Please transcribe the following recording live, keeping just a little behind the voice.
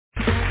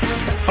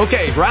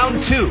Okay,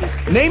 round two.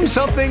 Name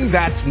something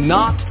that's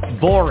not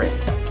boring.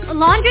 A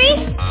laundry?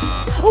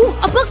 Ooh,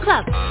 a book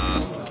club.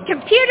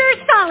 Computer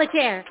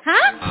solitaire,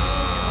 huh?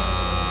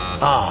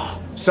 Ah,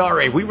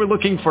 sorry, we were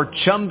looking for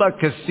Chumba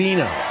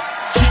Casino.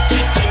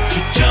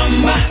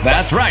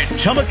 That's right,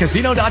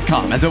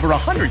 ChumbaCasino.com has over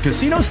 100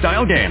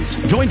 casino-style games.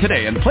 Join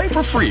today and play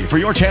for free for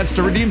your chance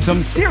to redeem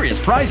some serious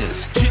prizes.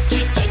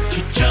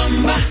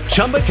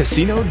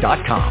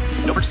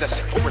 ChumbaCasino.com. No purchase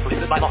necessary. Void where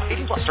prohibited by law.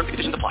 18+ terms and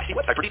conditions apply. See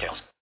website for details.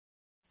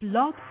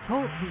 Blog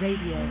Talk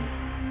Radio.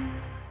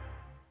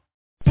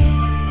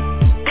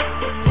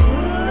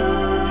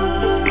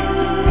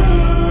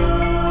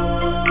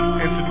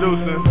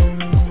 Introducing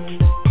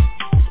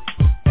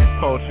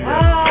Poetry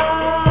Hour.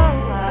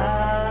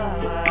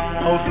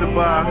 Hosted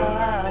by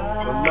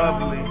the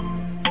lovely,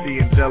 the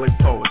angelic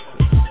poetess.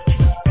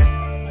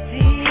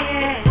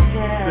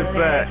 Sit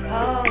back,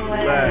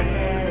 relax,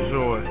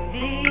 enjoy.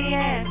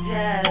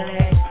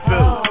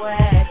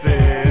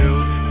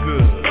 Feels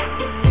good.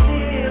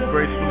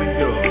 Gracefully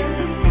yours.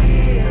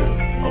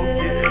 Oh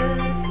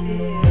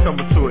yeah.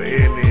 Coming to an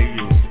end near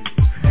you.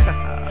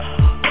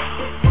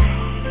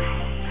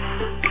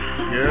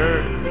 Yeah.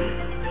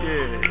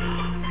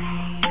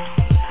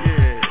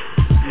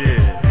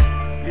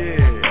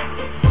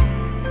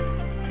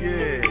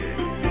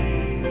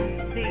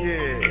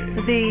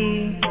 The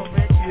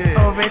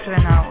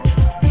oRiGiNaL.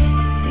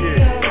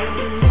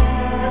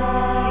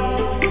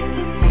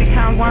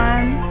 Become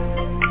one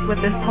with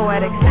this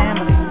poetic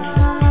family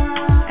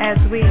as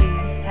we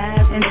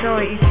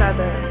enjoy each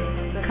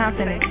other's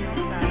company.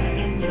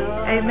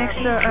 A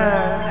mixture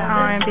of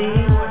R&B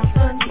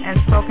and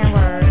spoken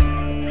word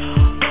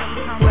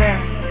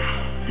with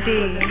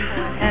the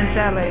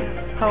angelic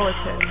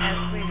poetess.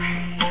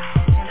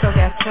 So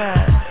guess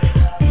what?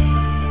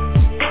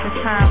 It's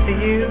time for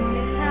you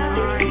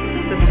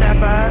to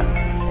step up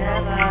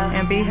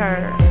and be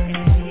heard.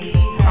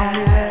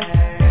 Only with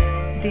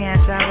the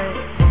angelic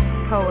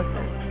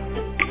poetess.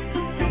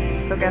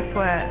 So guess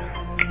what?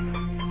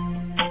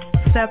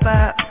 Step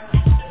up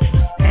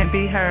and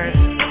be heard. The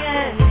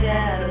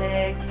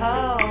angelic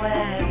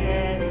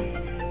poetess.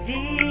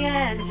 The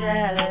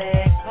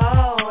angelic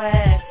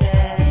poetess.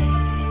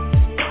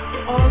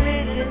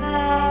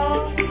 oRiGiNaL,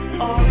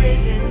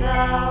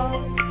 oRiGiNaL,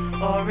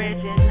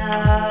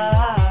 oRiGiNaL.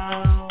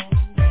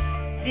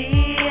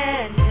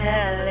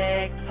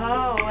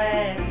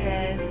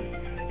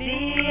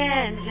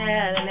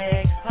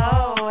 Angelic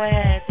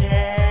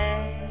poetess.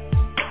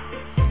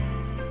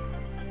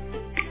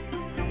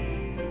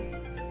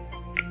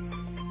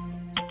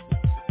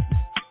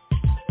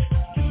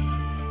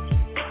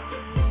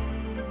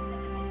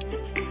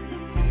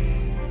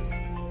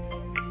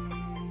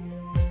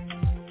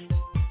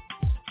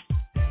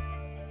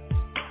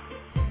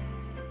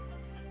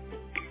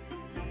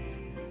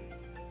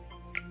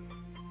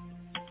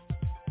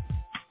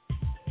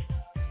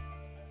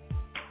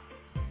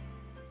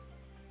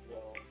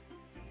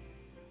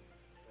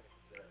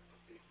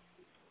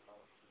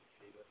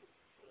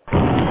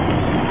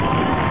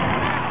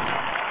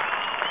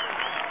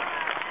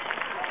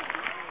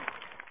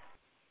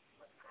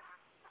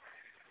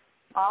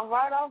 All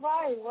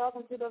right.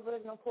 Welcome to the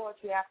Original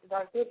Poetry After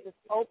Dark. This is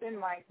open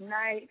mic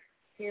night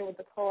here with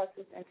the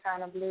poetess and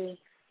China Blue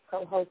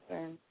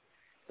co-hosting.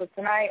 So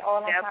tonight,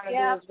 all I'm trying to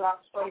do is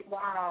drop straight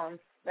bombs.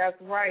 That's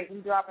right.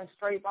 We're dropping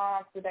straight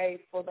bombs today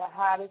for the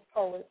hottest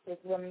poets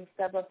that's willing to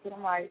step up to the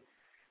mic.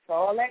 So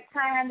all that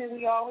time that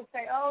we always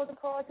say, oh, the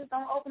poetess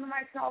don't open the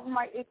mic,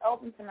 it's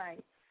open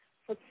tonight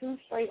for 2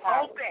 straight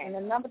hours. And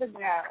the number to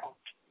dial,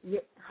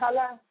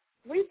 hello,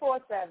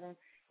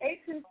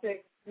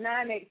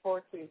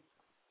 347-826-9842.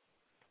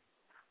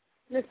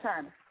 Miss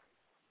Turner.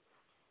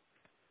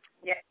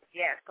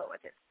 Yes,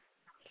 poetess.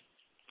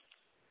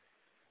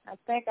 I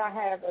think I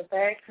have a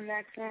bad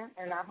connection,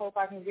 and I hope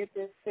I can get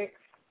this fixed,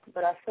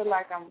 but I feel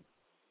like I'm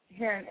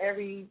hearing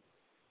every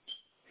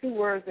 2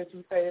 words that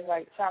you say is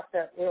like chopped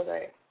up real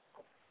bad.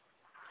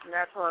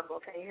 That's horrible.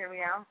 Can you hear me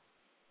now?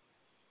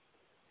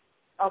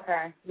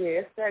 Okay. Yeah,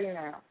 it's steady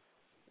now.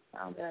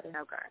 Sound better.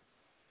 Okay.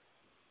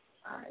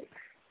 All right.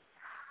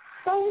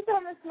 So what's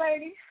up, Miss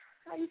Lady?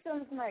 How you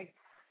feeling tonight?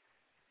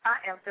 I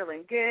am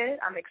feeling good.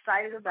 I'm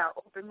excited about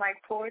open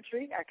mic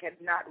poetry. I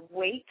cannot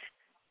wait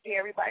to hear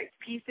everybody's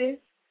pieces.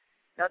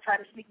 Don't try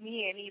to sneak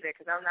me in either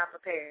because I'm not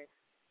prepared.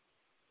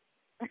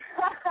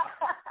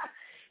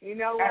 You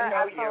know what? I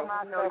know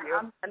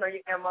you. I know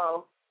your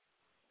MO.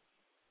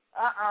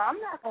 I'm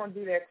not going to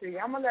do that to you.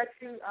 I'm going to let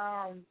you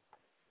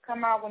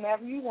come out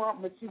whenever you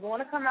want, but you're going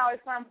to come out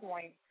at some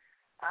point.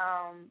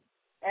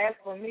 As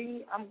for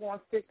me, I'm going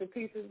to stick to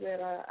pieces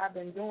that I've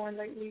been doing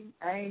lately.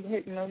 I ain't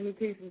hitting no new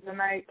pieces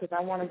tonight because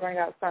I want to bring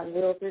out something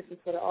real vicious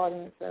for the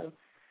audience. So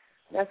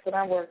that's what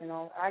I'm working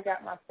on. I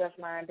got my stuff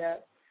lined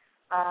up.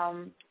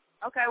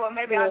 Okay, well,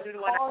 maybe I'll do the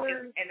one on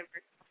the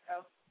anniversary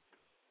show.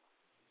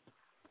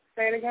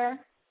 Say it again?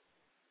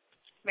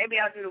 Maybe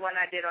I'll do the one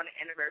I did on the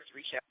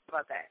anniversary show. How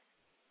about that?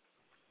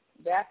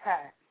 That's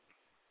hot.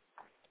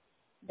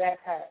 That's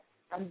hot.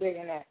 I'm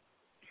digging that.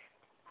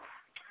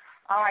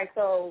 All right,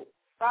 so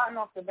starting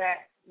off the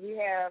bat, we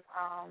have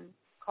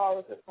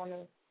callers that's going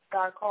to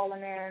start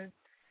calling in.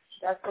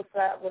 That's what's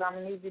up. What I'm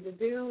going to need you to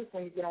do is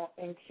when you get on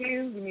in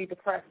queue, you need to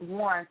press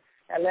 1.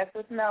 That lets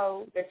us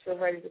know that you're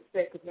ready to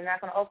spit because we're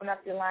not going to open up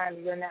your line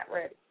if you're not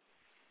ready.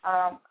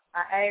 I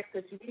ask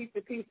that you keep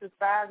the pieces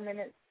 5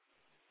 minutes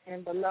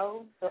and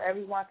below so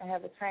everyone can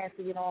have a chance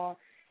to get on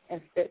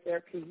and spit their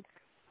piece.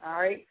 All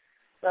right?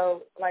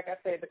 So, like I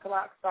said, the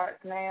clock starts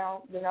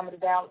now. The number to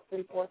dial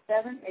is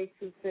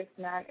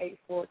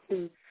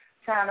 347-826-9842.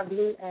 China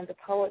Blue and the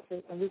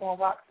Poetry, and we're going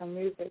to rock some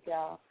music,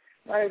 y'all.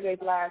 Mary J.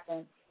 Blige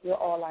and You're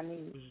All I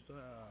Need. It's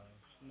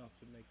enough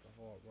to make the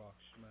hard rock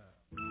smile.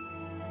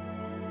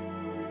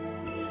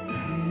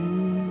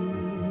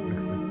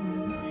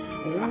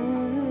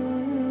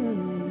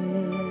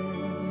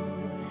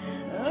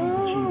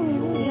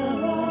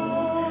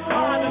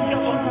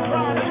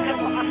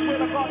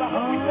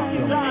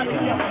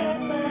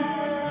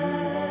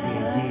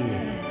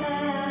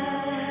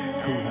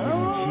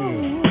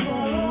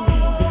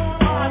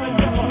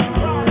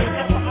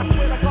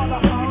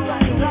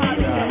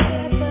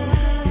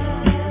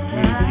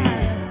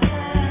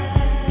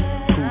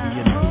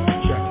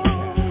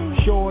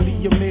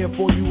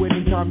 For you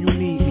anytime you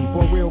need me.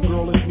 For real,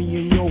 girl, it's me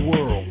in your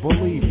world.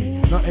 Believe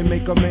me, nothing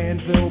make a man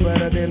feel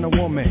better than a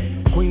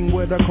woman. Queen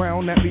with a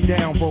crown that be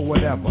down for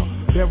whatever.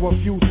 There are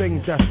few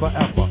things that's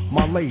forever.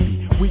 My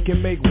lady, we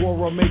can make war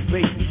or make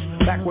babies.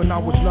 Back when I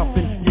was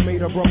nothing, you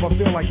made a brother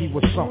feel like he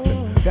was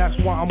something. That's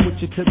why I'm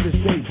with you to this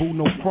day, boo,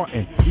 no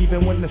frontin'.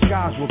 Even when the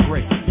skies were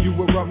gray, you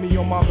would rub me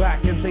on my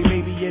back and say,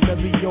 baby, it'll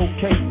be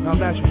okay. Now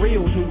that's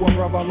real to a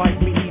brother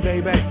like me,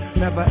 baby.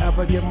 Never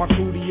ever give my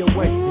cootie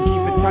away and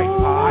keep it tight,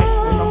 alright?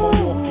 And I'ma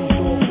walk these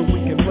dogs so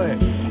we can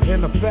live in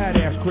a fat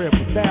ass crib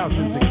with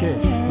thousands of kids.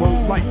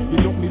 Words like,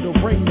 you don't need a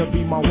ring to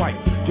be my wife.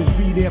 Just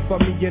be there for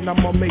me and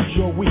I'ma make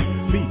sure we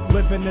be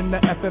living in the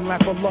effing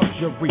lap of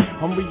luxury.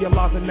 I'm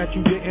realizing that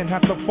you didn't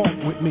have to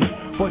funk with me,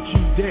 but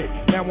you did.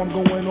 Now I'm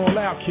going all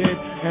out, kid,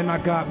 and I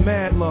got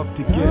mad love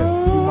to give you,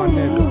 my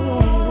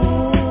nigga.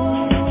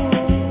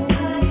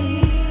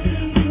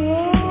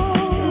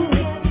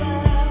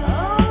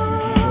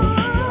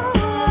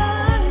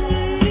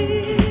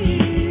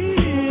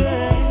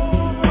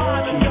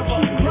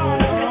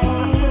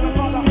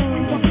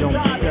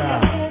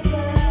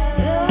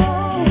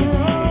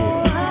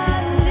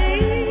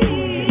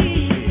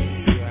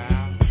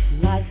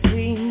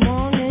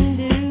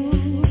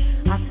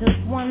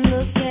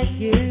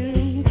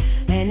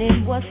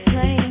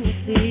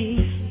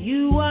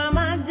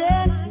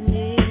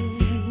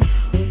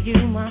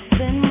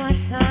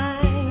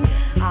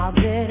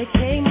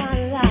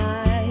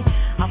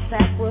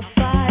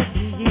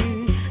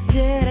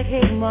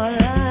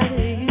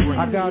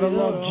 I gotta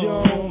love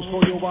Jones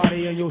for your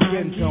body and your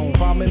skin tone.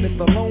 5 minutes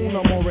alone,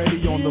 I'm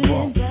already on the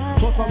road.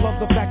 Plus I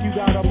love the fact you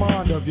got a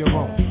mind of your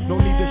own. No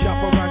need to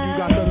shop around, you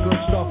got the good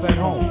stuff at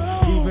home.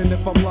 Even if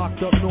I'm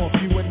locked up north,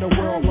 you in the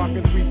world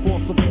rocking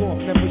 3/4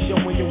 support. Never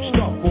showing your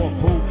stuff off,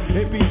 boo.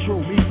 It be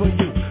true, me for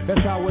you,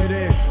 that's how it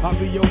is. I'll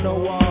be your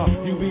Noah,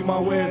 you be my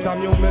Wiz.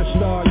 I'm your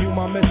mister, you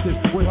my missus.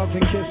 With hugs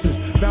and kisses,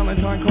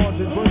 Valentine cards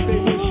and birthday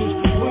wishes.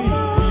 Please,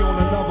 we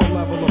on another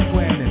level of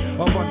planning,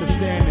 of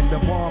understanding the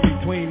bond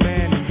between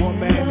man and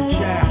woman and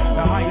child.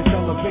 The highest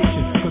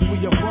elevation, cause we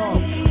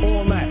above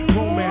all that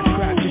romance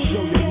crap, just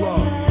show your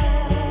love.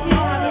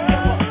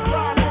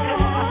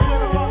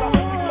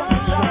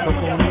 Sucker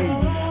for me.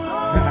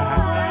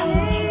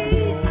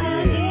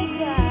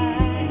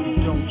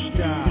 Don't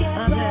stop.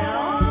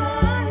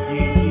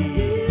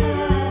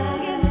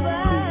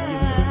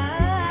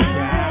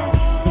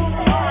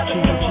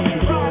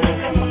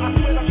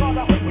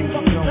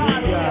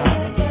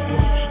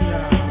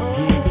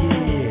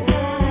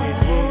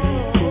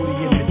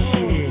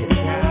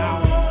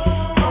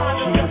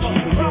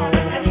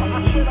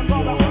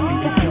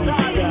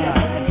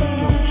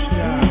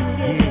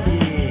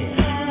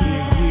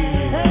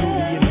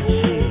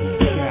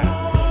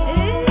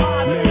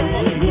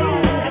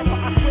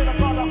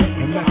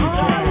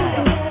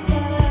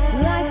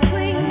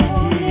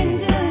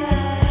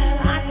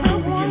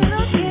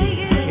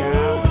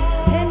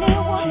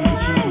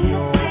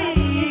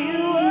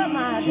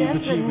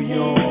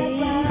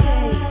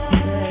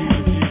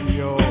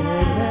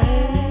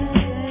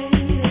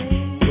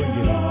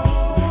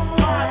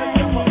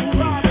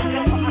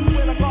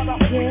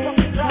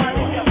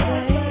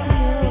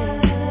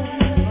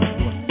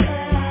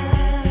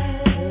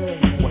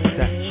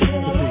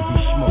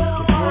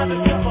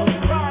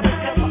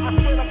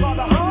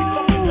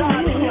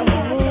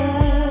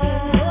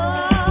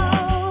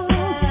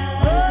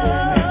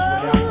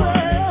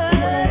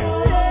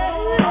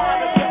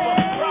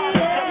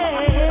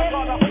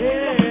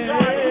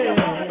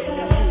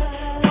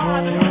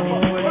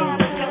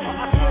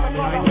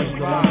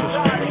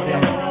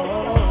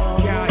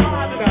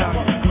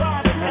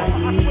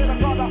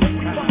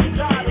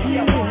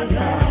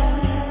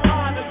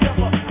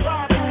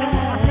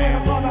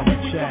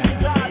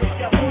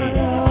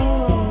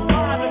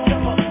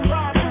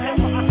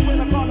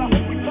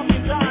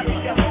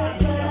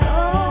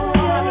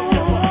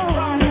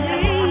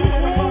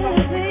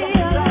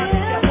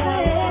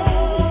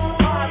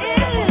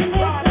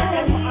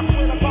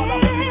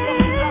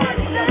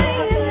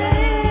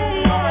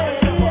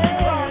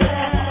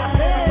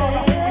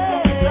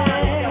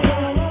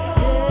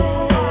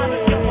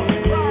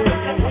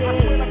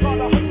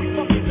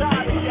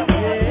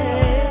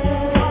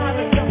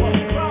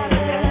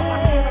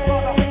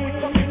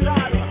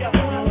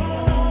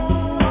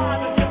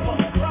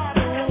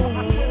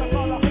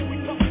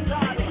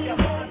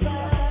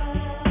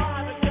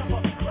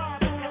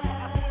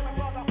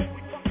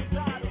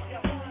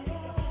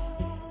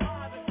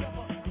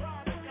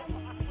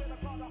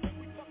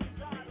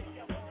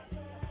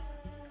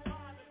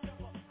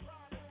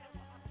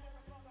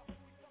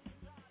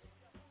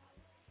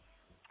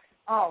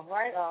 All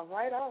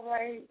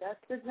right.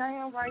 That's the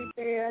jam right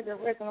there. The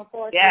original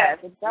Poetry. Yes,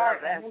 the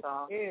dark love that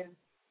song.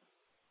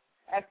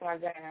 That's my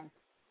jam.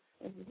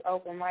 This is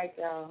open mic,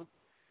 y'all.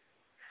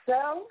 So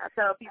I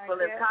tell people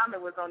if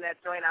Common was on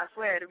that joint, I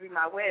swear it'd be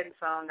my wedding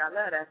song. I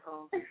love that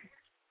song.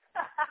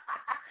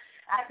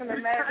 I can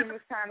imagine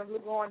this kind of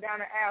going down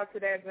the aisle to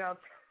that jump.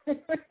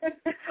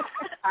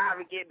 I'll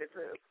be getting it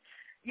too.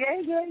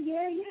 Yeah.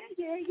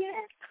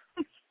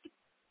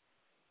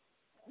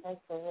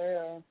 That's for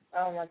real.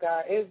 Oh my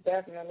God, it's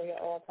definitely an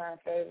all-time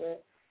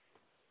favorite.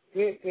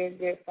 Good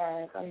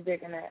songs. I'm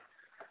digging that.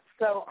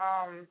 So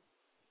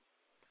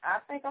I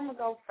think I'm gonna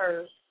go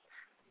first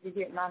to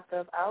get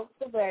myself out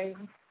the way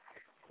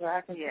so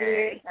I can see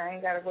it. I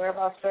ain't gotta worry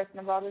about stressing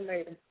about it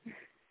later.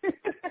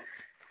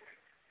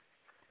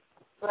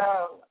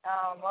 So,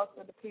 most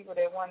of the people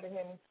that wanted to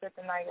hear me spit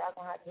tonight, y'all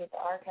going to have to hit the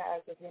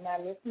archives if you're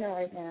not listening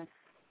right now.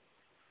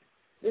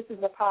 This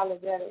is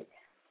Apologetic.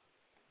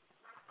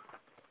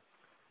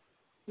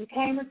 You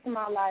came into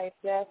my life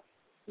just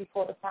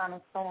before the final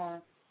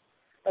storm.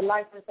 The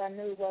life that I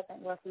knew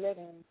wasn't worth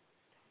living.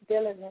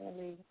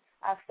 Diligently,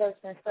 I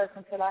searched and searched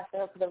until I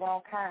fell to the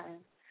wrong kind.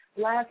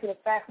 Blind to the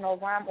fact, no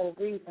rhyme or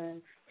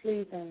reason,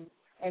 pleasing,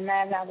 and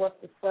mad not worth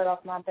the sweat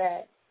off my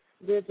back.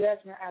 Good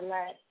judgment I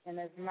lacked, and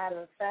as a matter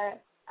of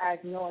fact, I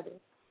ignored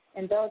it,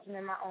 indulging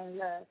in my own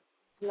lust.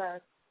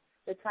 Plus,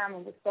 the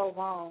timing was so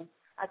wrong,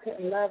 I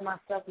couldn't love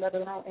myself, let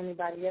alone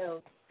anybody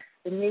else.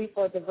 The need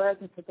for a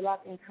diversion to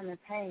block incoming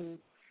pain.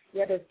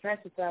 Yet as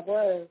drenched as I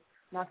was,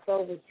 my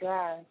soul was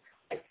dry,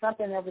 like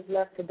something that was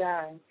left to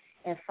die.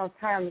 And from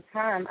time to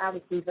time, I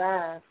was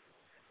revived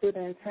through the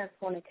intense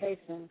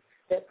fornication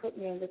that put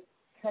me in this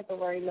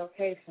temporary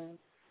location,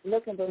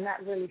 looking but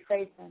not really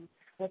facing.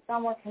 When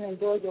someone can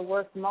endure your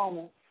worst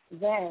moment,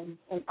 then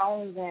and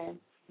only then,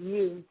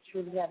 you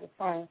truly have a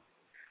friend,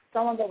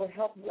 someone that will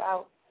help you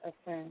out of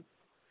sin.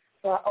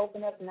 So I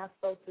opened up and I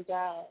spoke to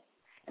God.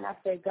 And I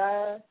said,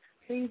 God,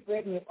 please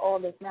rid me of all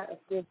that's not of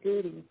good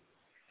duty.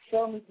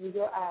 Show me through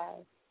your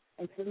eyes.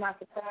 And to my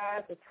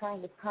surprise, the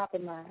tongue was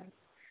compromised,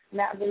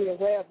 not really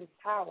aware of its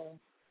power.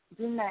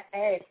 Do not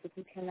ask if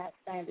you cannot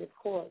stand its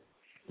course.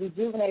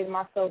 Rejuvenated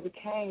my soul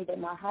became, but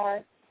my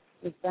heart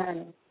was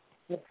burning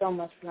with so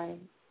much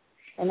flame.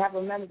 And I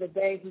remember the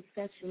day he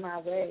sent you my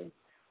way.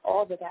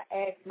 All that I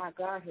asked, my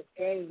God has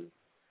gave.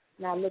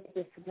 Now look at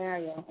this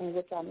scenario in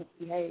which I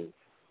misbehaved.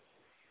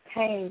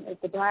 Pain is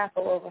the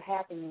blindfold over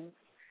happiness.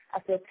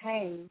 I said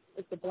pain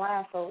is the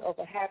blindfold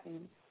over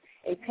happiness.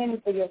 A penny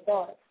for your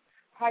thoughts,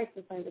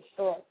 priceless and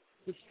distraught,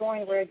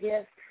 destroying rare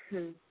gifts.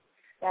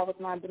 That was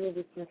my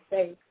biggest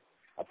mistake.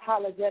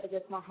 Apologetic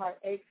as my heart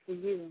aches for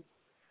you.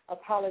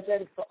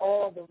 Apologetic for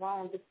all the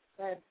wrong,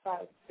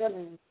 dissatisfied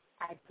feelings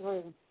I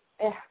threw.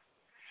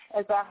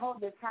 As I hope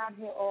that time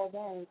here all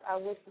ends, I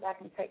wish that I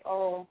can take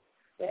all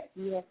that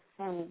you have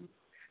seen.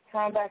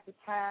 Turn back the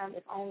time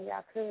if only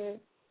I could.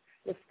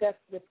 Discuss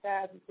the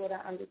skies is what I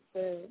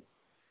understood.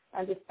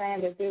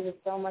 Understand that there was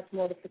so much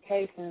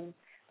mortification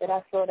that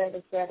I saw that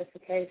as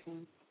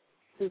gratification.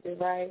 Stupid,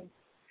 right?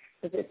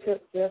 Because it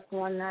took just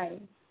one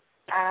night.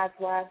 Eyes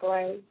wide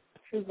gray,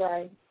 too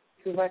bright,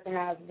 to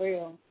recognize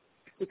real.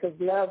 Because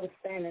love was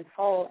standing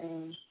tall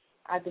and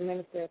I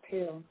diminished the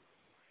appeal.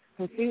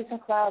 Confusion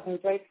clouds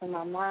and drapes in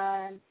my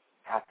mind.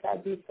 How could I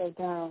be so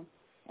dumb?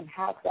 And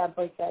how could I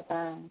break that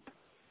bind?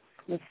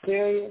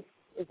 Mysterious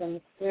is a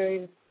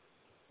mysterious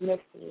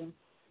mystery,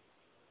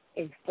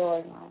 a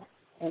storyline,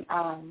 and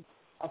I'm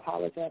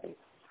apologetic.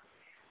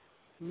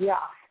 Yeah,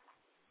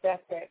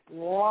 that's that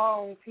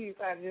long piece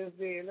I just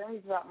did. Let me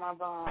drop my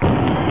bomb.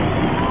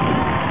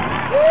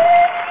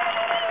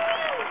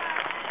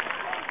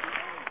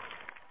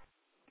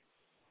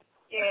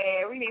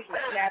 Yeah, we need some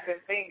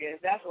snapping fingers.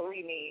 That's what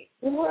we need.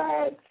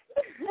 What?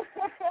 We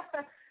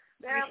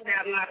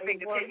snap my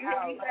fingers. Can you hear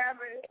me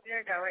snapping? There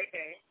you go, right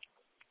there.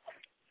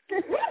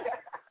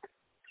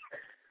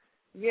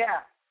 Yeah.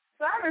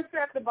 So I done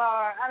set the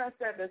bar. I done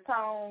set the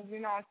tone. You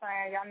know what I'm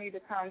saying? Y'all need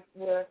to come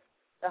with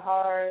the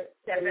hard,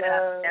 Step the it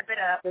love, up. Step it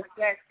up. the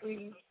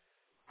sexy.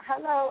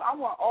 Hello, I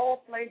want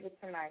all flavors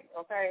tonight,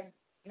 okay?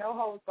 No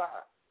holds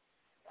barred.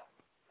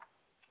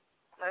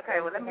 Okay,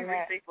 well, let me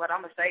rethink what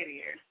I'm going to say to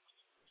you.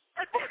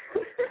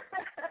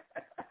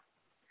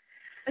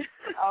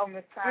 Oh,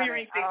 Miss Thomas.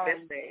 We rethink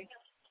this thing.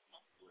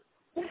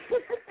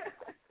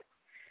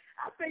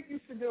 I think you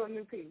should do a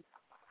new piece.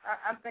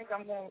 I think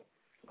I'm going to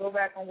go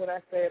back on what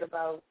I said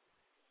about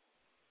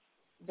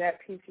that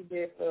piece you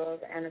did for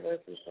the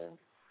anniversary show.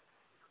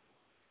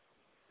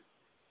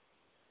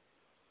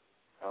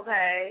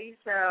 Okay,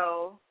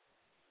 so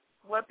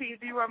what piece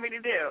do you want me to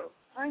do?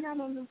 I ain't got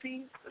no new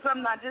piece.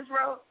 Something I just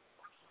wrote?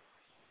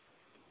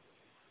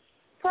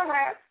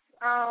 Perhaps.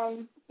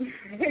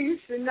 You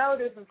should know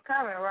this is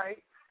coming,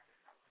 right?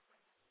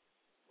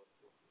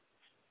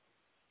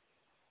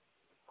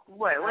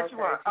 What you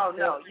want? Oh,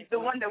 no, the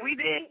one that we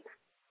did?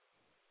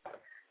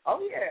 Oh,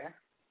 yeah.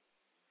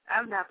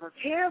 I'm not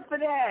prepared for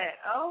that.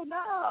 Oh,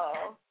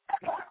 no.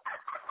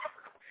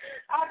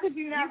 I could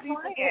you not be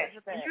prepared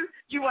for that?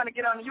 You want to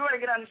get on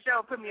the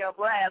show, put me on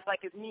blast like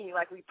it's me,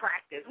 like we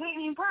practice. We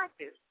ain't even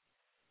practice.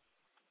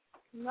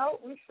 No,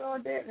 we sure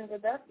didn't,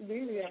 but that's the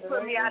beauty of it. She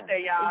put me out there,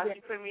 y'all.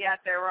 She put me out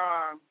there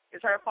wrong.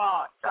 It's her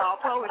fault. It's all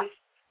poetry.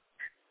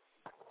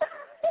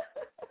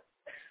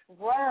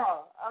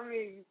 Wow. I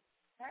mean,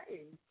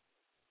 hey.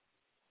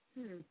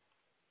 You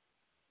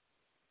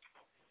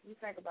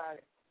think about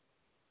it.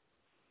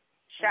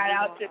 Shout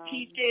out to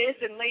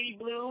Peaches and Lady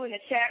Blue in the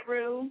chat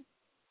room.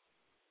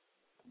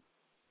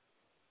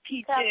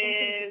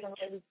 Peaches.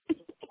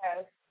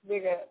 Yes,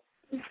 big up.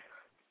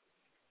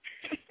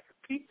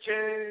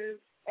 Peaches.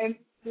 And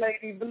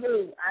Lady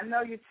Blue, I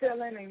know you're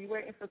chilling and you're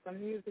waiting for some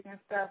music and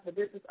stuff, but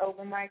this is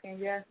open mic, and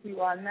yes, you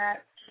are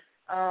not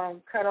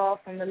cut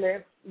off from the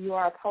list. You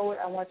are a poet.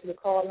 I want you to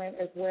call in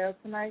as well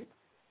tonight.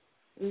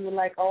 We would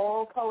like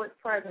all poets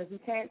present. You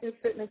can't just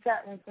sit in the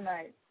chat room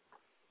tonight.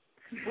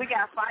 We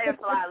got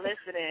Firefly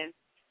listening.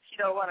 She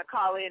don't want to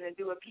call in and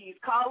do a piece.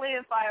 Call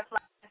in, Firefly.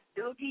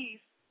 Do a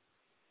piece.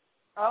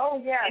 Oh,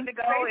 yeah.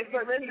 Indigo, if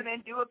you're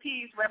listening, do a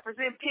piece.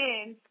 Represent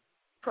Pins.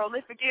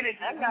 Prolific energy.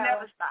 We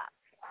never stop.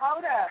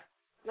 Hold up.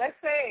 Let's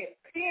say it.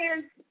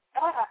 Pins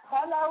up.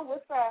 Hello,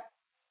 what's up?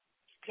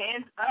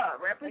 Pins up.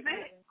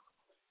 Represent.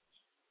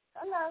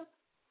 Hello.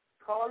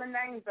 Calling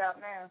names out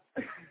now.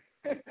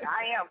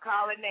 I am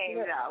calling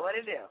names out. What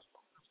it is?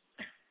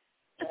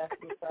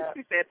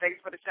 She said thanks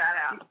for the shout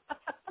out.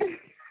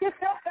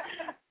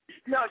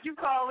 No, you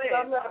call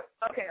in.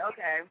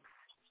 Okay.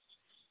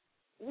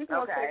 We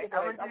can take it.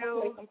 I'm going to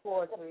play some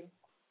poetry.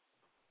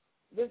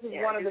 This is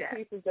one of the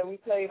pieces that we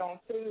played on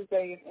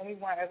Tuesday. If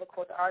anyone ever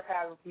caught the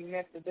archive, if you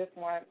missed it, this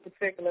one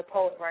particular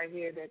poet right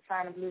here that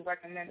China Blue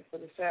recommended for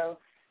the show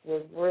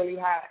was really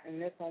hot,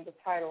 and this one was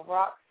titled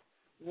Rocks,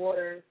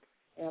 Waters,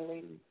 and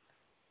Leaves.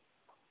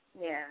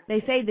 Yeah.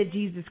 They say that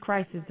Jesus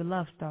Christ is the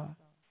love star,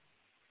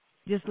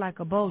 just like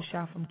a bow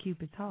shot from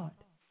Cupid's heart.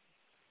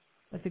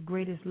 But the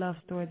greatest love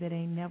story that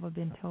ain't never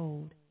been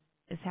told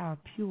is how a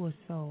pure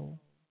soul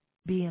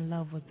be in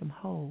love with some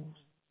hoes.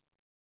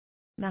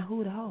 Now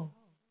who the hoe?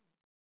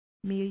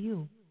 Me or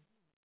you?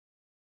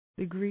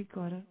 The Greek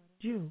or the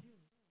Jew?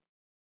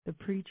 The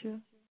preacher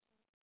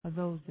or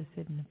those that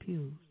sit in the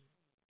pews?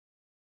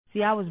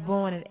 See, I was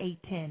born at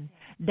 8:10,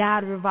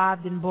 died,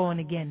 revived, and born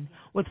again,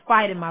 with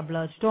fight in my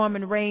blood, storm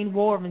and rain,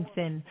 war and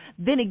sin.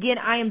 Then again,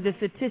 I am the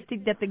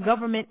statistic that the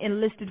government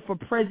enlisted for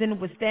prison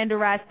with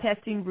standardized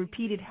testing,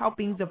 repeated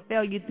helpings of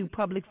failure through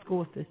public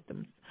school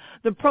systems.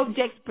 The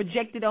projects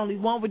projected only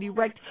one would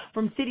erect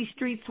from city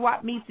streets,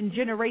 swap meets, and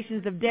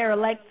generations of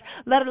derelicts,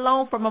 let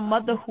alone from a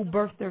mother who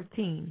birthed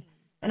 13,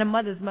 and a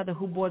mother's mother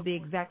who bore the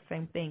exact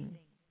same thing.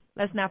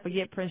 Let's not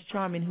forget Prince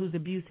Charming, whose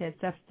abuse had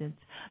substance,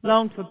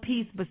 longed for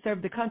peace but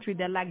served the country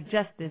that lacked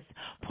justice.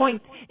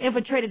 Points,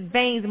 infiltrated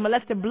veins,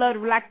 molested blood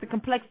relaxed the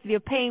complexity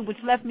of pain,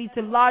 which left me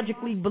to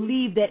logically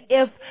believe that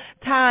if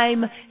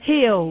time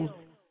heals,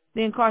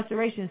 the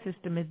incarceration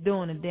system is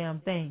doing a damn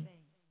thing.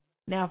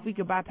 Now, if we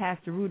could bypass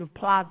the root of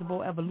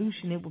plausible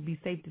evolution, it would be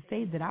safe to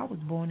say that I was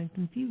born in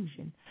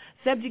confusion,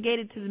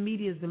 subjugated to the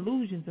media's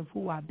illusions of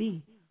who I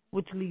be,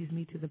 which leads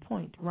me to the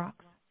point.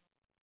 Rocks,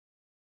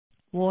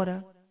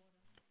 water,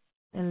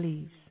 and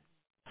leaves.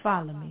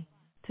 Follow me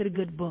to the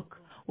good book,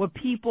 where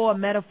people are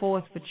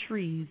metaphors for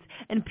trees,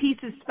 and peace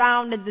is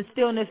found in the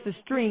stillness of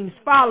streams.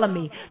 Follow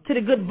me to the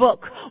good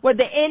book, where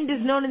the end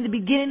is known in the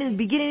beginning, and the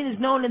beginning is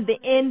known in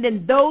the end,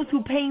 and those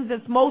who pains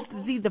us most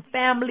is either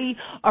family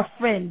or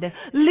friend.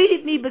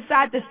 Lead me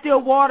beside the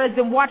still waters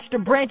and watch the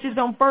branches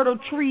on fertile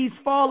trees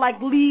fall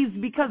like leaves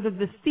because of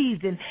the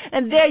season,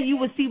 and there you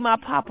will see my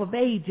pop of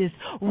ages,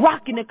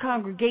 rocking the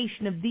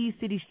congregation of these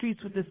city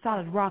streets with the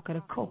solid rock of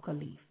the coca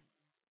leaf.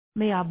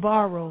 May I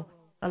borrow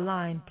a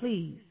line,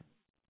 please?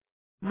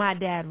 My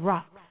dad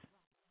rocks.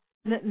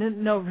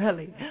 No,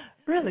 really.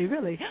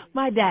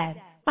 My dad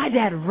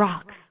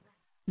rocks.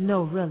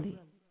 No, really.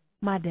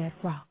 My dad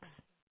rocks.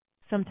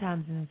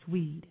 Sometimes in his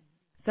weed.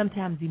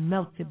 Sometimes he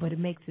melts it, but it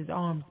makes his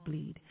arms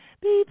bleed.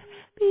 Beep,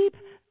 beep,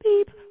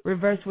 beep.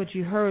 Reverse what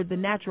you heard. The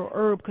natural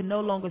herb could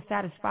no longer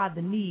satisfy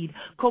the need.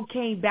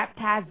 Cocaine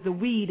baptized the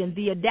weed, and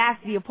the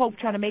audacity of hope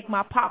trying to make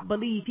my pop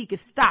believe he could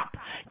stop.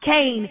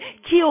 Cain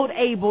killed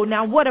Abel.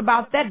 Now what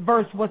about that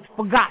verse was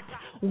forgot?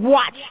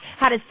 Watch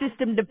how the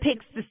system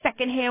depicts the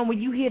second hand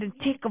when you hear the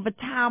tick of a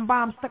time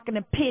bomb stuck in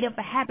a pit of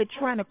a habit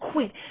trying to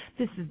quit.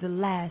 This is the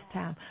last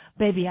time,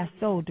 baby, I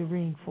sold the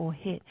ring for a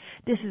hit.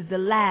 This is the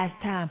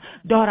last time,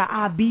 daughter,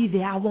 I'll be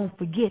there, I won't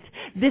forget.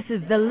 This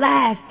is the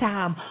last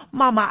time,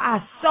 mama,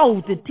 I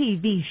sold the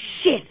TV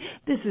shit.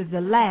 This is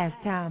the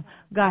last time,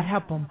 God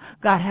help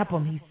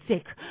him, he's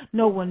sick.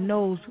 No one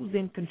knows who's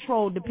in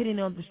control, depending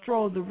on the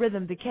stroll, the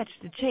rhythm, the catch,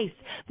 the chase,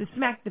 the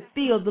smack, the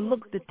feel, the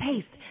look, the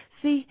taste.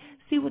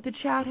 See what the the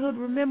childhood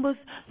remembers.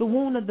 The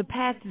wound of the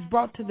past is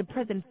brought to the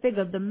present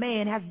figure. The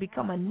man has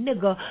become a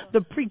nigger.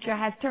 The preacher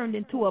has turned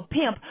into a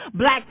pimp.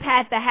 Black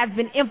Panther has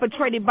been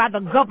infiltrated by the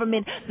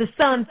government. The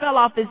sun fell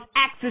off his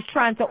axis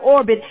trying to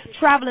orbit,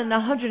 traveling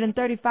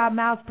 135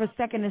 miles per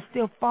second and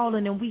still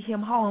falling, and we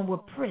him hauling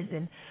with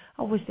prison.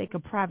 I wish they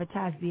could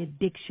privatize the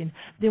addiction.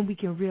 Then we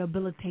can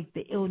rehabilitate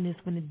the illness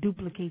when it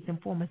duplicates in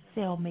form of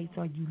cellmates.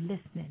 Are you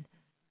listening?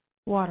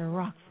 Water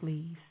rock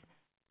sleeves,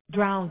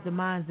 drowns the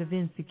minds of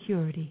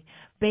insecurity,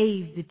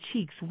 bathes the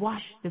cheeks,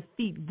 wash the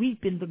feet,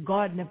 weep in the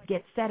garden of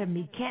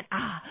Gethsemane. Can't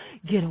I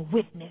get a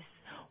witness?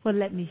 Well,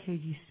 let me hear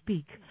you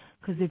speak,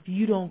 'cause if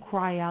you don't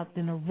cry out,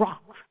 then a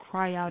rock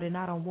cry out, and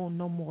I don't want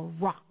no more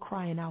rock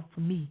crying out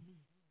for me.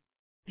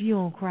 If you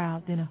don't cry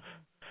out, then a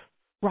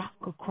rock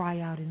will cry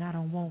out, and I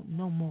don't want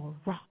no more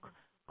rock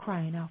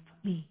crying out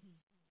for me.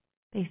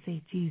 They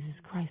say Jesus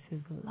Christ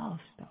is a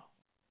love story,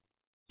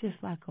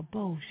 just like a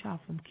bow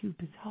shot from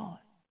Cupid's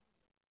heart.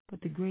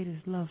 But the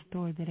greatest love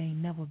story that ain't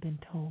never been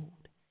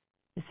told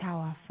is how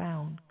I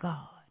found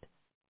God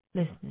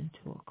listening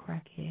to a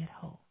crackhead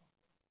hoe.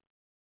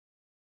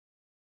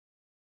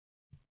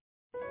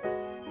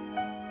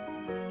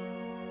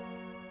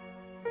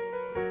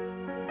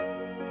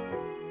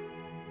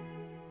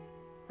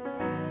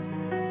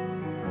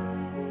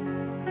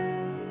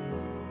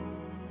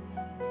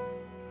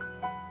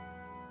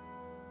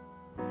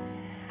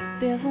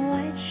 There's a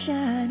light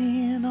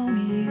shining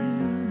on you,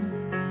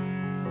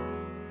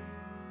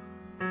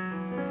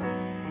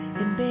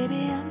 and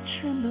baby I'm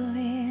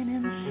trembling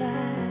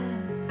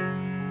inside.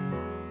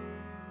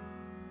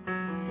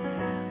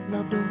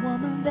 Loved a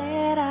woman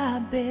that I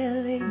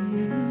barely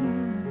knew.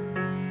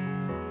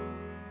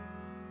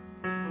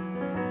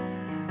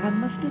 I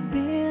must have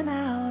been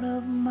out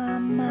of my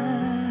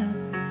mind.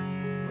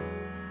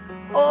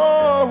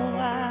 Oh,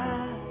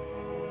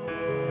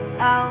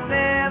 I'll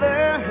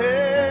never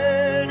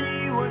hurt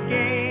you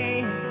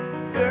again,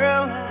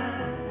 girl.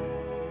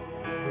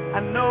 I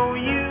know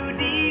you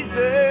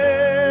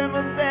deserve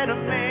a better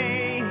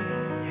man.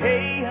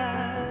 Hey,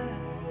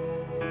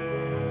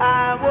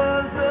 I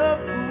was a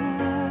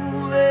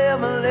fool,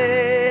 ever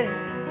let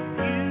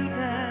you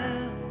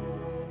down.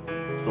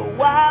 So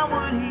why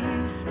would you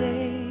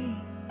stay?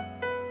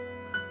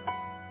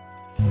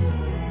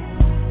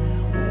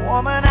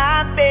 Woman,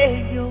 I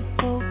beg your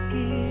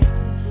forgiveness.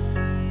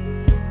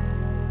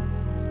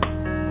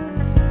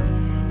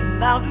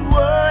 I'll do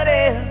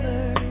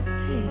whatever it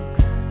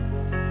takes.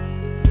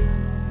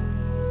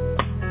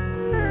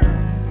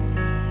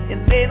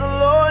 And may the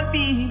Lord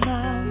be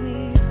my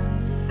witness.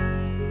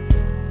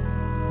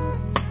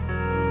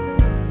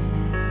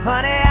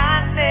 Honey, I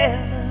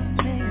never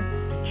meant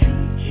to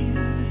treat you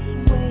this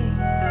way.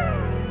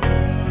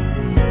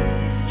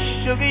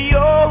 Sugar,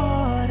 your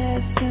heart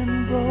has been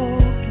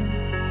broken,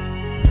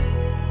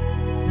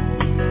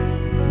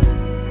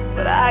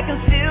 but I can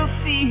still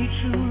see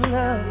true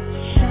love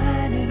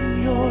shine in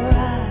your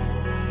eyes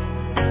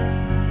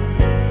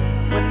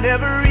when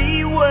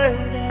every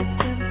word has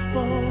been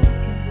spoken.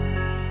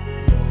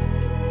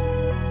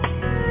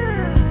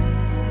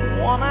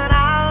 Woman, I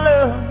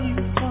love you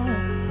for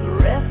the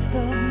rest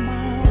of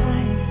my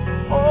life.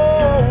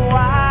 Oh,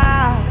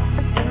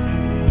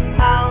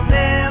 I'll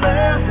never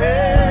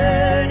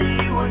hurt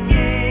you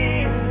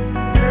again,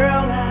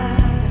 girl.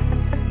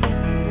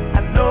 I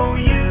know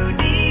you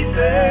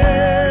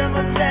deserve a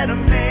better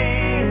man.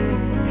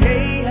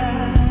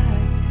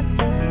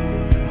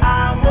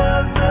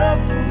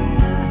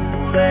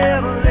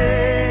 Ever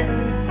let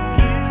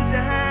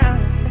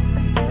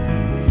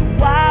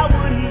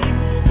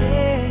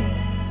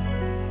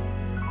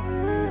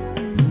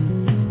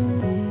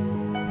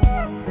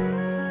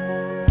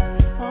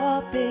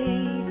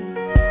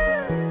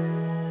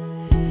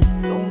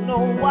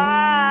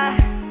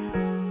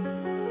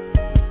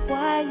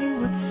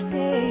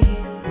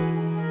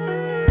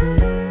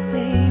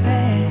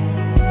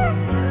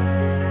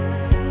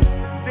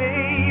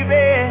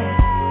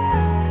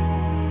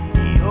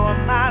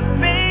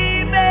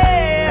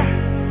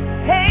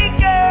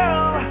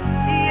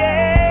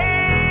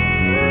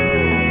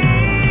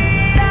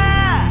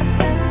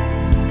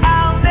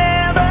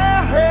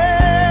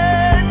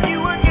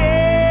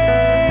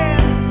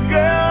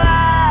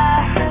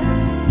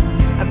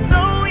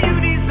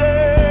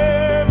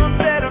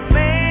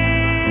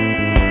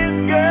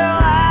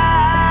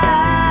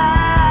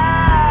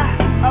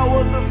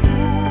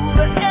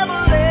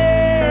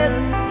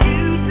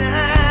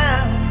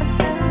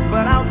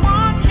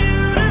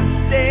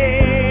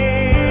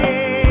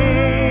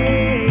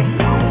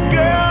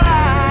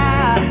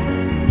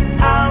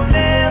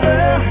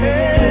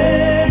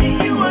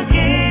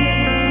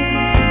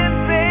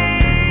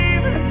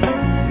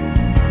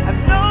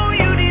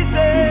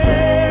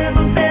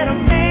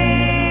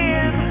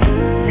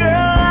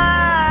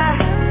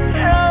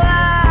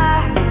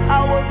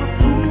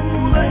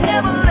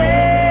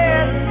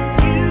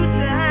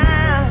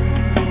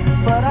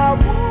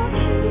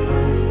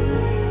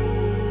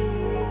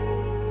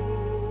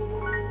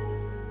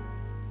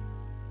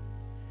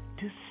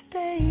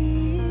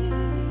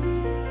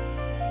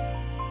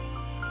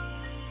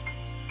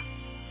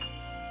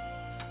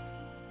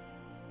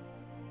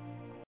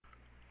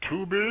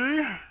To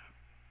be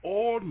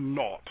or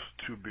not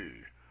to be?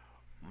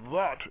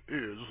 That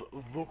is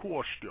the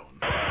question.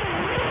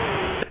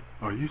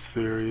 Are you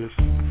serious?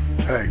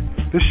 Hey,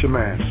 this your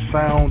man,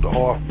 Sound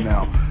Off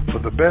Now. For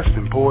the best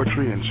in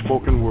poetry and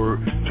spoken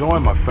word,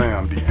 join my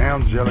fam, the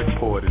Angelic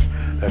Poetess.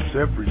 That's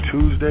every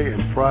Tuesday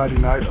and Friday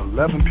night,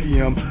 11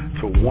 p.m.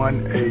 to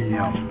 1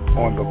 a.m.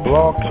 on the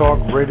Blog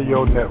Talk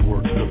Radio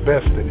Network, the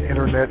best in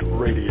internet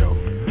radio.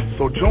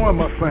 So join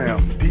my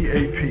fam,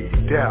 DAP,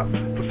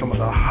 for some of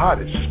the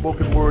hottest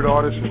spoken word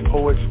artists and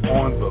poets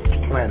on the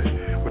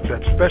planet, with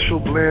that special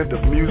blend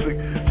of music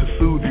to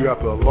soothe you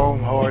after a long,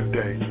 hard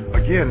day.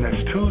 Again,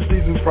 that's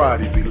Tuesdays and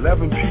Fridays,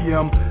 11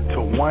 p.m.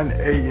 to 1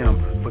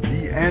 a.m. for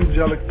the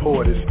Angelic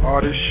Poetess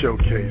Artist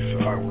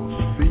Showcase. I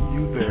will see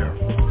you there.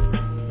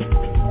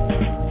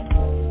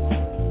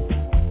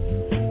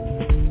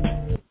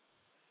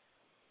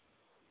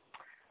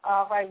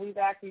 All right, we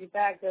back.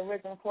 The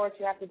original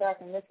Poetry After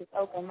Dark, and this is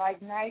Open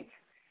Mic Night.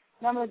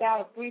 Number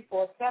down is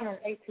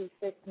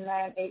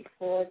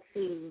 347-826-9842.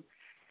 You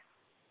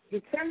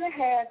tend to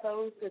have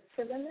those that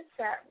sit in the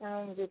chat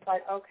room just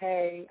like,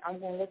 okay, I'm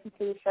going to listen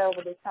to the show,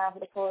 but it's time for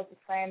the poets to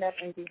stand up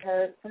and be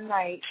heard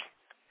tonight.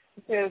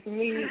 Because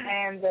me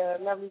and the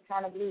lovely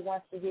China Blue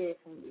wants to hear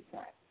from you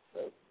tonight.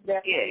 So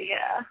definitely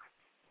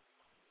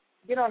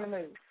get on the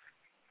move.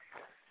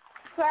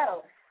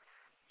 So,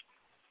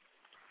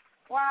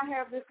 while I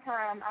have this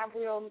time, I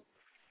will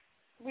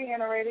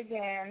reiterate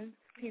again,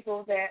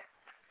 people, that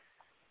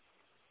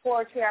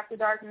Poetry After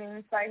Dark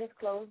News site has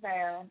closed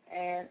down,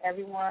 and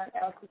everyone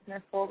else has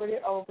been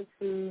forwarded over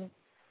to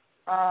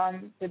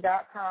the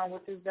 .com,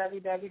 which is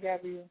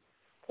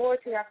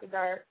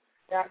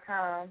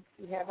www.poetryafterdark.com.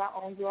 We have our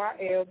own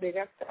URL, big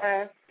up to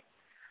us.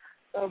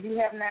 So if you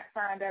have not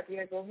signed up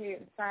yet, go ahead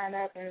and sign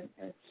up and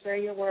share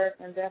your work,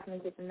 and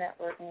definitely get the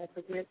networking. It's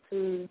a good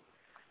tool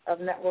of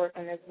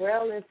networking, as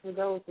well as for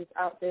those that's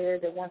out there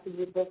that want to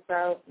get books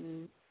out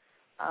and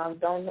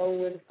don't know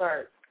where to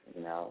start.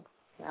 You know,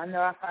 I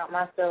know I found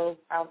myself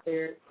out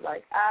there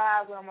like,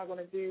 what am I going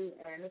to do?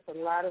 And it's a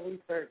lot of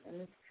research,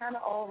 and it's kind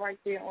of all right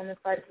there on the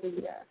site for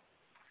you guys.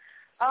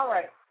 All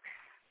right.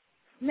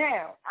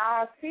 Now,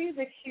 I see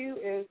the queue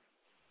is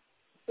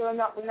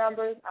filling up with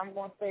numbers. I'm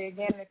going to say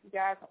again, if you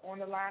guys are on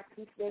the line,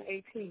 please get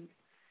a piece.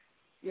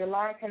 Your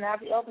line cannot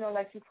be open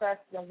unless you press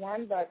the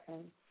one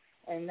button.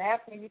 And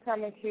that's when you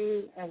come in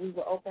queue, and we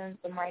will open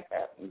the mic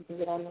up, and you can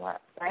get on the line.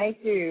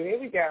 Thank you. Here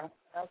we go.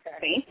 Okay.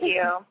 Thank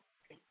you.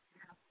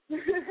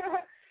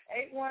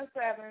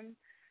 817.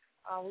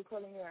 We're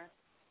calling you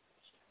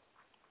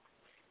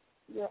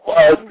in. Wow,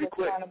 that's pretty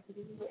quick.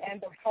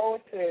 And the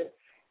poetess.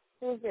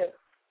 Who's this?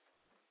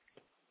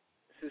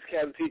 This is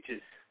Captain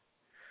Peaches.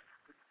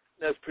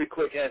 That's pretty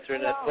quick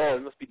answering that phone.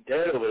 It must be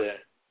dead over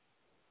there.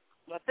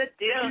 What the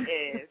deal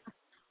is?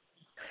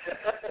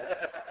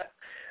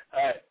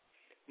 All right.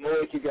 I'm going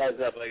to wake you guys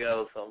up. I got a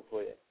little something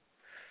for you.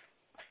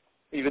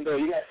 Even though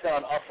you guys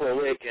sound awful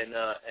awake and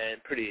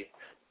pretty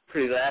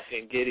laughing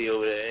and giddy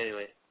over there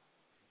anyway.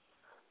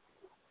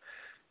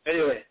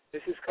 Anyway,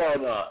 this is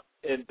called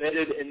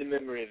Embedded in the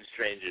Memory of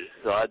Strangers.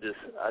 So I'll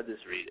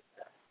just read it.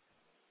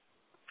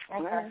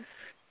 Okay.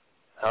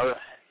 All right.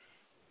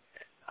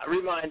 I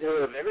remind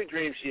her of every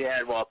dream she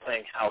had while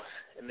playing house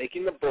and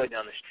making the boy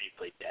down the street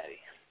play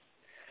daddy.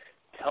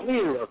 Tell me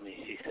you love me,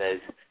 she says,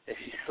 as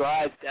she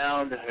slides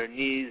down to her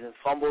knees and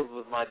fumbles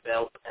with my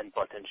belt and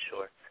button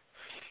shorts.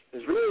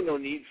 There's really no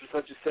need for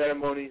such a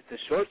ceremony. The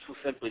shorts will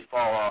simply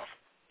fall off,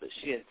 but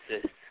she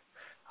insists.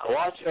 I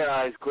watch her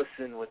eyes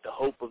glisten with the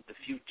hope of the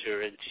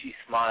future, and she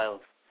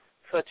smiles,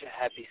 such a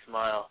happy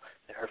smile,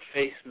 that her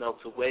face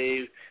melts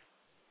away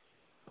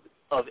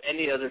of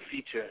any other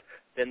feature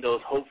than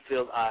those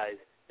hope-filled eyes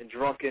and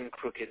drunken,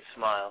 crooked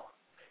smile.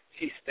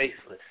 She's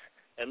faceless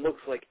and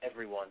looks like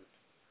everyone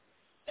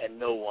and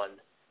no one.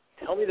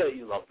 Tell me that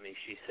you love me,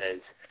 she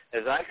says,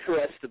 as I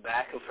caress the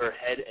back of her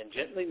head and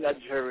gently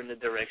nudge her in the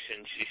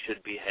direction she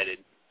should be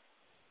headed.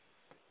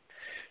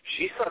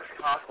 She sucks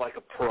cock like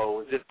a pro,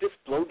 as if this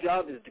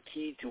blowjob is the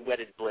key to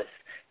wedded bliss.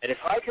 And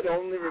if I could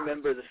only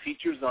remember the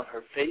features on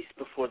her face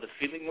before the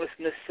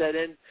feelinglessness set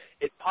in,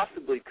 it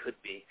possibly could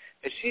be.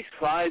 As she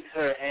slides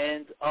her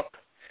hands up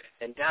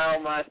and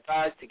down my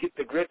thighs to get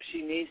the grip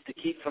she needs to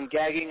keep from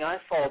gagging, I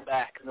fall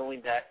back,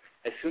 knowing that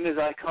as soon as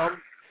I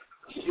come,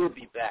 she'll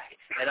be back.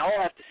 And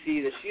I'll have to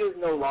see that she is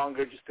no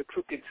longer just a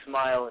crooked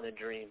smile in a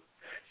dream.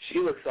 She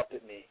looks up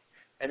at me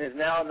and is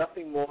now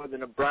nothing more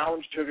than a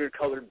brown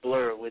sugar-colored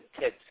blur with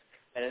tits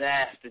and an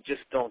ass that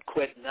just don't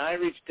quit. And I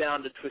reach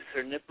down to twist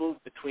her nipples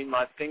between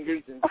my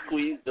fingers and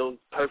squeeze those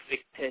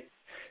perfect tits.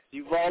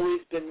 You've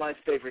always been my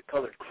favorite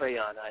colored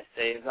crayon, I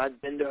say, as I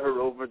bend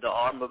her over the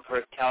arm of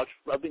her couch,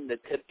 rubbing the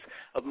tips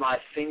of my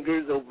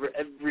fingers over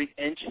every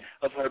inch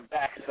of her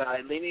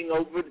backside, leaning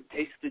over to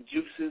taste the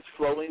juices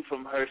flowing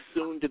from her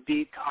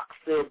soon-to-be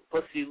cock-filled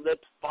pussy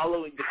lips,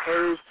 following the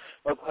curve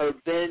of her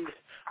bend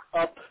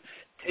up,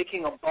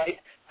 taking a bite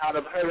out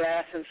of her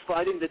ass and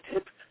sliding the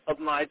tip of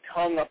my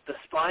tongue up the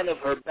spine of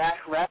her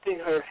back, wrapping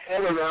her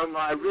head around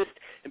my wrist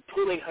and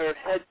pulling her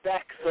head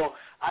back so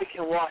I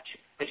can watch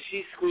As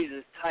she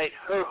squeezes tight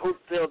her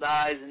hope-filled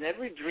eyes, and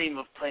every dream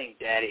of playing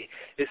daddy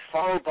is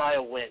followed by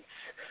a wince,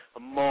 a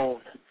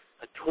moan,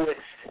 a twist,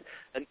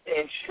 an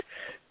inch.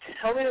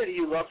 Tell me that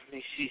you love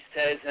me, she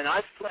says, and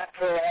I slap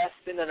her ass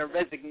in a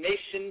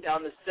resignation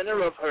down the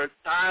center of her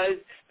thighs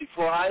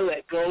before I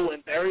let go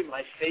and bury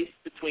my face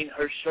between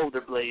her shoulder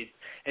blades,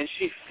 and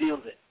she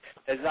feels it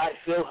as I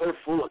fill her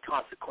full of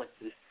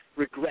consequences,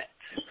 regrets,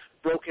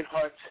 broken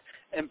hearts,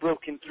 and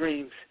broken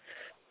dreams.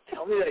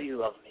 Tell me that you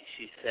love me,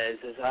 she says,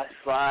 as I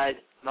slide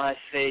my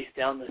face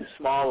down the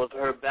small of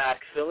her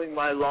back, filling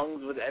my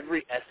lungs with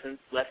every essence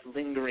left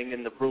lingering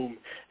in the room,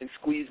 and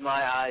squeeze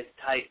my eyes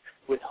tight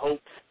with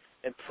hopes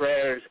and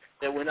prayers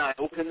that when I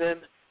open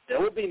them, there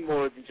will be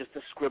more than just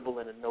a scribble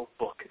in a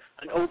notebook,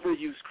 an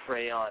overused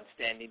crayon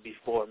standing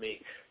before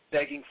me,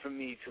 begging for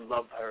me to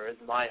love her as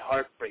my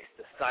heart breaks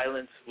the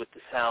silence with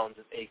the sounds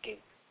of aching.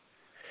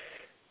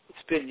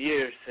 It's been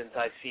years since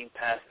I've seen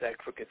past that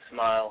crooked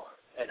smile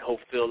and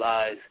hope-filled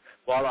eyes,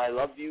 while I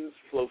love yous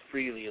flow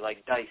freely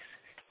like dice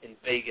in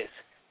Vegas,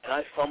 and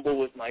I fumble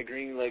with my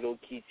green Lego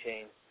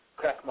keychain,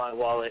 crack my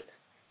wallet,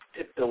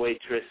 tip the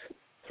waitress,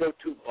 throw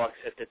 $2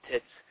 at the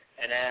tits,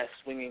 and ass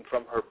swinging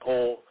from her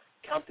pole,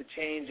 count the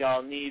change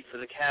I'll need for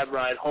the cab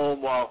ride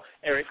home while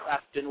Eric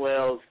Clapton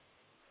wails,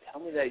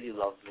 tell me that you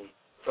love me.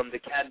 From the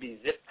cabbie's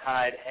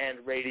zip-tied hand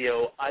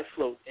radio, I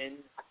float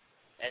in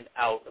and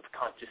out of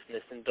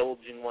consciousness,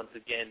 indulging once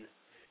again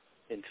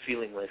in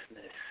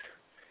feelinglessness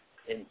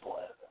in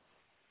forever.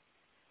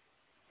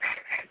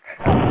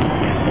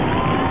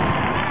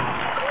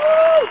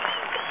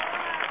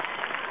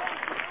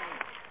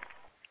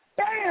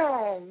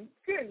 Damn!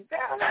 Good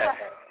damn!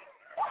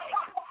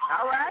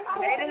 All right,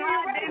 made it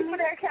ready for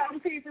that Captain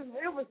Pieces.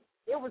 It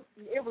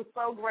was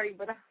so great,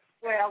 but I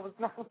swear I was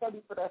not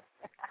ready for that.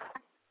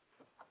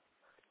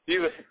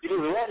 You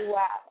were what?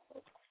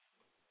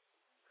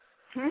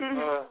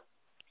 Wow.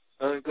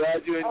 I'm glad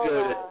you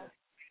enjoyed it.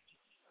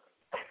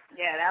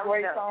 Yeah, that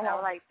was dope.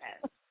 I like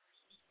that.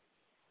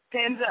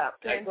 Pins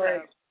up. Pins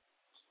up.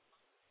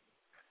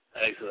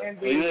 Excellent.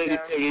 Well, you need to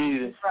take it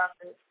easy.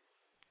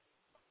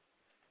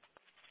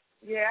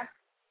 Yeah.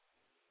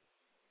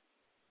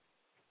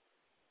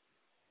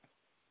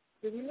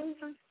 Did we lose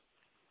him?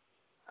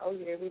 Oh,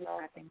 yeah, we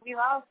lost him. We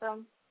lost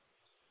him.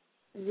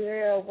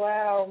 Yeah,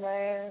 wow,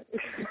 man.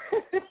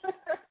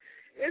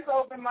 It's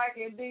open mic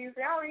in DC.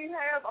 I don't even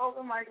have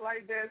open mic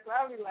like that, so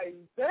I'll be like,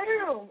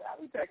 damn,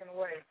 I'll be taken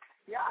away.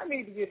 Y'all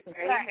need to get some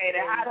tracks. You made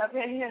it hot up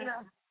in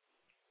here.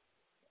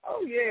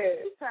 Oh,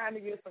 yeah, it's time to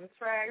get some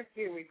tracks,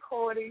 get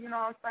recorded, you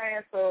know what I'm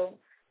saying? So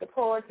the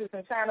Poetess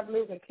and China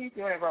Blue can keep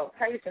you in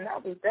rotation.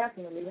 That was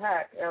definitely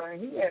hot,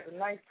 Ellen. He had a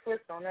nice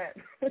twist on that.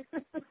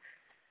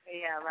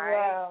 Yeah, right.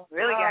 Wow.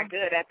 Really got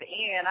good at the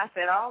end. I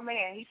said, oh,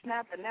 man, he's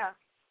snapping now.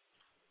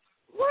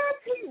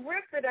 What? He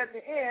ripped it at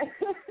the end.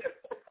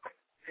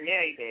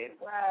 Yeah, he did.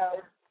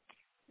 Wow.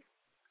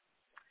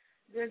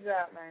 Good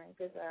job, man.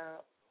 Good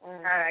job. All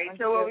right,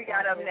 so what we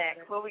got up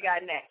next? What we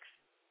got next?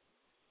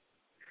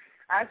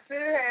 I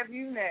should have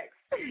you next.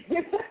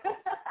 You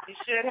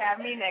should have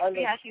me next.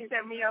 See how she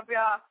set me up,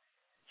 y'all?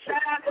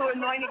 Shout out to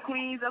Anointed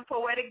Queens of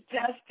Poetic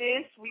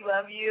Justice. We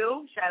love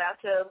you. Shout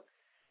out to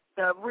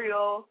the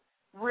real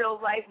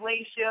life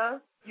Laisha,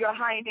 Your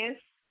Highness,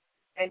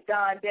 and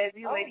Don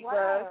Desi, Ladybug.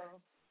 Wow.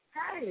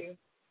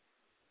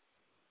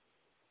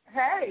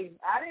 Hey,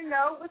 I didn't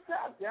know. What's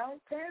up, yo?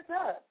 Hands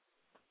up.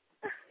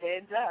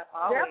 Heads up.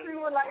 Always.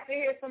 Definitely would like to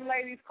hear some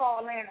ladies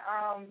call in.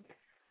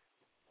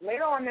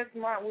 Later on this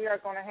month, we are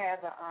going to have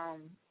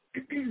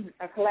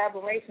a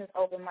collaborations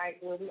open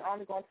mic where we're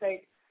only going to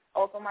take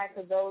open mic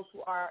to those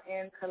who are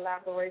in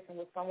collaboration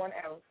with someone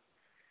else.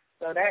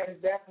 So that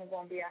is definitely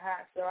going to be a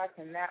hot show. I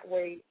cannot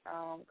wait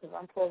because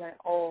I'm pulling it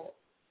all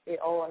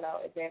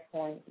out at that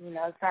point. You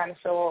know, it's time to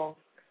show off.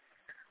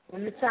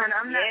 When you're trying,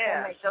 I'm not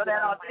going to make show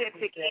that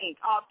authentic ink.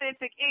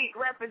 Authentic ink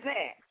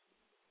represent.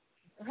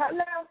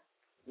 Hello.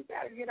 We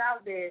got to get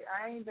out there.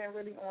 I ain't been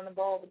really on the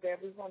ball with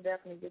that. We're going to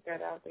definitely get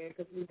that out there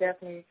because we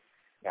definitely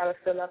got to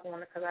fill up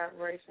on the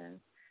collaboration.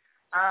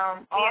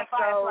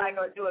 Firefly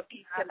going to do a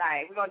piece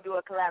tonight. We're going to do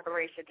a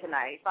collaboration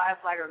tonight.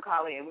 Firefly going to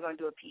call in. We're going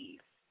to do a piece.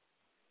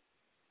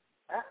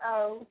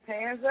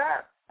 Hands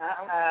up.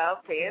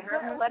 Hands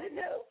up. Let it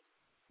know.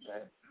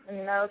 But,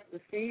 you know,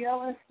 the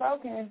CEO has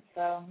spoken,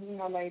 so, you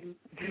know, ladies.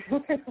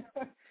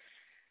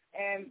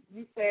 And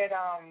you said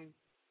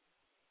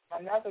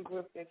another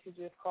group that you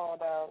just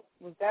called out,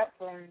 was that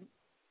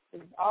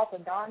is Arthur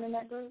Dawn in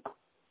that group?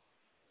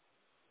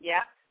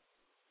 Yeah.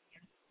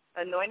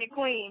 Anointed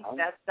Queen. Oh.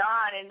 That's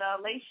Dawn and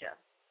Laisha.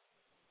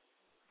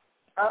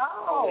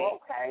 Oh,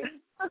 okay.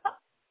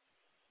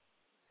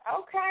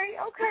 Okay,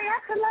 I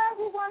collab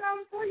with one of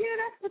them, so yeah,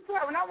 that's what's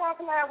up. And I want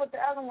to collab with the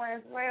other one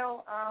as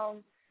well.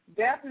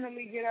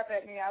 Definitely get up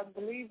at me. I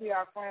believe we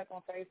are friends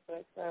on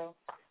Facebook, so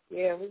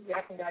yeah, we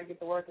definitely got to get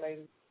to work,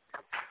 ladies.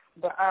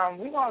 But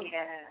we're going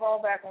to fall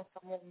back on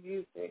some more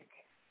music.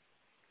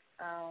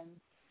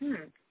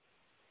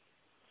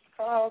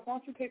 Carl, why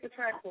don't you take the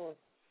track for us?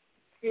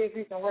 See if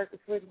you can work the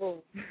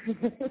switchboard.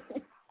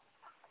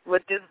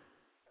 With this?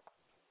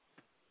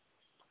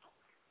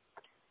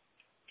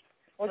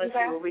 Let's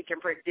see what we can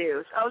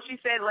produce. Oh, she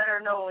said let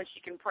her know when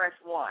she can press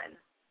 1.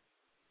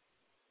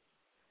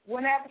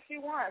 Whenever she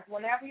wants.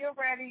 Whenever you're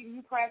ready,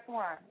 you press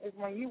 1. It's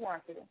when you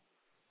want to.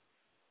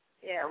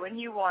 Yeah, when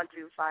you want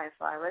to,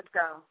 Firefly. Let's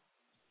go.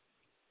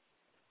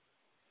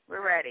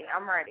 We're ready.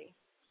 I'm ready.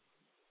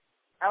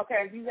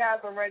 Okay, if you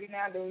guys are ready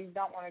now, then we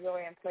don't want to go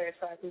ahead and play a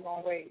track. We're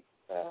going to wait.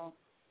 So,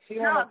 go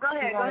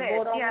ahead.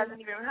 She hasn't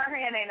even, her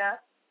hand ain't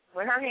up.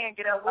 When her hand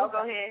get up, we'll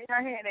go ahead.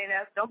 Her hand ain't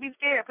up. Don't be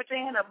scared. Put your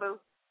hand up, boo.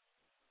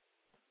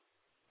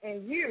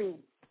 And you,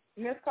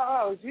 Miss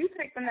Carlos, you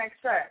pick the next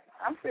track.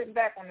 I'm sitting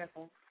back on this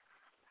one.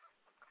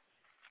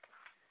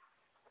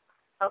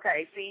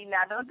 Okay, see,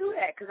 now don't do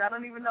that because I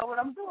don't even know what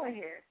I'm doing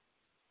here.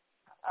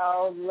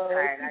 Oh, Lord.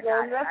 Right, I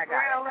got it.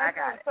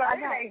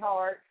 It ain't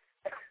hard.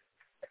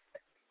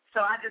 So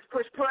I just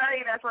push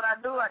play. That's what I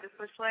do. I just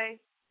push play.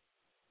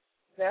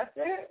 That's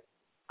it.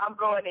 I'm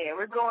going in.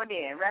 We're going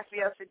in.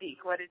 Raphael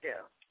Sadiq, what it do?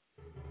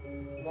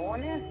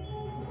 Going in.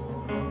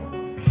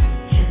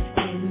 Just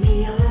give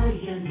me all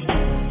your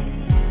love.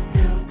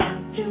 Girl,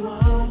 I'll do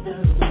all the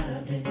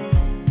loving.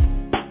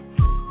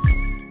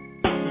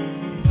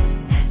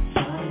 That's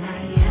all I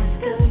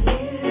ask of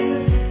you.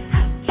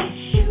 I'll kiss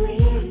you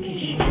in the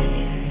ear.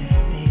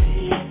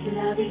 Yes,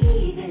 love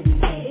even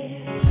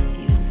there.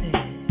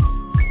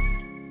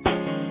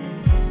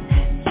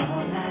 That's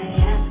all I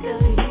ask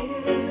of you.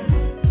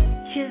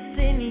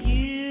 Kissing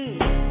you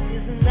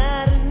is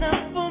not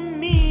enough for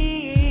me.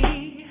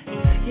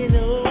 You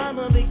know I'm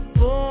a big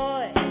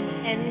boy,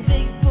 and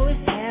big boys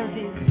have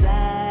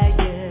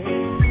desire.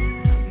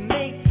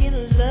 Making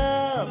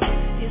love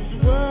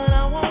is what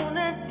I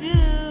wanna do,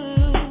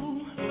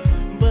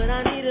 but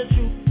I need a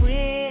true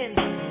friend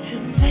to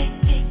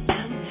make it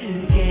come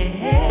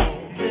together.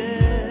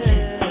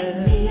 Give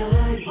me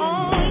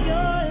all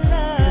your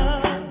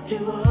love. Do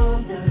all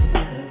the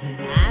loving.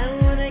 I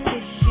wanna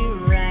kiss you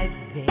right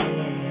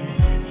there,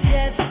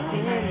 just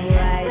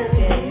right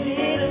there,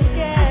 little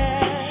girl.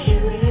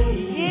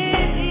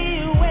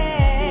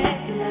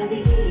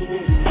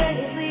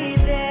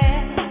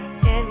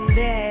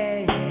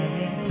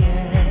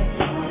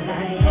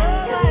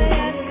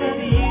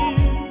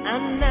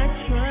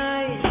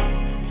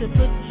 To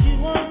put you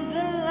on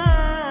the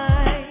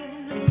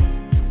line,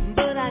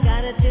 but I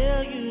gotta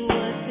tell you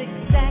what's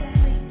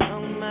exactly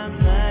on my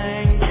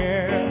mind,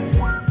 girl.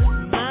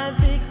 My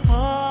big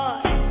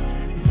heart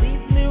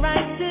leads me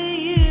right to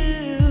you.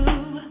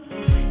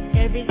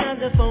 Every time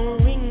the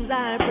phone rings,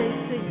 I pray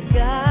to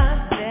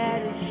God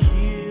that it's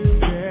you,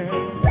 girl.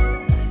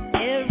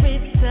 Every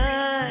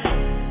time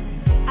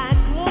I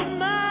close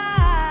my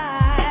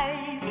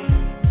eyes,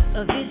 a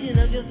vision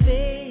of your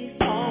face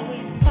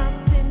always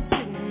pops into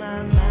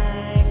my mind.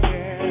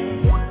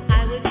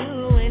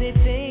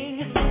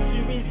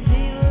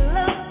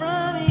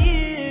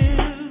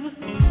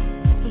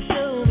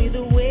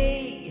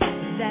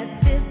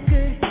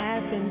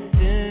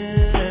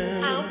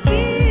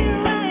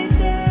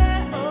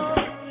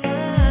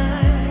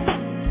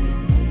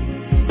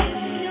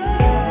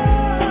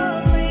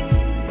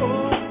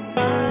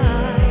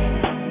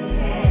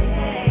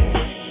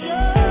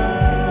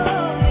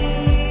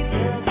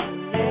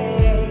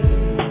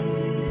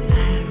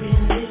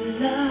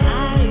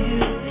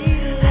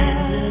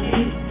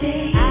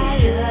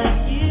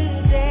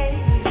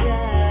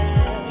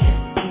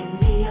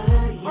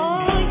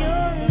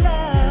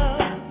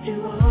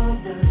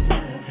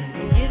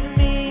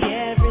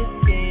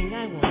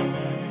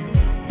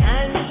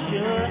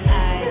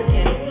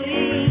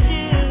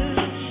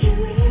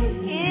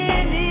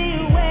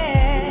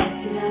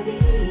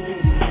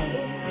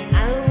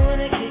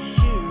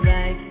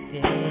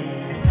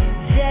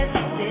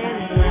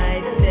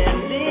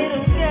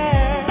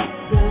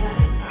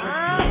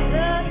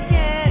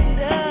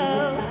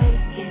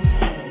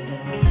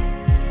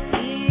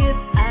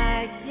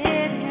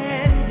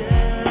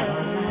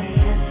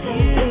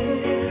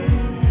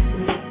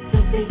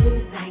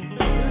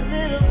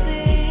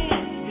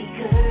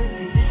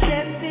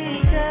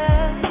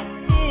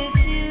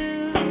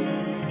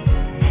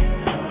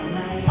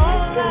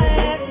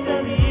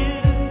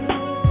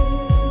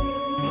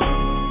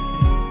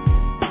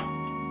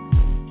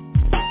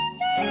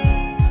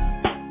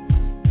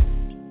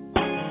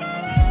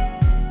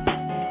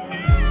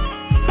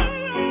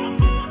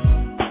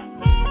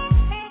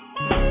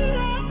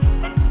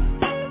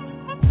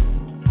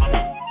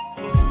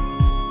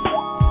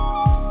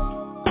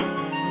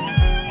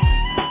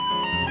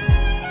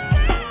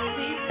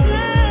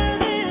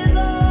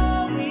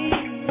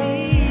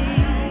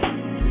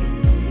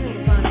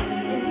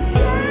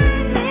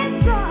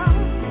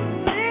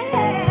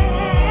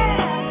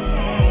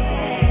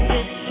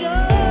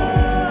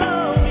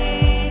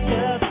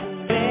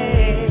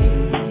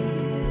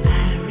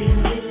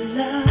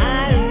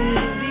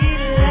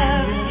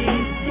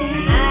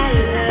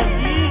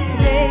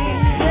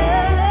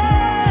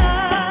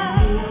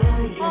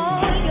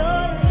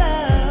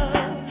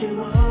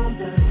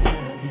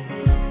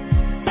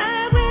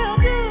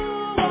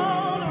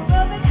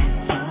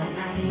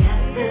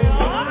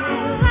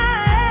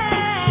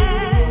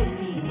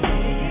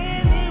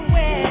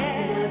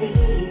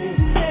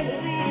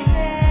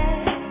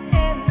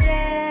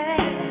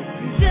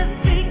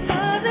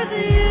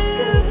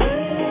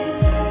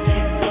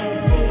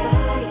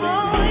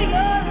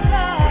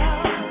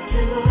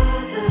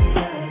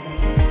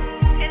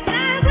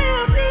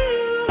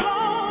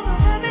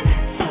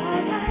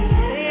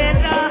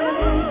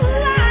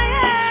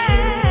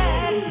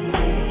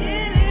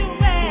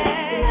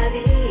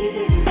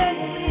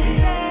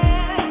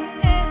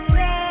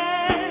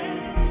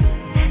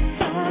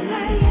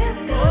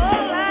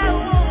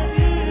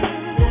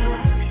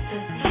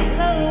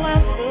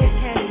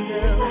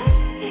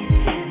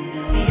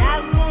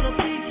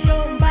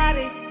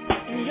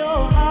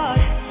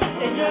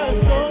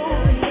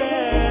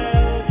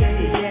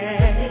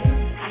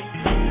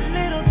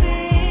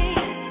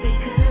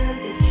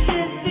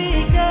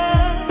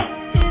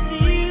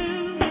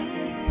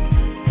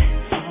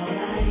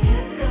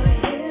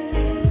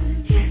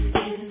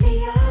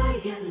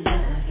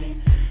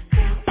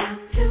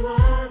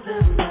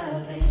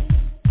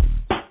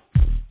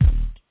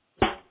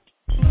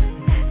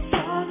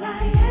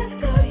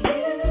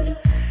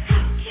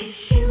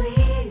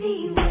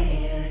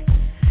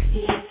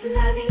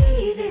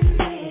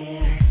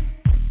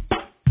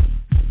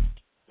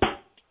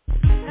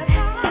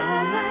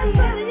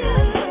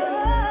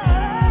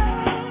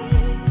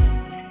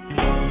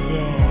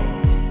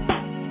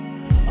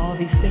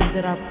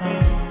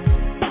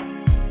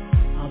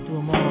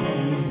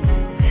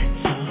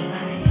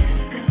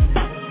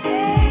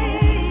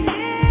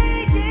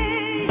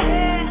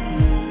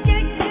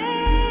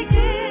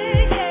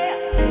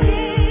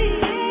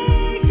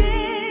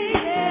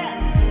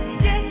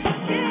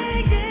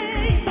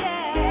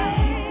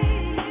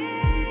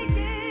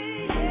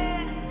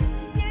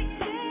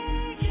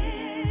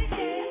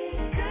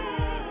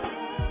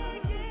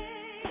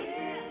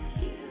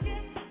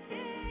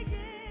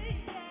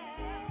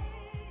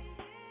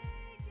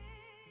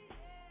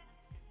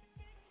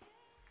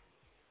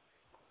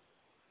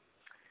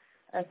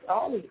 That's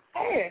all he's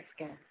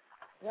asking.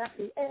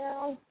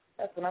 Raphael.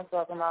 That's what I'm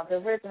talking about. The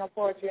original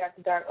Poetry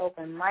After Dark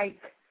open mic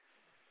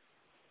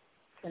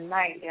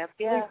tonight. Yep.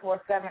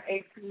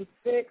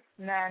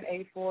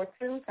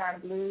 347-826-9842. Kind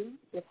of Blue.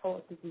 Your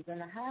poetry is in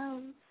the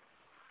house.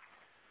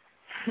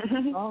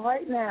 All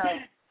right now.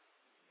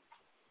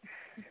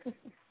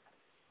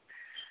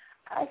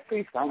 I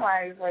see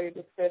somebody's ready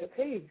to spit a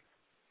piece.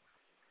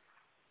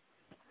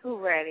 Who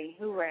ready?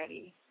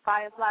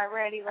 Firefly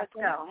ready? Let's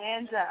go.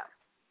 Hands up.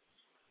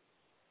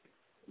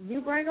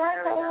 You bring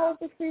our co-host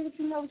to see what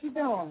you know what you're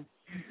doing.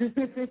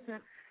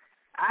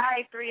 All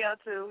right,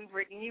 302. We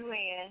bringing you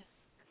in.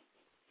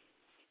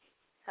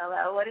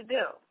 Hello, what it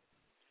do?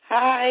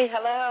 Hi,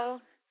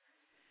 hello.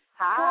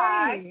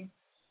 Hi.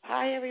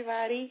 Hi,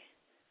 everybody.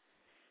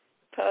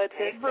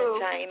 Poetess in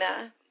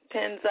China.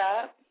 Pins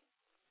up.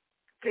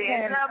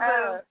 Pins up,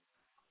 boo.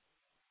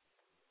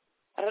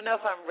 I don't know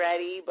if I'm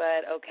ready,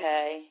 but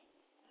okay,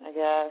 I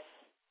guess.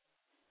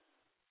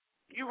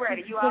 You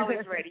ready. You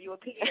always ready. You a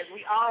PS.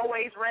 We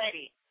always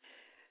ready.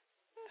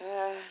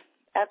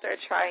 After a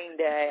trying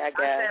day, I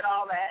guess. I said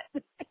all that,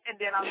 and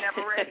then I'm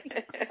never ready.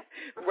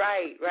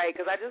 Right,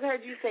 because I just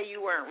heard you say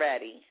you weren't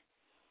ready.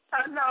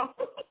 I know.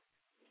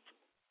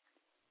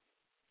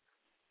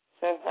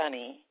 So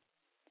funny.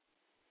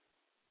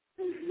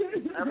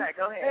 Okay,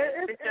 go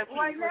ahead. It's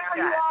right now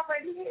you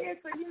already here,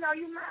 so you know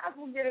you might as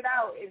well get it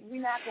out. If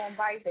we're not gonna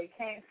bite, they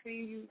can't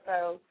see you.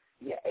 So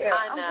yeah,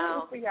 I know. I'm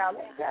rooting for y'all.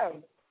 Let's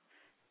go.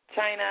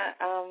 China.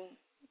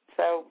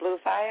 So Blue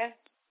Fire.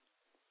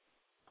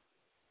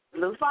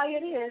 Blue Fire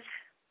it is.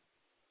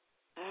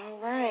 All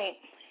right.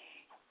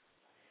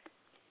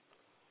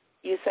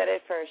 You said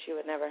at first you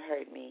would never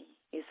hurt me.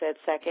 You said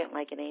second,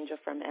 like an angel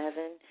from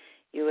heaven,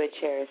 you would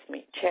cherish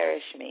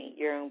me,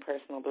 your own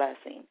personal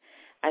blessing.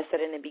 I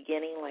said in the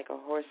beginning, like a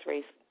horse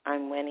race,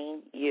 I'm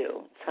winning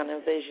you.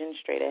 Tunnel vision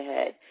straight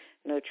ahead.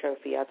 No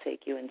trophy, I'll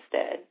take you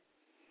instead.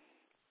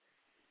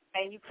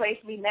 And you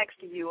placed me next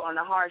to you on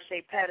a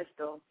heart-shaped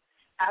pedestal.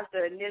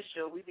 After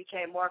initial, we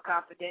became more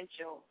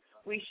confidential.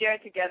 We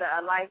shared together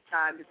a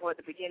lifetime before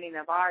the beginning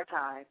of our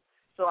time,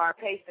 so our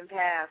pace and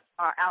paths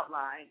are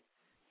outlined,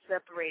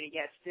 separated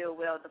yet still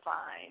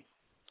well-defined.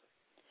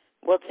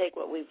 We'll take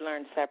what we've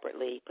learned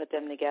separately, put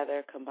them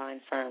together,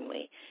 combine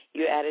firmly.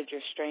 You added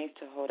your strength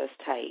to hold us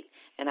tight,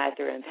 and I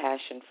threw in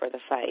passion for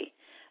the fight.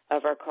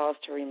 Of our cause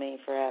to remain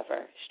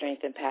forever,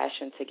 strength and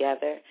passion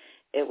together,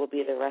 it will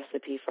be the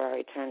recipe for our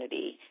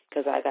eternity,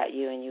 because I got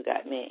you and you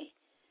got me.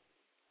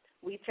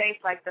 We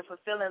taste like the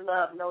fulfilling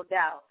love, no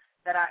doubt,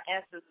 that our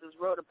ancestors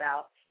wrote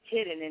about,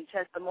 hidden in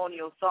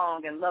testimonial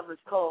song and lover's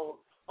code,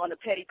 on the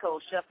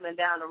petticoat shuffling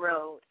down the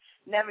road.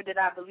 Never did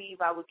I believe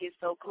I would get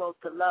so close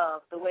to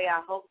love the way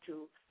I hoped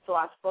to, so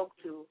I spoke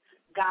to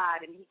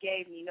God, and he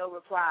gave me no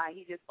reply.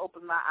 He just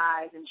opened my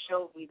eyes and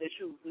showed me the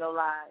truth, no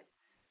lies.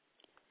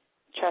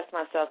 Trust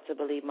myself to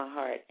believe my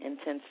heart,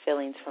 intense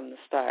feelings from the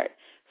start.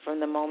 From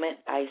the moment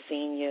I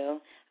seen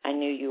you, I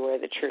knew you were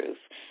the truth.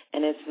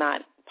 And it's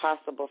not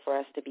possible for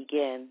us to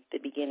begin the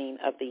beginning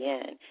of the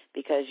end,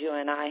 because you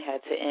and I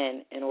had to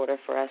end in order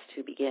for us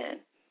to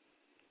begin.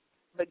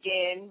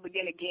 Begin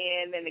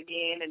again and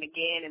again and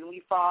again, and we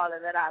fall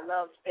and let our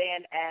love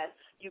stand as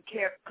you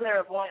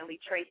clairvoyantly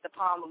trace the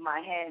palm of my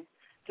hand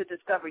to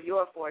discover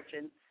your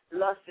fortune.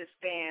 Lust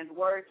spans,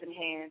 words and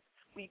hands.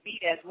 We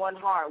beat as one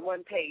heart,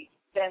 one pace,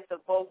 dance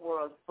of both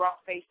worlds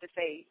brought face to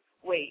face.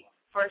 Wait,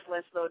 first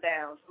let's slow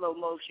down, slow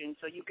motion,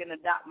 so you can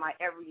adopt my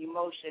every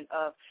emotion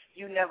of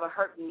you never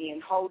hurting me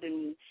and holding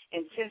me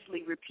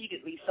intensely,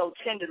 repeatedly, so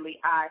tenderly.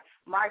 I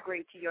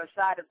migrate to your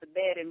side of the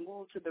bed and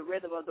move to the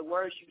rhythm of the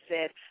words you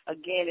said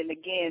again and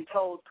again,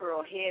 toes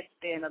curl, head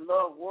spin, a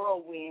love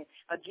whirlwind,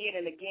 again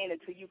and again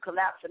until you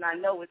collapse, and I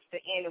know it's the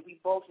end, and we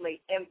both lay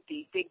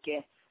empty,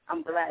 thinking,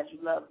 I'm glad you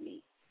love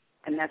me.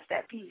 And that's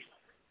that piece.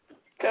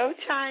 Go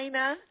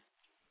China.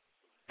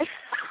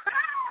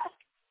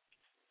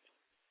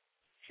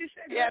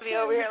 You had me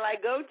over here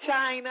like, go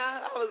China.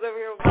 I was over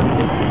here.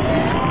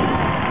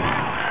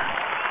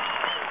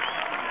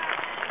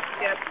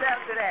 Yeah, snap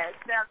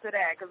to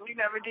that, because we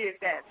never did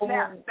that.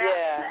 Snap.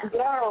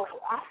 Yo,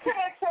 I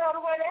can't tell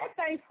the way that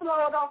thing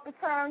flowed off the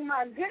tongue.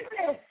 My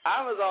goodness.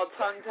 I was all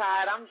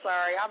tongue-tied. I'm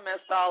sorry. I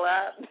messed all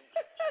up.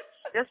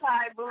 That's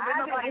right, boo.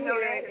 Nobody know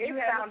that. You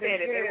haven't said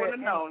it. They would have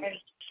known it.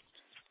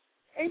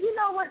 And you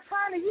know what,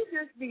 China, you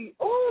just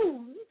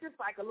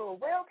like a little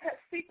well-kept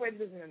secret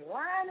just in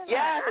line.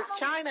 Yes,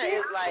 China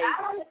is like,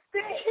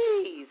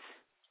 jeez.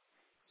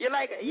 You're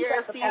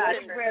a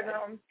seasoned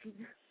rhythm.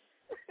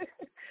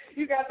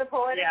 You got the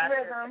poetic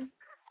rhythm.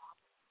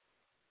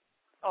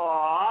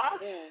 Aw.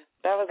 Yeah,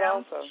 that was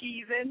awesome.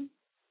 Cheesing.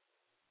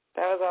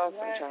 That was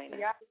awesome, China.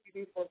 Yeah,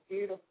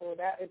 beautiful.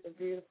 That is a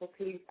beautiful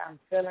piece. I'm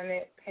feeling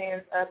it.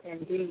 Pants up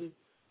indeed.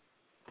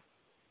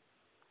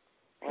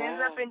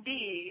 Pins up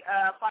indeed.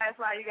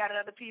 Firefly, you got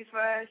another piece for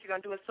us? You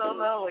going to do a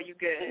solo or you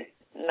good?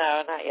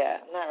 No, not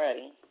yet. I'm not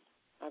ready.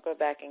 I'll go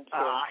back and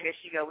kill. Here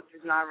she goes, which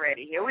is not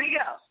ready. Here we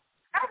go.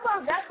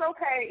 That's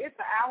okay. It's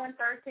an hour and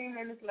 13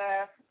 minutes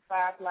left.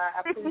 Firefly.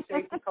 I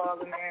appreciate you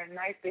calling in.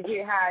 Nice to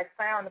hear how it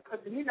sounded.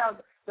 Because,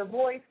 the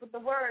voice with the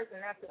words,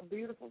 and that's a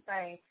beautiful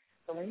thing.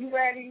 So when you're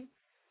ready,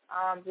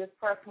 just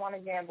press 1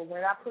 again. But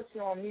when I put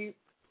you on mute,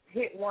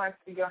 hit 1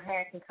 so your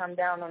hand can come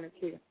down on the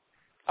cue.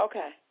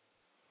 Okay.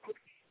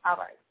 All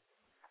right.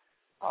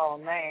 Oh,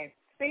 man.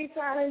 See,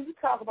 China, you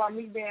talk about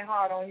me being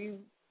hard on you.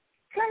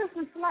 Cut us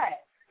some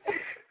slack.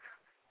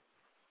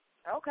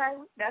 Okay,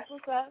 that's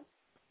what's up.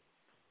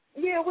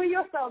 Yeah, where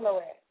your solo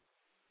at?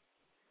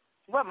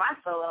 What my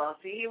solo?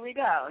 See, here we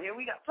go.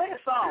 Play a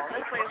song.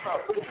 Let's play a song.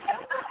 You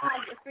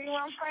see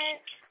what I'm saying?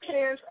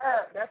 Hands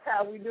up. That's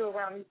how we do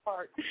around these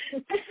parts.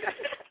 Okay.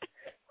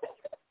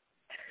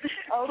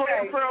 Play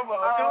a promo.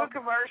 Do a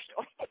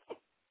commercial.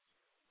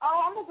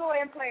 I'm going to go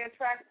ahead and play a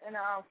track in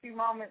a few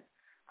moments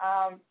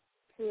I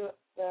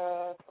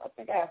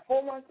think I have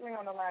 413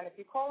 on the line. If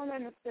you're calling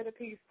in to spit a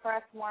piece,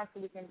 press 1 so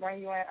we can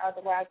bring you in.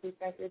 Otherwise, we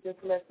think you're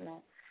just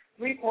listening.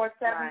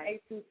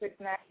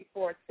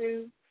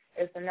 347-826-9042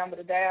 is the number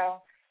to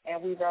dial,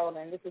 and we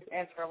rolling. This is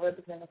Intro,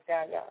 Rivers in the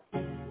Sky, y'all.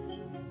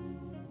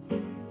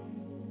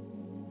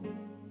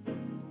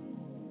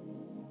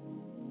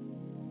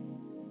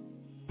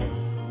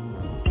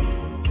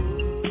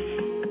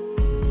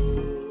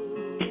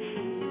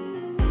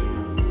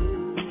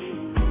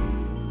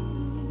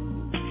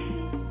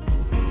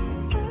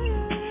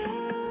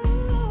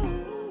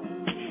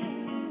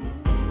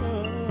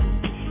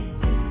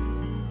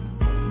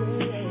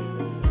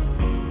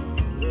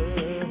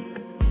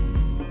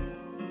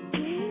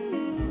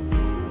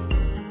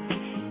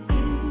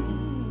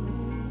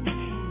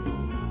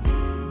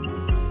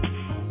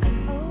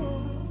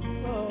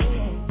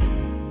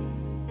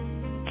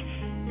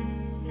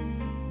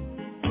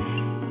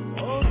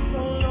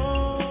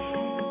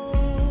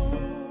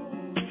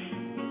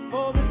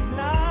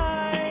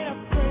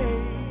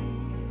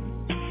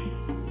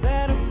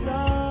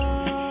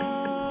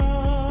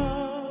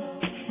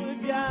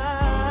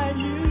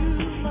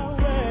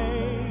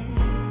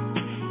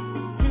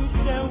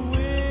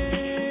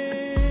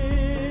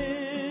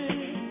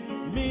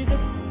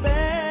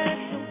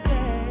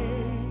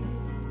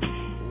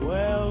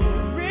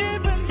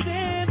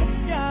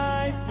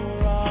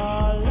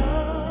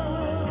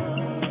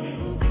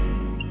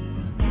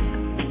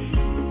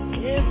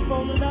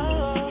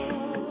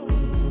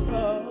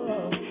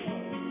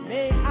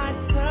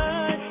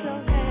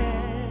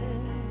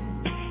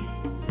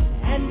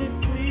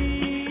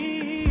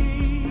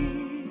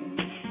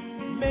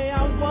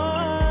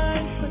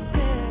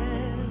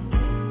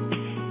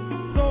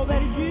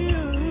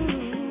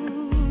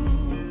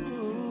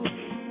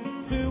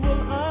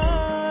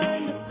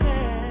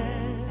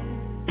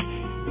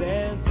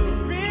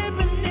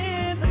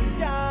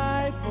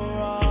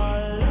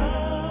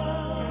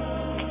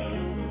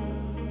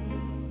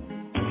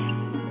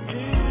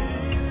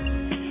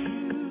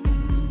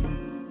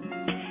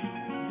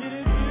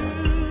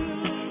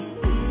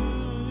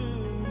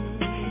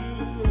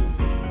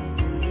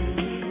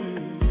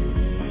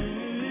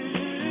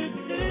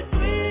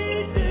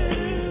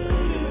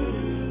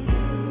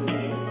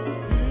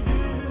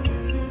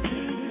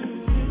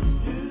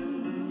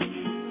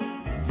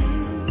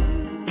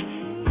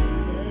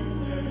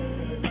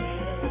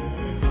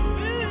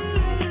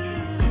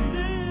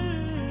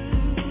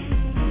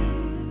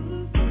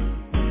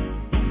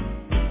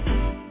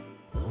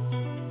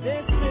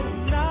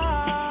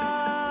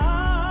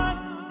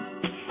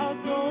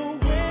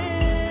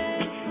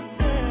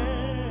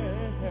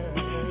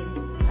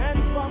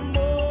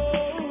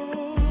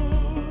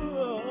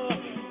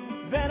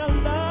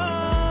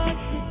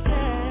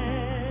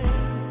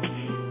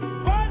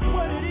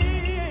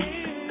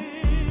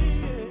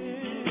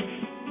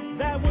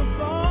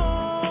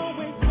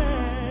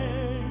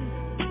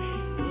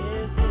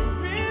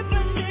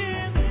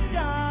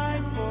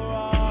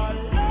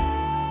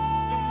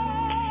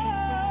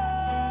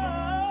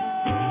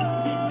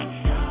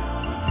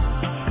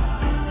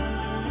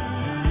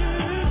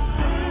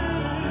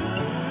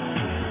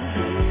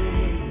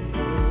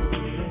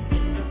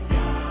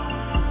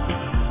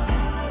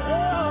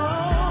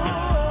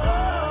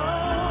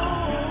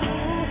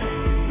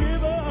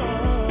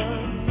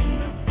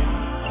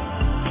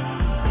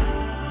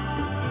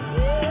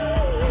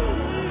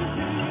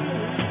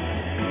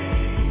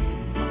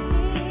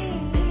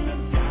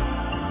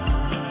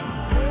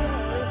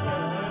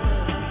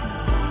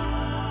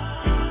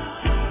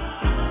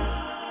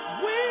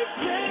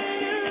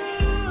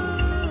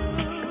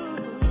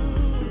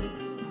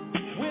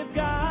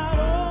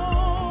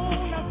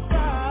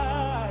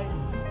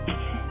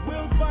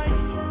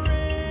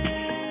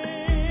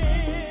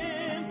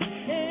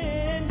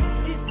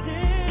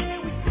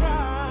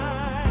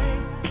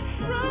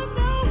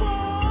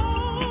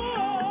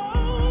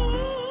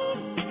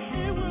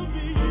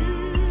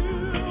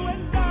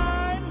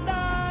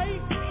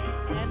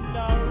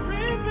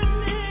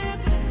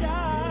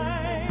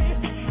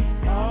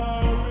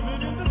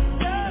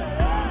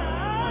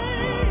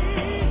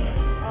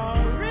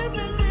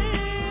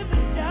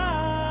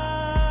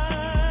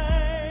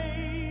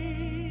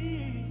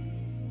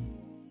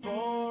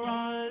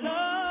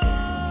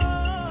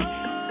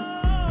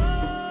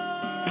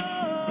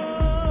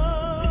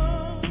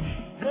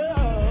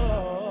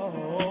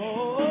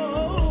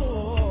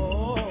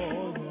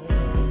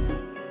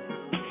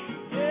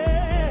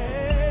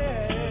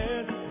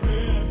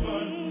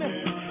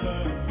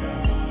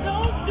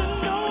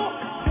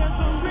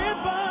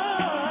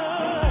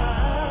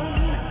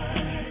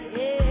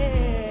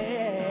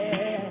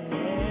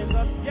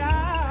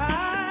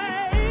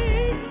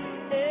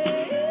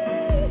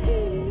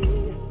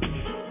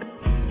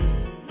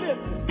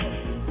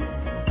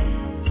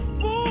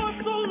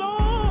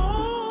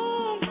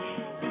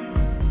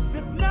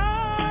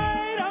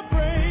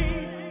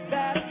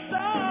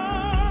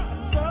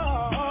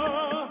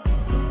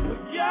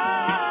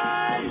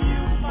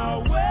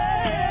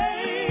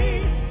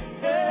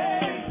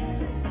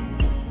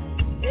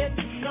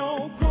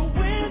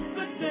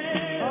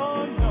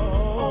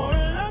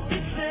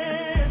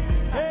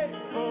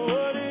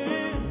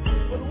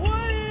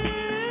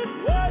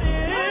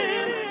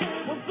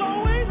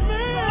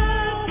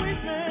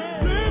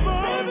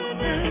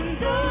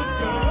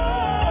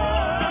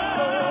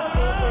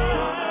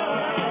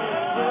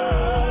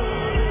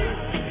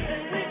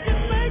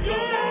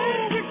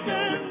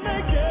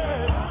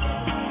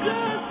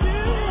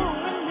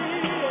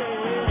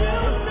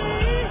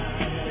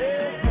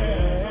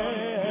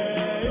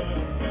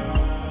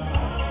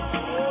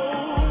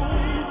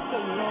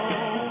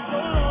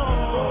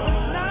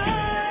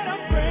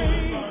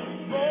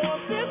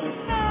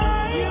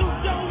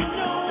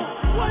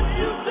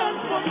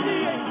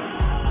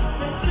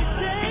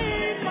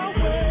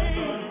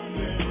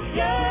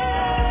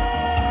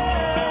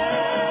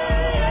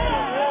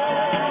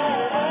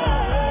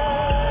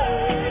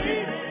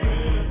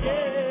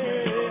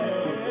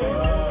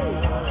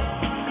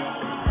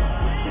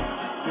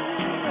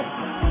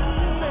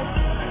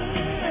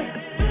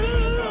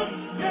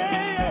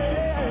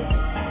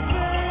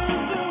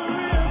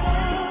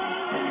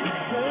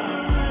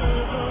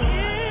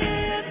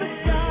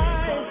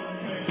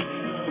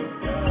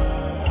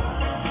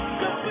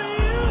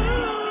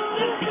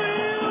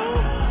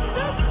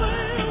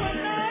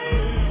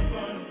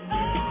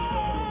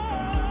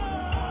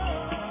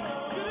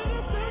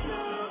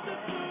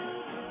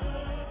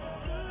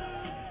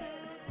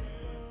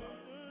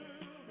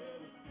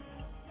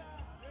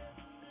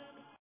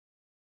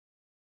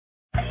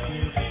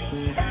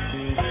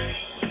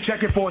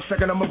 Check it for a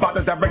second, I'm about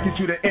to direct you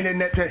to the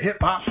internet to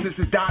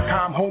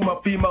hiphopsisters.com, home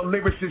of female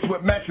lyricists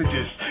with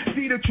messages.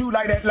 See the true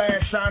light at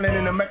last shining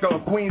in the Mecca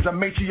of Queens, a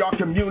matriarch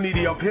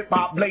community of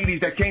hip-hop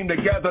ladies that came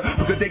together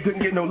because they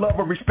couldn't get no love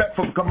or respect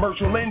from the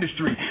commercial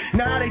industry.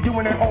 Now they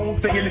doing their own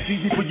thing and it's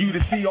easy for you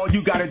to see. All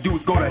you gotta do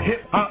is go to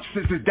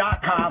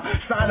hiphopsisters.com,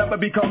 sign up and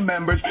become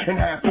members, and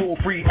have full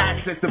free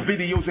access to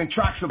videos and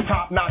tracks of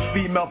top-notch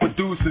female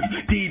producers,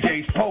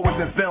 DJs, poets,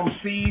 and film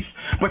Cs.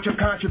 But your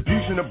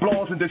contribution to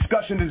blogs and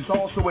discussion is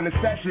also a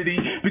necessity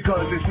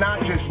because it's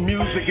not just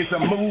music, it's a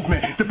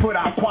movement to put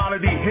out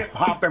quality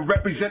hip-hop and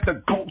represent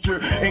the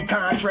culture in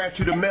contrast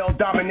to the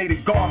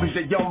male-dominated garbage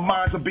that young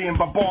minds are being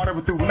bombarded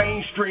with through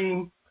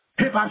mainstream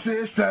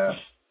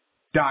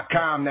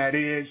hiphopsisters.com, that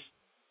is.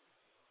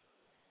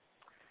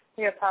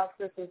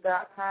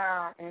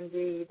 hiphopsisters.com,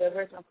 indeed. The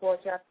original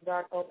Porch After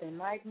Dark open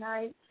mic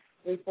night,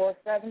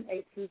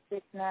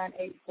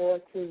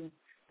 347-826-9842.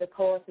 The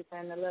Courses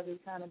and the lovely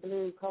China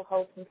Blue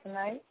co-hosting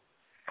tonight.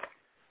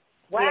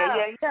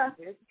 Wow. Yeah.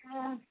 It's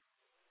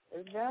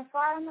been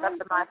 5 months. Up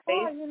to my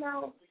face. You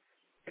know.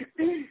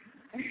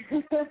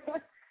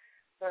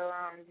 So,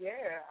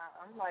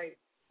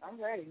 I'm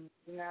ready.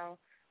 You know,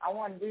 I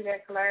want to do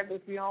that collab, but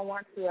if you don't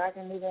want to, I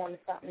can move on to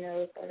something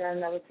else. I got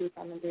another piece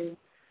I'm going to do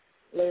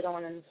later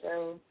on in the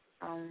show.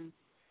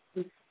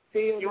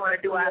 You want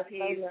to do our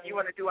piece? You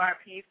want to do our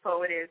piece,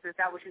 Poetess? Is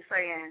that what you're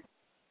saying?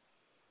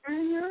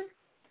 Mhm.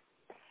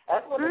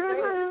 That's what it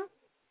is.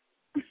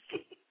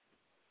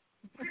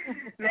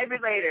 Maybe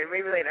later.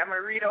 I'm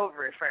going to read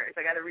over it first.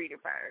 I got to read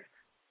it first.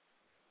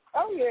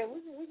 Oh, yeah,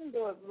 we can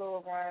do a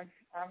little run.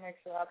 I'll make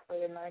sure I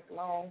play a nice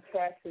long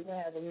track so you can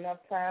have enough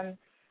time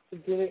to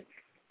get it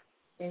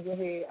in your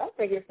head. I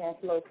think it's going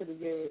to flow pretty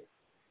good.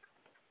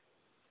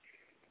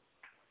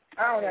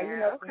 I don't know. You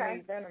know, for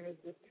me, Venom is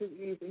just too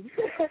easy.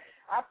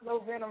 I flow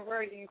Venom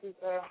very easy,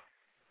 so,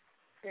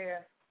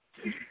 yeah.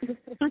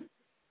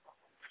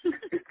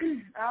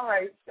 All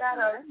right. Shout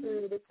out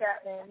to the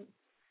captain,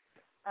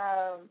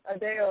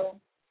 Adele,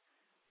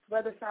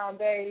 Brother Sean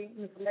Day,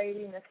 Miss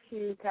Lady, Miss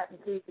Q, Captain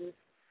Pieces,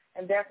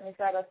 and definitely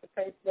shout out to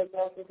Facebook,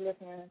 those who's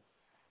listening.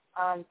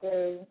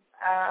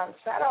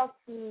 Shout out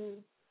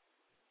to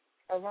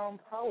a Rome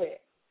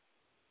Poet.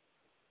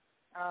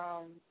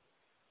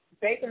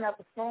 Baking up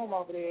a storm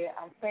over there.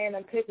 I'm saying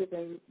them pictures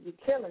and you're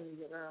killing me,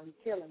 girl.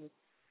 You're killing me.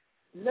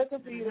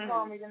 Looking for you to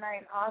call me tonight.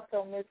 And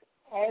also, Miss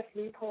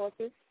Ashley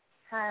Portis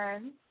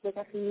Hines,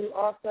 looking for you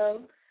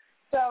also.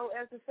 So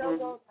as the show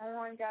goes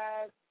on,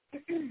 guys,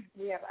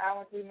 we have an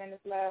hour and 3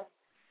 minutes left.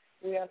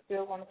 We are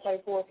still going to play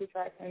poetry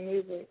tracks and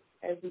music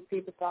as these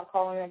people start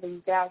calling in, but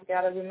you guys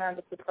got to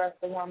remember to press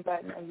the one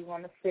button and you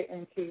want to sit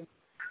in queue.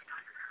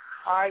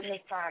 All right,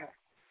 Miss China.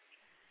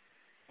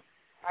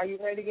 Are you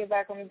ready to get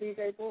back on the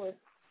DJ board?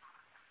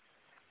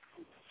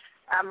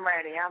 I'm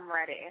ready.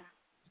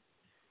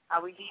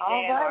 Are we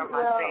DJing or am I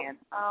saying?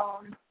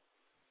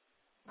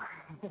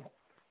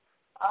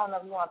 I don't know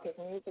if you want to pick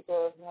music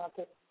or if you want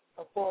to pick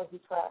a poetry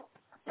track.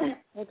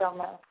 It don't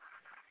matter.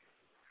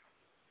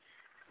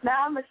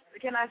 Now,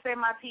 can I say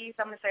my piece?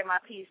 I'm going to say my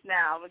piece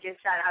now. I'm going to give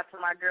a shout out to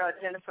my girl,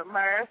 Jennifer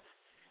Murph.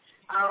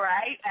 All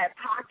right, at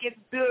Pocket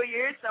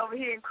Billiards over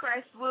here in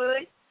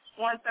Crestwood,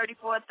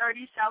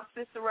 13430 South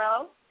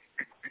Cicero.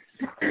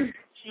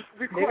 She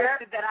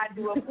requested that I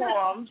do a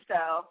poem,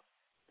 so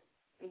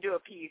I'm going to do a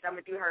piece. I'm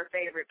going to do her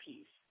favorite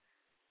piece.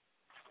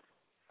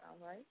 All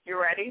right. You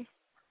ready?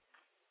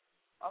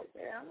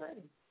 Okay, I'm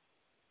ready.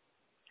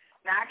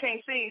 Now, I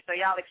can't sing, so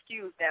y'all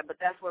excuse that, but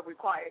that's what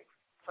required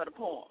for the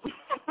poem.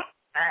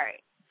 All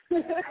right.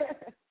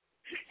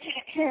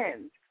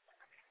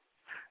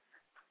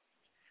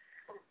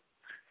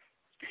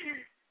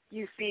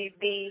 You see,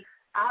 the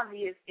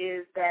obvious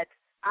is that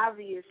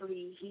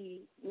obviously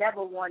he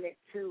never wanted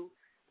to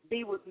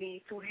be with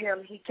me. To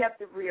him, he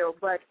kept it real,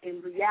 but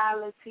in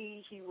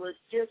reality, he was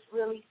just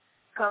really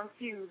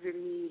confusing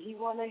me. He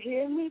want to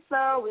hear me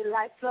flow with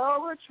like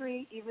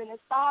poetry, even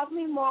inspires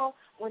me more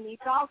when he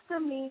talks to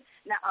me.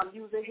 Now I'm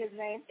using his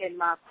name in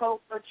my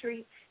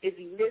poetry. Is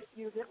he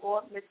misusing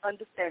or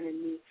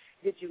misunderstanding me?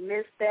 Did you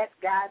miss that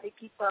guy that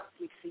keep up,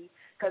 you see?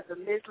 Because the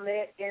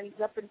misled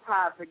ends up in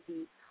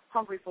poverty,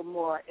 hungry for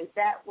more. Is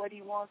that what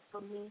he wants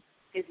from me?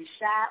 Is he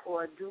shy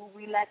or do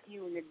we lack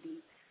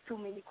unity? Too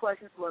many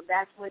questions, well,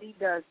 that's what he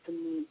does to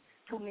me.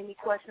 Too many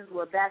questions,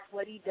 well, that's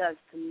what he does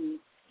to me.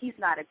 He's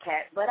not a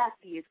cat, but I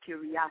see his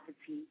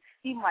curiosity.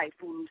 He might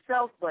fool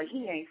himself, but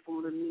he ain't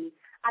fooling me.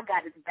 I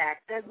got his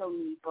back. There's no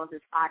need for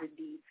this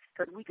oddity,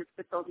 because we could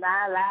spit those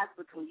 9 lives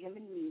between him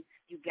and me.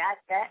 You got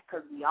that?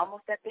 Because we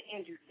almost at the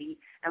end, you see.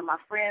 And my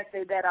friends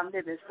say that I'm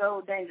living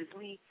so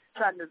dangerously,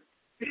 trying to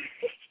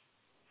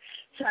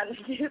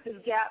give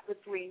this gap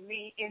between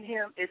me and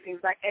him. It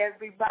seems like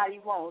everybody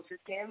wants his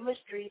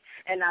chemistry,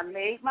 and I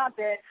made my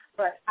bed,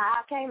 but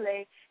I can't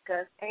lay,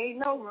 because ain't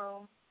no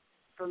room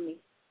for me.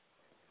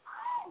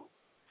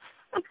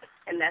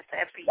 And that's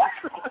that piece.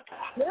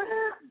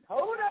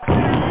 Hold up.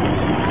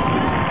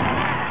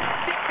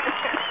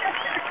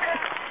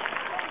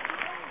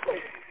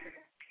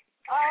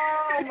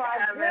 Oh, Oh, my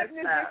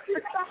goodness. Did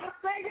you stop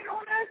singing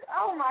on us?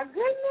 Oh, my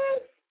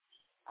goodness.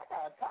 I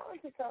got a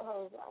talented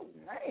co-host. Oh,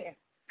 man.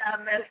 I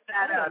messed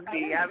that up,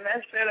 D. I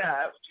messed it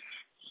up.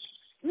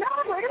 No,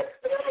 it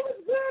still was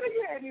good.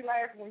 You had me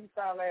laughing when you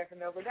started laughing,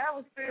 though, but that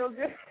was still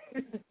good.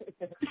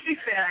 She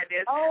said I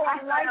did. Oh,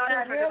 I like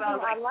that rhythm.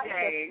 I like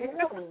the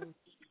rhythm.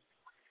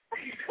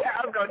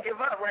 I was going to give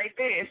up right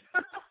there.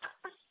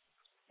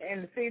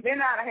 And see,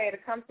 then I'd have had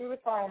to come through the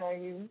phone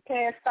on you. You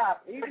can't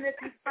stop. Even if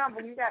you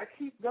stumble, you got to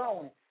keep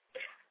going.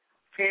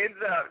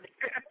 Hands up.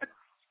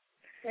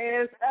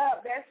 Hands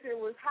up. That shit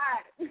was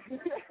hot.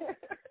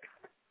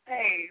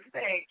 Hey,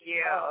 thank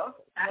you.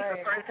 That's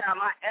the first time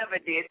I ever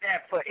did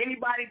that for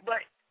anybody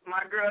but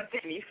my girl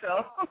Timmy,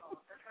 so.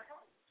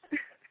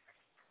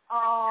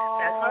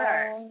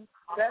 Oh,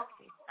 that's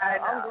her.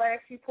 I'm glad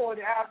she pulled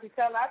it out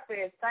because I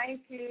said,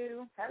 thank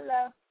you.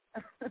 Hello.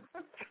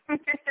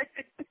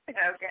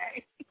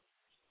 Okay.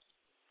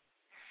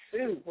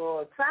 Shoot,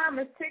 boy. Time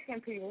is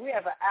ticking, people. We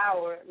have an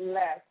hour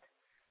left.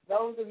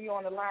 Those of you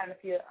on the line,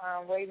 if you're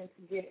waiting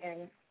to get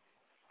in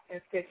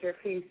and spit your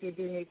piece, you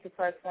do need to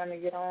press 1 to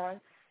get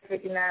on.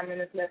 59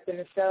 minutes left in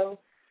the show.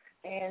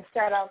 And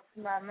shout out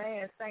to my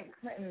man, St.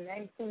 Clinton.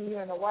 Ain't seen you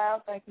in a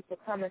while. Thank you for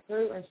coming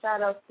through. And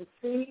shout out to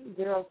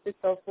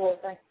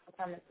C0604. Thank you for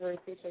coming through.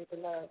 Appreciate the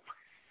love.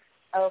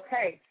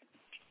 Okay.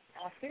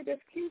 I see this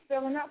queue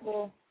filling up,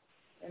 boy.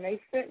 And they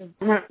sitting.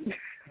 Yeah,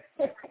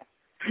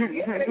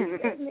 they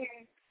sitting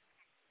there.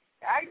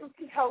 I can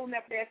keep holding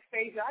up that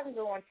space. I can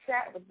go and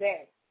chat with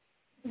that.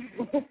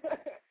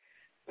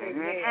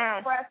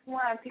 Yeah, press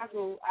 1,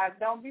 people.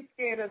 Don't be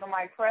scared of the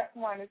mic. Press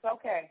 1. It's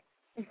okay.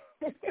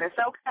 It's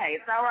okay.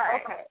 It's all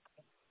right. Okay.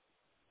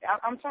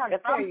 I'm trying to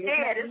tell you. I'm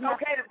scared. It's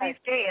okay to be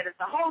scared. It's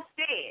the whole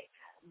scared.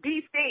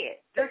 Be scared.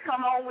 Just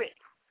come on with it.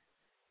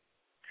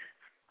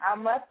 I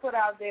must put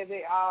out there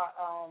are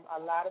a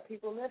lot of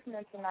people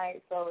listening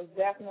tonight, so it's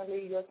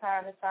definitely your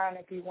time to shine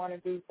if you want to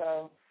do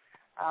so.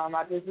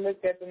 I just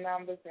looked at the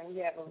numbers, and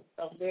we have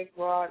a big,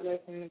 broad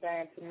listening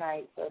band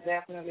tonight, so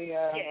definitely,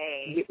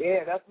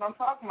 yeah, that's what I'm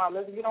talking about.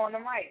 Let's get on the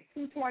mic.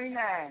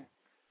 229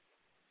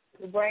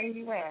 to bring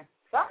you in.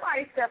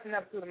 Somebody stepping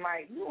up to the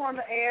mic. You on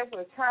the air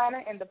with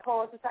China and the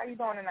Poets. How you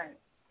doing tonight?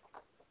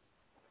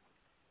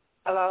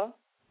 Hello?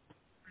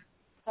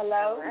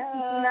 Hello?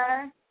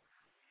 229?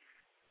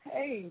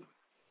 Hey.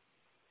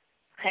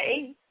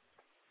 Hey.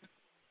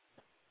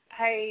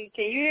 Hey,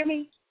 can you hear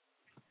me?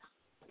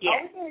 Yeah.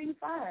 Oh, we can hear you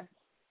fine.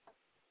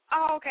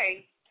 Oh,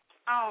 okay.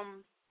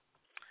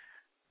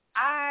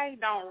 I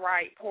don't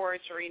write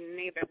poetry,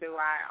 neither do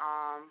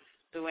I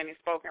do any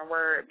spoken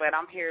word, but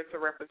I'm here to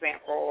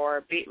represent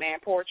for Big Man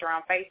Poetry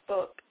on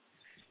Facebook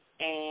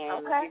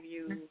and give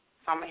you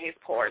some of his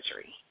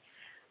poetry.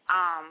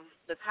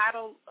 The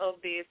title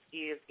of this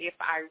is If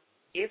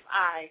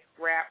I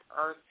Rap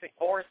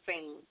or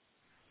Sing.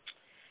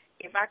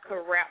 If I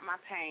could rap my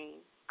pain,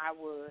 I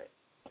would.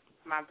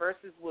 My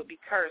verses would be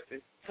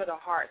curses to the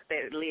hearts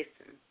that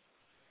listen.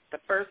 The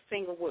first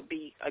single would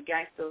be A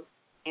Gangster's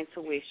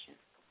Intuition,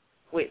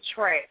 with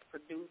tracks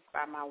produced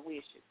by my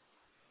wishes.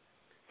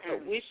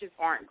 But wishes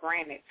aren't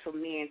granted to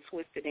men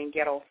twisted in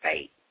ghetto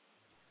fate,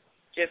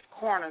 just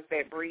corners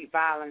that breed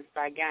violence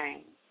by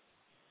gangs,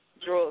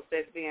 drugs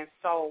that's being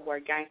sold where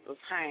gangsters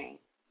hang,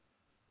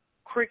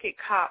 crooked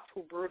cops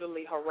who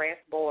brutally harass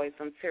boys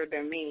until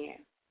they're men.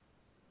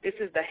 This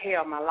is the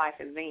hell my life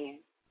is in.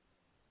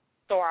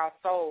 So our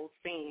souls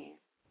sin.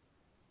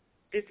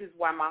 This is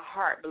why my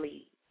heart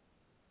bleeds.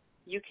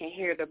 You can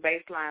hear the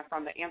bass line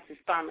from the empty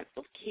stomachs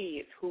of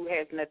kids who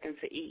has nothing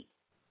to eat.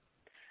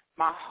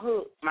 My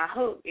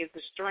hook is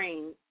the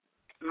screams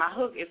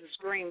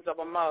of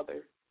a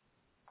mother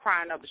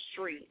crying up the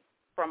street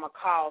from a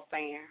call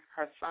saying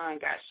her son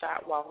got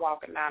shot while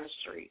walking down the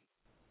street.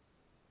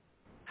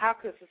 How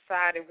could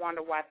society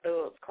wonder why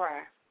thugs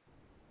cry?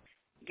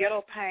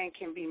 Ghetto pain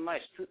can be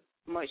much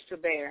to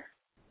bear.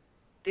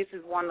 This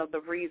is one of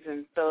the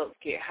reasons thugs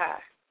get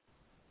high.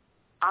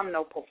 I'm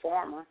no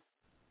performer,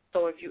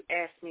 so if you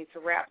asked me to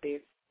rap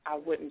this, I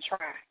wouldn't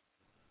try.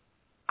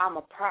 I'm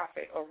a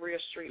prophet of real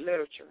street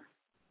literature.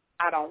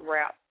 I don't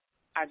rap,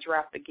 I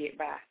draft to get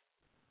by.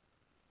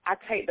 I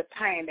take the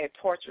pain that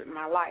tortured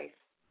my life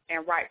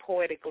and write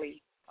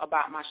poetically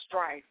about my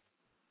strife.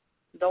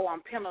 Though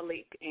I'm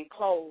penally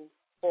enclosed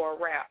for a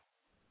rap,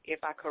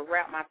 if I could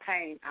rap my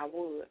pain, I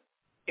would.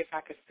 If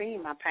I could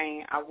sing my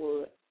pain, I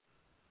would.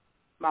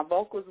 My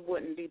vocals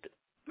wouldn't be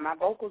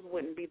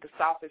the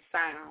softest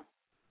sound.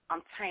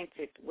 I'm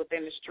tainted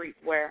within the streets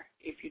where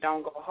if you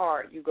don't go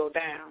hard, you go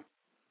down.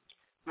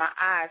 My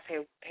eyes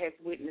have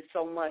witnessed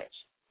so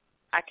much,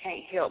 I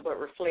can't help but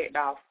reflect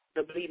off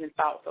the bleeding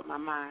thoughts of my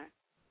mind.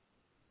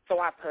 So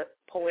I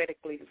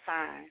poetically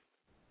define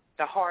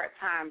the hard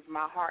times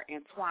my heart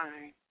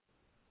entwine.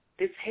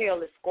 This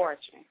hell is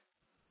scorching,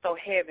 so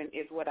heaven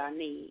is what I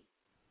need.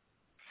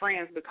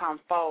 Friends become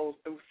foes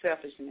through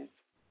selfishness.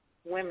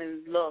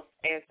 Women lust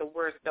as the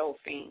worst dope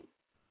fiend,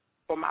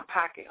 for my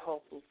pocket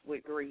hustles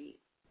with greed.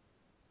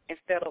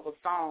 Instead of a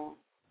song,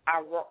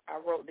 I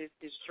wrote this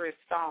distressed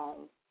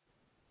song.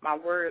 My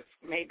words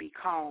may be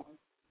calm,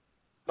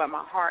 but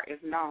my heart is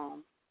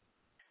numb.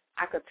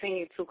 I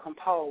continue to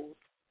compose,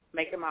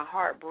 making my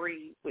heart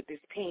breathe with this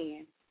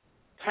pen,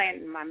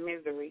 planting my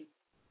misery,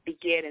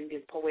 begetting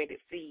this poetic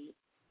seed.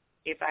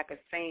 If I could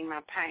sing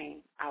my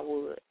pain, I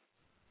would.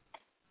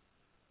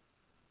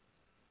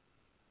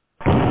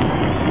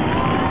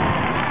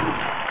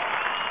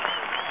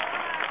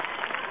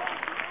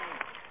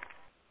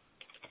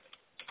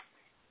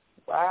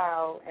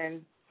 Wow,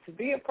 and to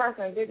be a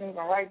person that didn't even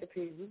write the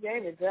piece, you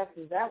gave it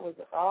justice. That was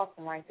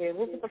awesome right there.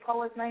 What was the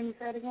poet's name you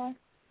said again?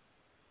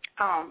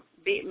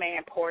 Big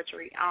Man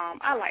Poetry.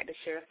 I like to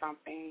share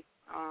something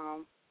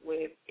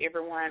with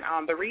everyone.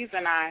 The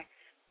reason I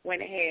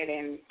went ahead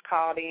and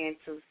called in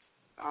to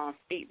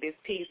speak this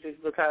piece is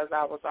because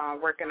I was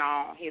working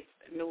on his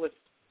newest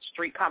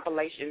street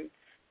compilation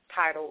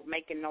titled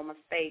Making No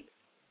Mistakes.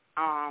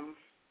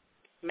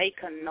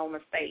 Making No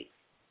Mistakes.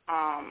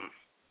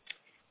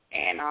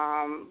 And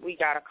we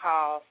got a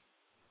call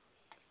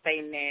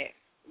stating that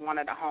one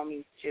of the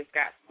homies just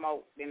got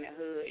smoked in the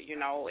hood, you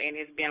know, and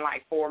it's been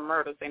like 4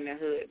 murders in the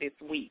hood this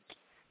week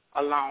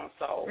alone.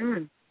 So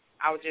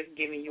I was just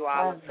giving you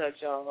all a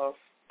touch of,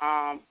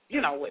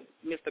 you know, what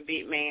Mr.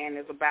 Big Man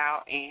is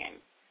about and,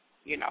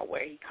 you know,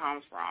 where he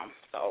comes from.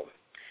 So,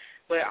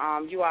 but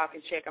you all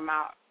can check him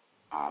out,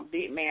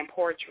 Big Man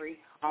Poetry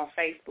on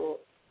Facebook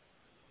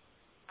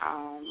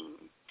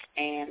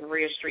and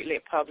Real Street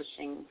Lit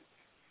Publishing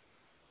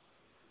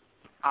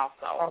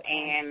also.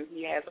 Okay. And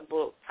he has a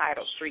book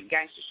titled Street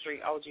Gangster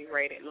Street, OG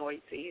Rated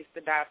Loyalty is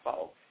to Die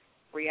For,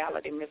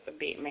 Reality Mr.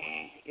 Big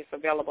Man. It's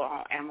available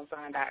on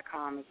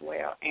Amazon.com as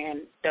well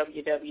and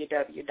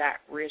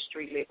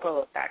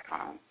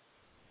www.realstreetlitpub.com.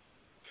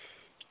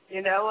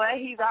 You know what?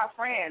 He's our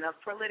friend.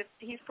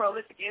 He's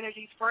Prolific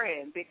Energy's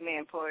friend, Big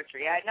Man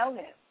Poetry. I know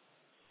him.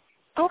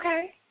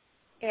 Okay.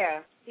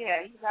 Yeah,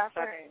 he's our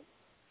friend.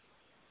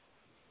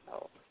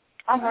 So,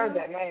 I've heard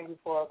that name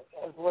before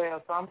as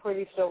well, so I'm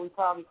pretty sure we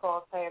probably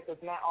crossed paths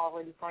if not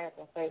already friends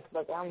on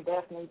Facebook. I'm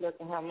definitely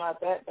looking him up.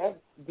 That's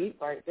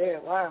deep right there.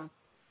 Wow.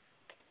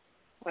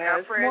 Well,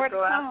 our prayers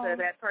go out to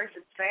that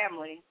person's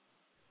family.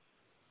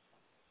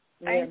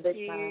 Yeah,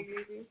 big time.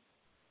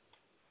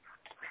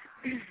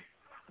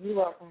 You're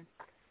welcome.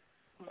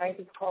 Thank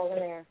you for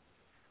calling in.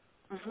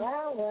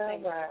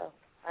 Wow.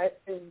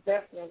 It's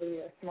definitely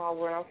a small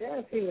world. I'm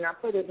guaranteeing you, I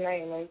put his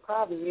name, and he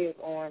probably is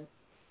on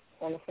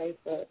the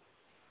Facebook.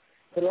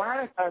 The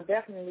lines are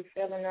definitely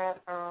filling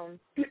up.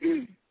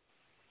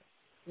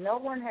 No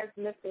one has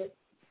lifted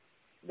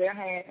their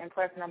hand and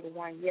pressed number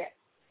 1 yet.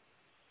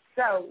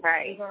 So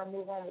we're going to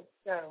move on with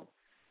the show.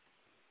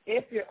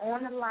 If you're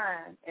on the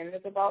line and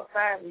it's about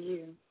 5 of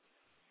you,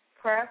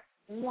 press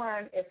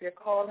 1 if you're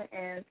calling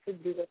in to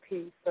do a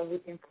piece so we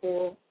can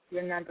pull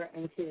your number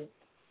in queue.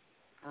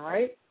 All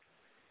right?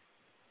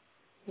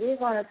 We're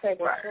going to take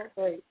a short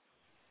break.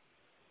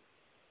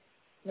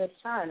 Miss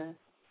China.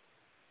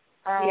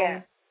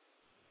 Yeah.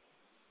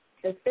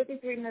 There's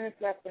 53 minutes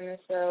left in the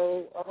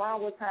show.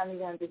 Around what time you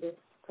want to do this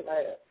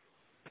collab?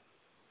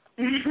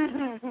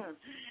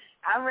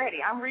 I'm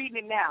ready. I'm reading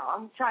it now.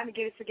 I'm trying to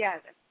get it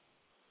together.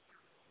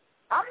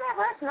 I'm not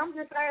rushing. I'm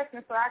just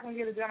asking so I can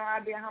get a general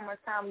idea how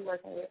much time we're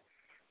working with.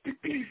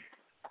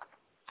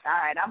 All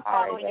right. I'm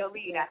following your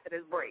lead after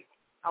this break.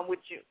 I'm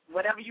with you.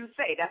 Whatever you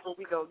say, that's what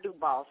we going to do,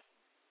 boss.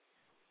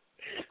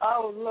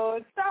 Oh,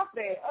 Lord. Stop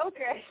that.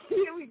 Okay.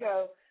 Here we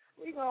go.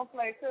 We're going to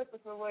play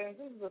Christopher Williams.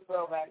 This is a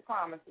throwback.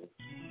 Promises.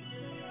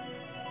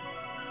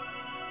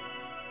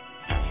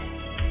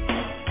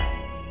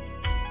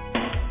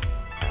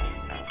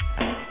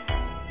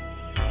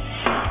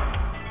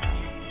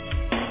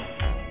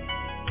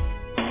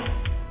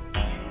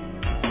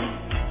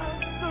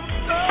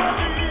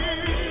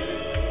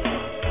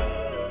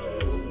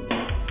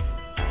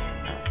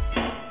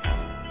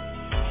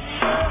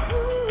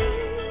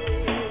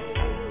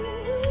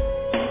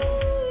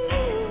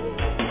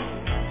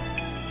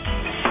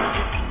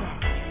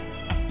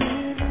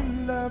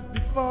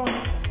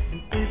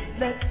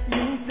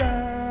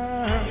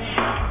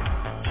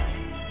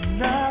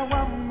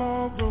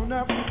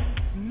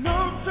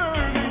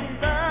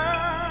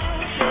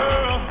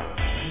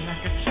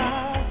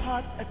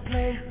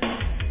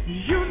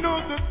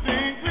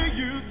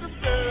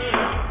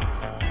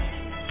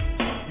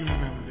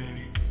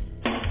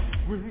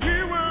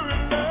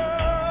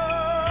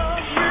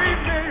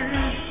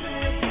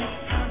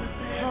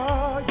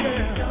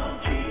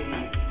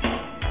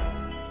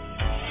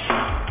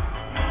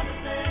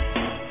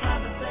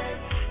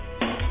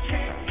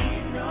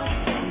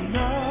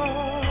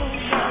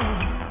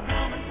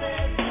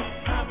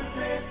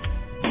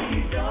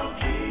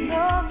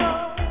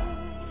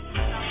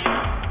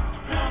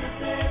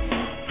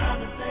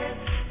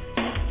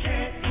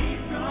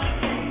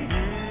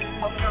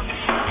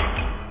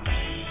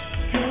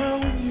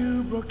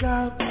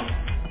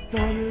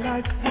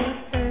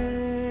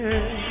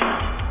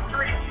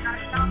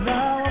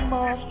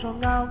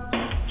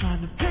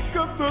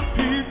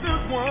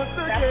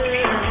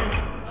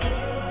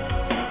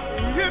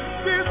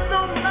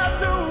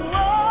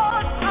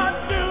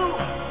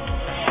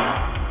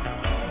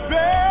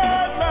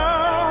 Bad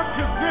luck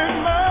is in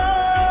my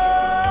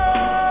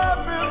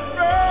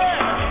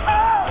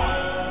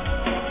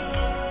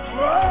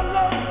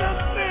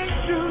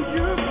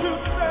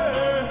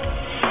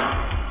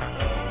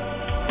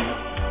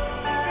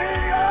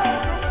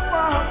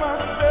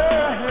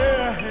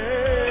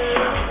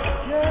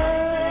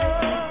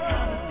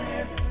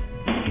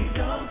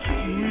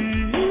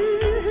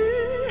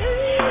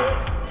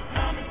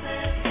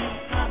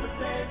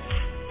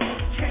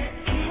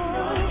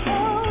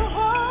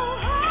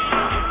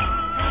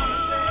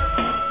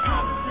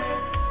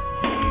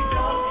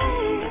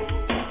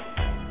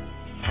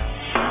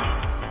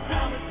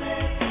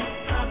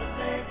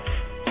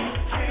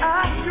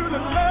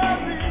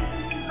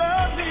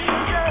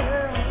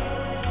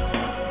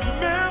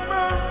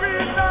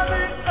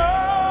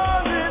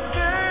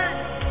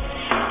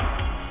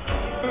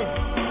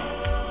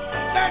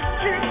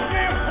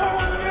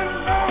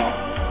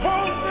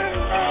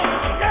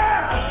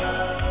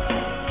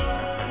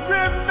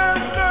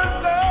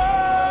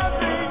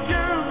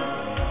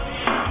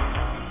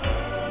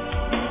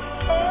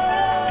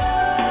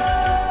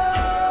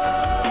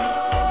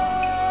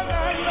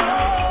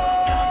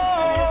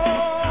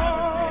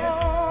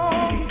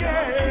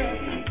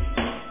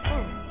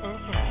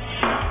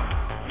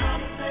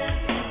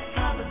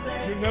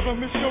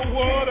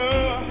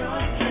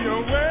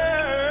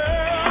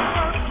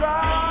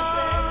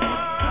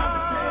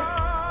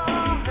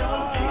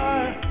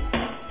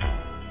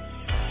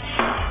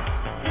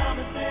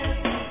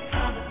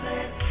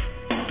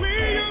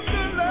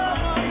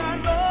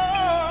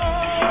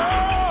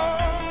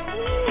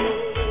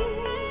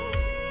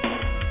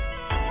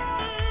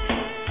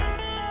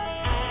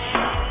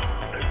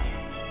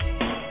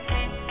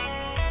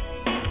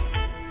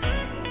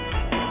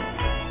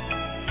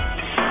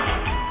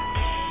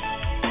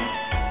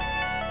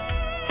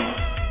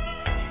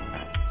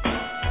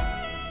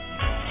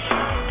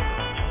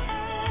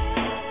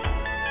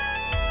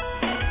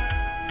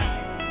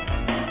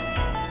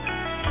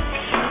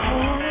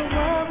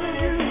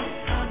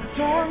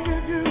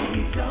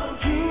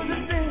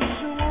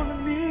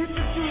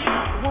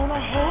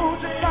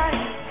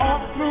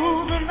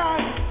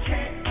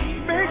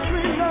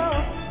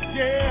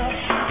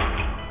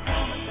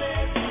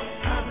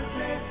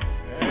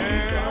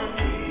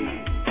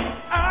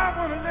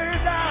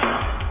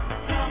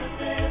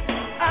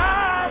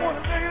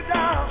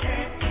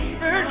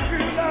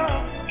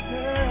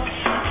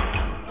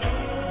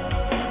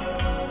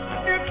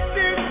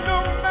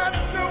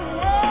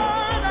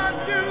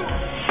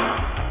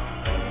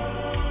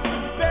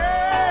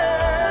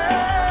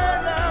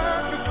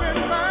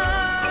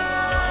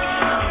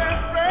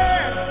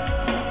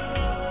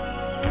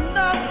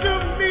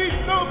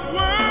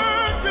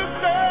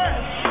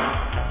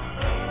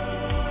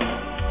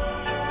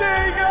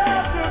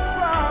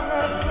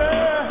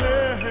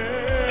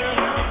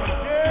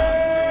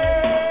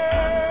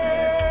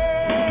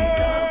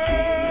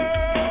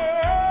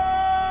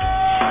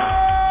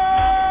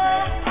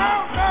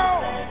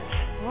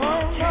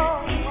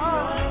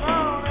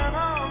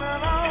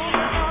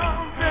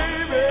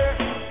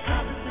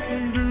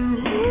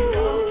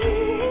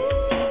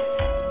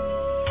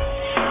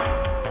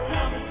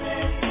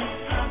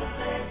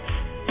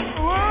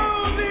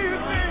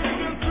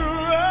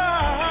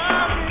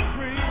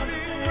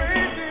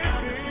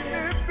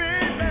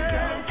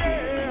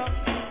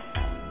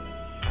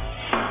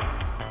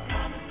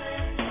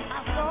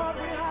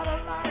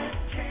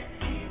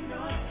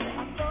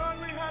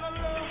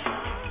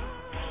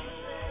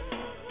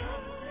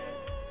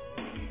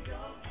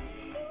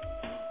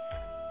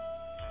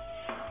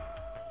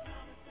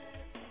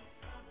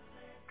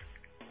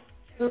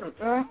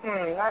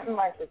Nothing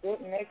like a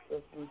good mix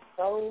of some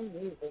soul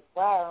music.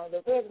 Wow.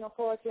 The original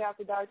Poetry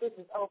After Dark. This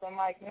is open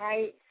mic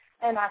night.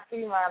 And I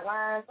see my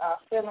lines are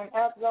filling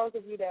up. Those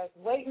of you that's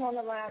waiting on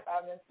the lines,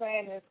 I've been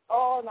saying this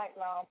all night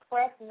long.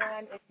 Press 1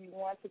 if you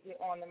want to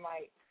get on the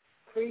mic.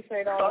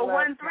 Appreciate all the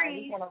love.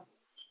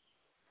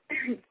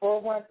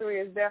 413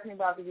 is definitely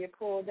about to get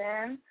pulled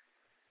in.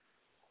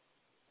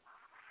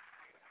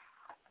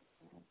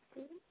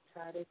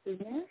 Try this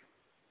again.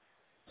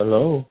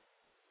 Hello.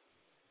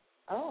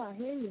 Oh, I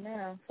hear you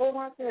now.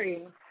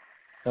 413.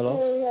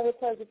 Hello. We have a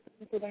pleasure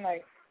for the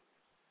night.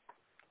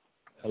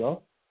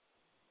 Hello.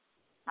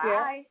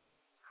 Hi.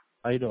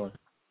 How you doing?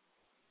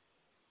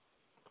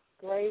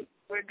 Great.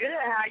 We're good.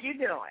 How you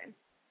doing?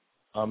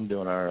 I'm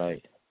doing all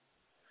right.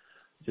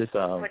 Just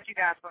what you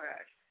got for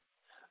us?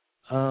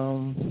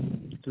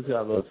 Just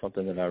got a little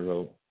something that I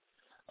wrote.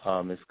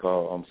 It's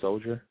called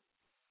Soldier.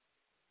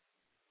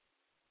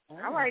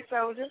 All right,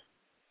 Soldier.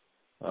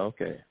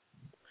 Okay.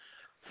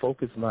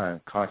 Focused mind,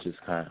 conscious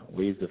kind,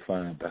 ways to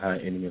find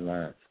behind enemy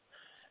lines.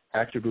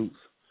 Attributes,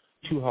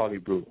 too hardly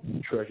brute,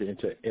 treasure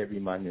into every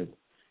minute.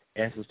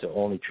 Answers to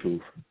only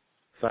truth,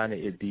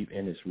 finding it deep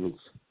in its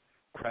roots.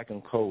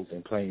 Cracking codes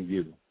in plain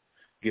view,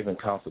 giving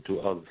counsel to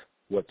others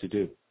what to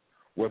do.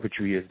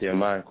 Weaponry is their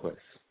mind quest.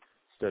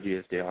 Study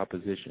is their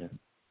opposition.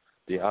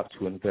 They opt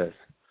to invest.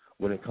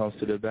 When it comes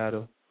to the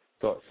battle,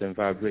 thoughts and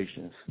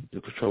vibrations,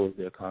 the control is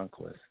their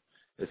conquest.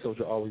 The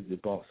soldier always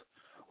debunks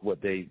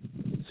what they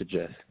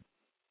suggest.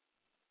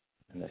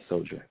 And that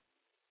Soldier.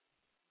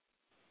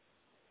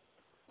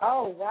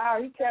 Oh, wow.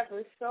 You kept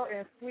it short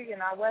and sweet,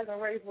 and I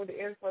wasn't ready for the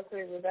info,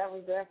 but that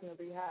was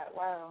definitely hot.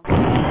 Wow.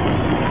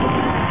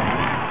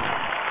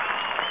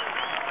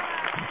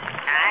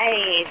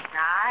 Nice.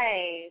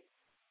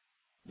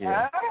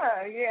 Yeah.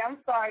 Yeah, I'm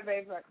sorry,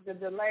 babe. The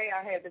delay,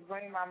 I had to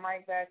bring my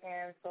mic back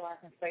in so I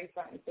can say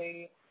something to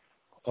you.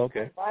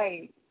 Okay.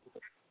 Right.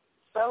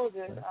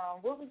 Soldier,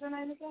 what was your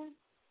name again?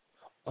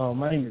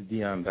 My name is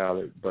Dion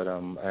Ballard, but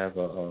I have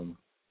a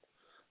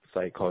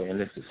site called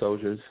Enlisted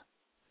Soldiers,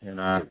 and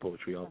I write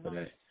poetry off of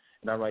that.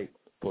 And I write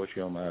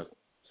poetry on my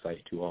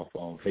site too, off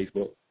on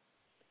Facebook.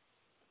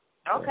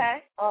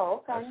 Okay.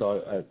 Okay. I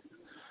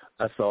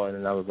saw it,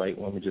 and I was like,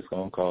 well, we're just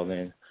gonna call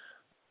in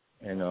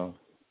and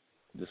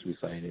just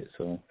recite it.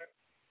 So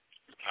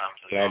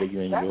glad that you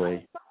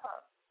enjoy.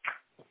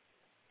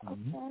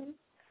 Okay.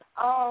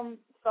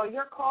 So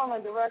you're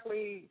calling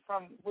directly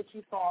from what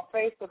you saw on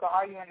Facebook, or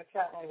are you in the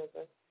chat room with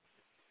us?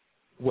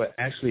 Well,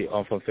 actually,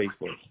 from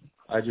Facebook.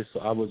 I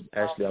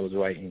was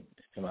writing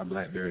in my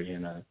BlackBerry,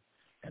 and I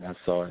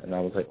saw it, and I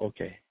was like,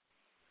 okay,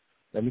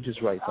 let me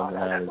just write something.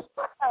 I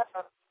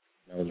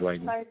was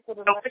writing. So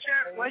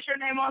what's your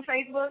name on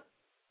Facebook?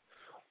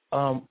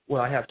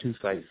 Well, I have two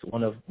sites.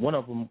 One of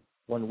them,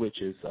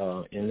 which is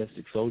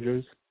Enlisted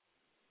Soldiers,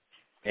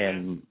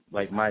 and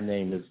like my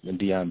name is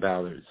Dion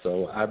Ballard.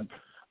 So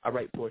I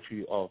write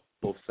poetry off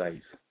both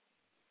sites.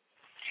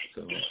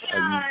 So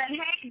Dion,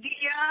 hey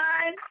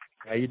Dion.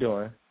 How you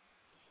doing?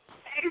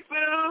 Hey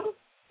Boo.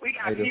 We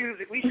got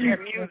music. We share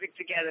music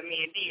together,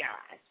 me and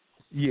Dion.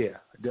 Yeah,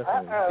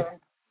 definitely.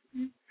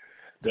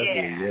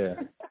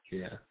 Definitely,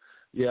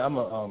 yeah. I'm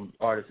a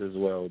artist as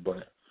well,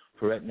 but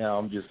for right now,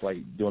 I'm just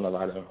like doing a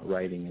lot of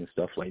writing and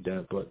stuff like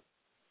that. But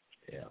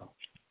yeah.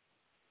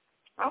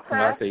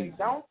 Okay.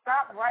 Don't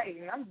stop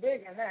writing. I'm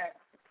digging that.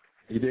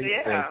 You dig?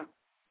 Yeah.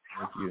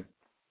 Thank you.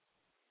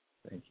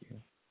 Thank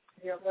you.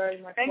 You're very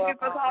much Thank welcome.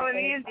 you for calling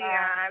in,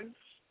 Dion.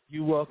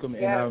 You're welcome,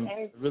 and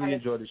I really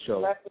enjoyed the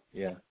show.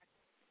 Yeah.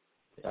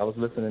 I was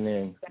listening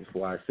in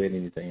before I said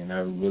anything, and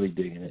I'm really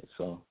digging it.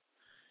 So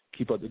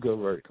keep up the good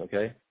work,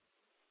 okay?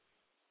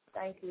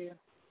 Thank you.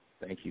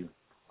 Thank you.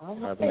 All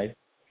right. Have a nice.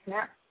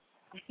 Snap.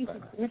 You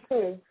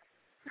too.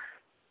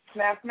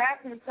 Snap,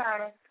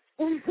 Turner.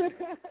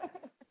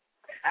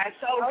 That's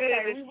so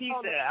good, Miss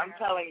Pizza. I'm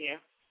telling you.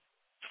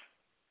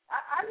 I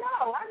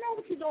know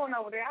what you're doing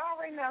over there. I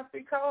already know.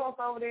 See Cole's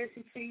over there.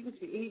 She's cheating,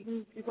 she's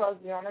eating, she's supposed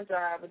to be on her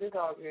job, but it's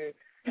all good.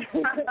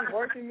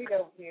 Working me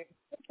over here.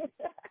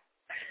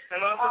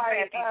 I'm also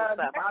saying people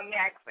stuff. I'm the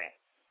accent.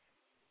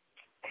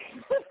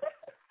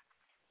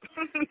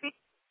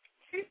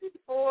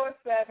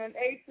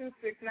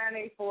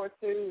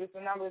 478269842 is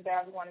the number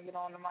that we want to get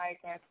on the mic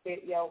and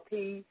spit your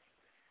piece.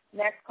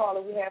 Next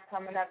caller we have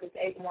coming up is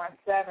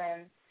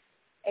 817.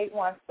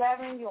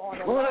 817, you're on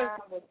the line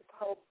with the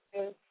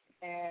Coaches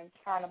and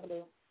China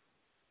Blue.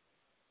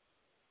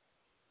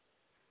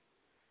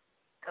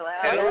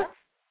 Hello?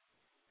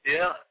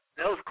 Yeah,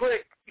 that was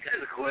quick. You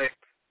guys are quick.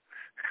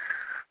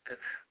 Let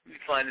me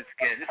find this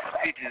again. This is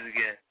Peaches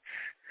again.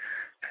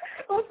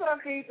 What's up,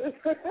 Peaches?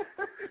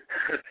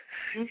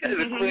 You guys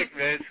are quick,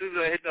 man. As soon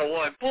as I hit that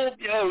one, boom,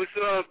 yo, what's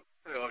up?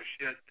 Oh,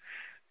 shit.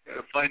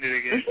 Gotta find it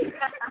again.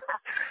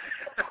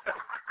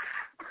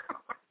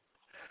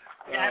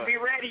 You gotta be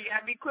ready. You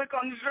gotta be quick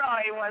on the draw,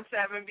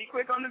 817. Be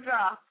quick on the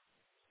draw.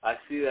 I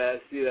see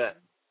that.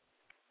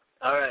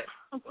 All right.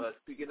 Well,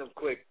 speaking of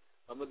quick,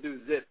 I'm going to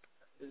do Zip.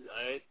 All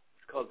right?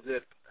 It's called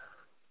Zip.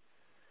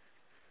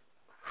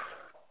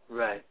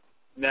 Right.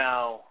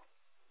 Now,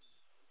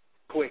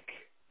 quick.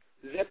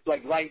 Zip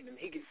like lightning,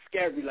 he gets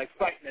scary like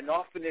frightening,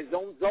 off in his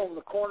own zone,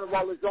 the corner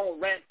all his own,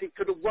 ranting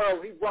to the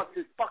world, he wants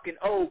his fucking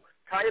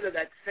tired of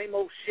that same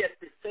old shit,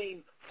 the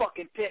same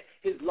fucking pit,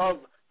 his love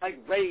like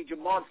rage, a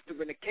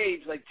monster in a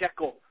cage like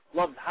Jekyll,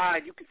 loves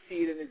hide, you can see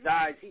it in his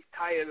eyes, he's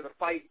tired of the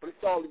fight, but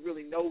it's all he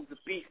really knows, the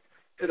beast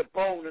to the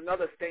bone,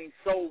 another stained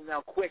soul,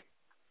 now quick,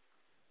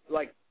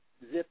 like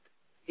Zip,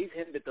 he's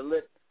hemmed at the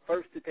lip,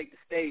 first to take the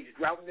stage,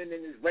 drowning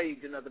in his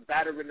rage, another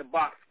batter in the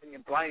box,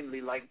 swinging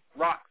blindly like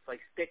rocks,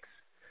 like sticks,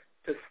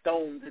 to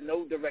stones in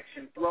no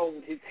direction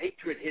thrown, his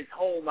hatred, his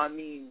home, I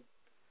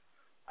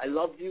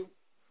love you,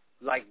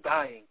 like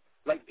dying,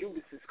 like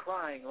Judas is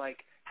crying,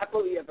 like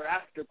happily ever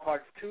after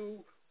parts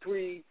 2,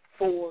 3,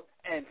 4,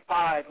 and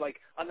 5, like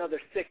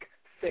another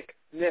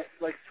sickness,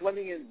 like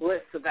swimming in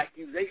bliss of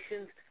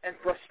accusations and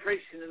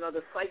frustration,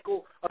 another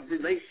cycle of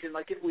relation,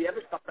 like if we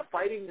ever stop the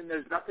fighting, then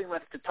there's nothing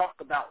left to talk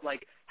about,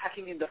 like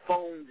hacking into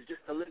phones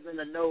just to live in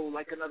the know,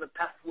 like another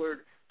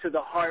password to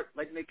the heart,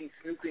 like making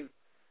snooping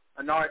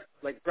an art,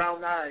 like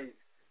brown eyes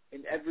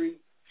in every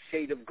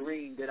shade of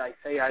green. Did I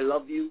say I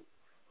love you?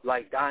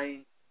 Like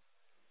dying,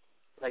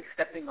 like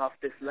stepping off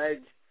this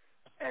ledge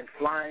and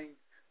flying,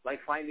 like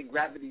finding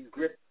gravity's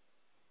grip,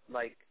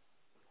 like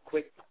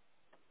quick,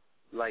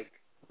 like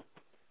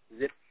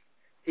Zip.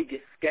 He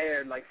gets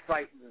scared, like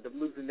frightened of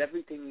losing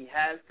everything he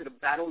has to the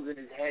battles in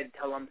his head.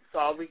 Tell him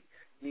sorry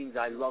means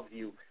I love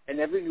you. And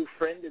every new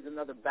friend is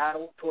another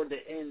battle toward the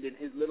end. In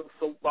his little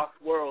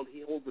soapbox world,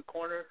 he holds a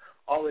corner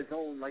all his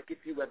own, like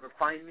if you ever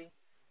find me,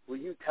 will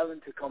you tell him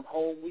to come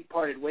home? We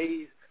parted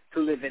ways to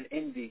live in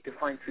envy, to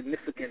find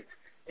significance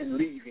in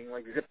leaving,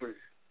 like zippers,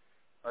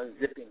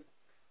 unzipping,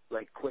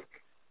 like quick,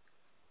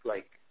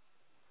 like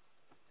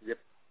zip,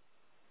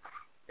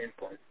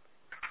 endpoint.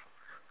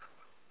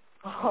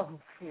 Oh,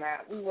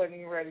 snap. We wasn't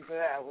even ready for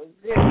that. Was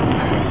it?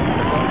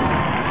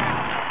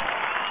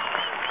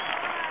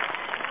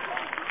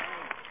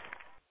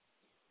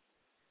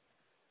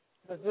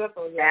 The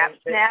zipper. Snap.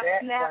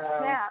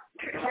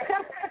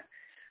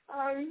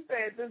 Oh, you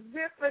said the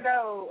zipper,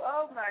 though.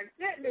 Oh, my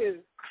goodness.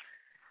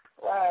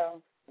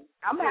 Wow.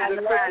 I'm going to have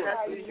to find us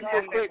some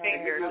snapper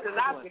fingers because I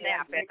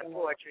snap at the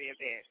poetry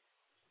event.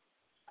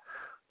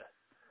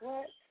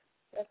 What?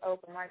 That's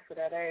open mic for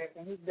that ass,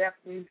 and he's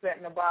definitely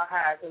setting the bar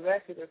high because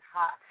that shit is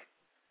hot.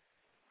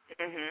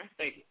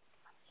 Thank you.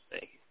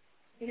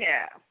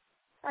 Yeah.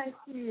 Thank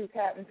you,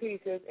 Captain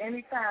Peaches.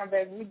 Anytime,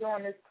 baby. We're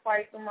doing this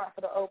twice a month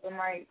for the open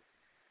mic.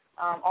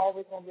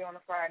 Always going to be on a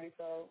Friday,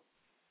 so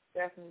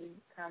definitely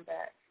come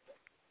back.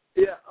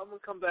 Yeah, I'm going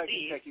to come back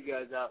and check you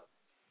guys out.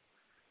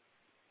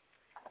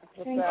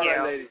 Thank you. All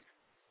right, ladies.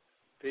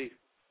 Peace.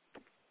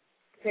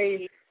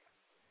 Peace.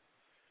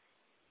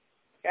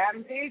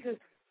 Captain Peaches.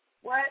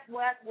 What?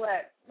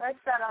 Let's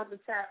shout out the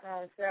chat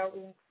room, shall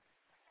we?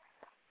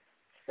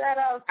 Shout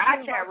out to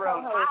our chat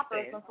room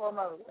first and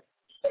foremost.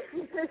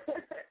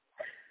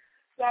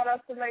 Shout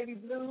out to Lady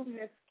Blue,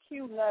 Miss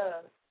Q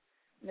Love,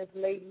 Miss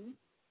Lady,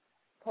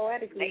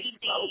 Poetically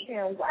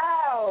Spoken.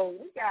 Wow,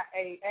 we got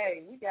a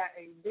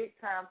big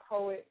time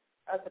poet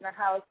up in the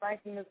house.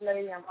 Thank you, Miss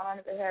Lady. I'm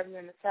honored to have you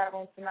in the chat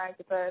room tonight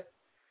with us.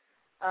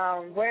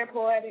 Rare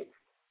Poetic,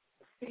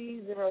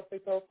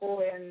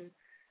 C0604 in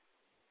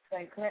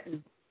St.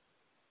 Clinton.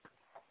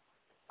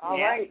 All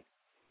right.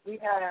 We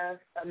have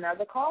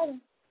another caller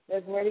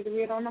that's ready to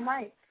get on the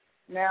mic.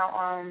 Now,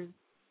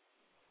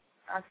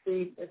 I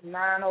see it's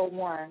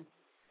 9:01.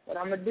 But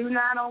I'm going to do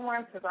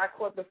 9:01 since I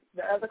caught the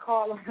other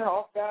caller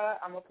off guard.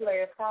 I'm going to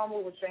play a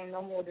promo, which ain't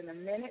no more than a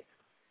minute,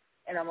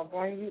 and I'm going to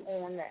bring you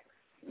on next.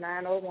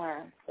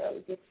 9:01.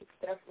 So get your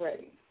stuff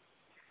ready.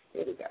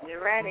 Here we go.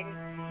 You're ready.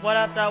 What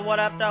up, though?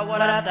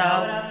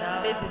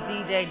 This is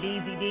DJ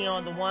DZD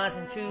on the ones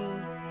and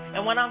twos.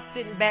 And when I'm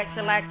sitting back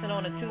chillaxing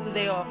on a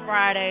Tuesday or a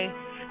Friday,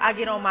 I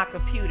get on my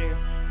computer.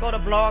 Go to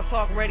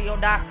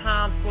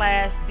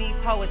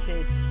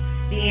blogtalkradio.com/thepoetess.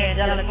 The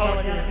angelic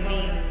poetess is me.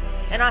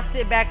 And I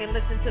sit back and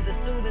listen to the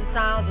soothing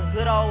sounds of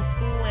good old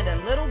school and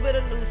a little bit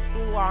of new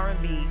school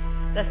R&B.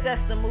 That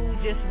sets the mood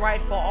just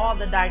right for all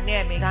the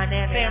dynamic,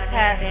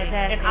 fantastic,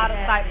 and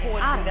out-of-sight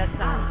poetry that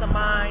soothes the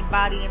mind,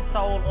 body, and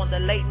soul on the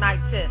late night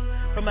tip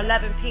from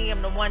 11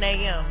 p.m. to 1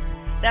 a.m.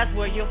 That's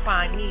where you'll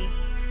find me.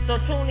 So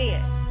tune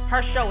in.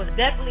 Her show is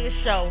definitely a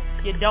show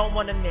you don't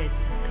want to miss.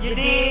 You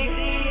dig?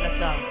 Let's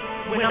go.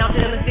 When I'm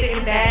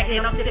sitting back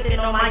and I'm sipping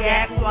on my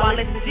yak, who I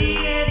listen to?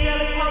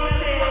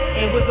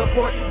 And with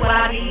report to what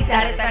I need,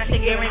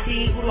 satisfaction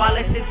guaranteed. Who I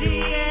listen to?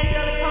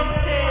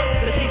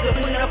 Cause she's the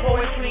queen of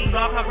poetry,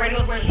 Blog Talk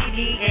Radio's where she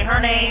be, and her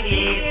name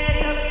is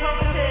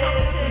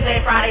Tuesday,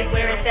 Fridays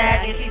where it's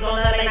at, and she's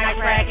on the late night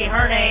track, and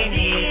her name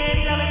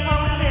is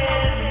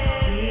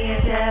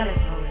The Angelic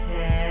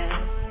Poetess.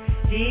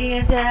 The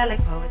Angelic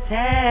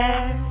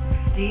Poetess.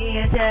 The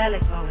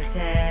Angelic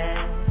Poetess.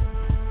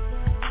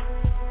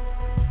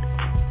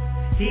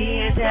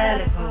 The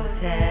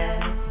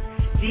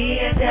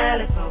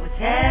Angelic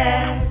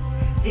Poetess.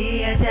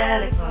 The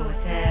Angelic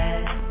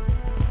Poetess.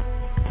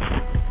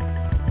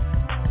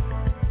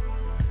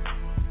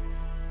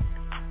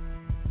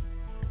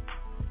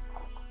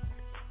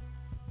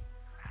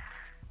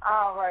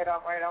 All right.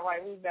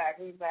 We back.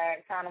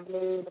 Kind of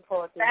Blue, the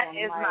poetry. That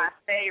is my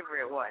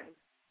favorite one.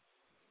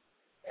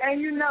 And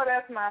you know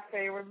that's my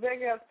favorite.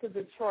 Big ups to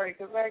Detroit,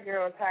 because that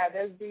girl is hot.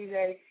 That's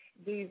DJ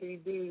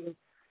DVD.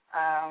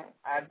 I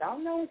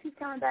don't know if she's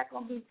coming back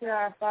on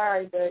BTR.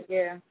 Sorry, but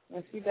yeah,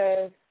 when she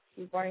does,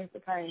 she brings the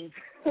pain.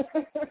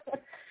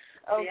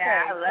 Okay,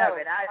 yeah, I love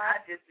it. I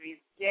just be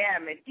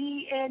jamming.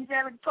 The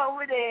angelic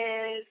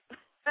poetess.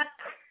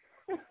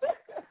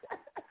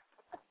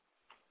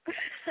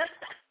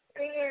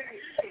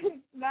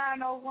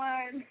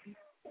 901.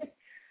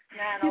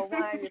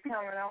 901, you're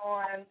coming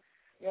on.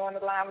 You're on the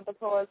line with the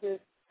poetess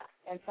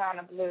and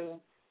China Blue.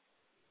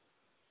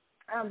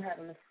 I'm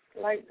having a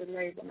slight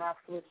delay with my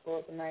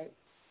switchboard tonight.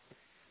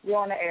 You're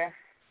on the air.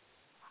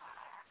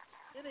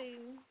 Good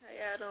evening. How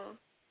y'all doing?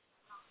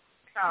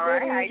 All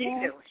right. How you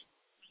doing?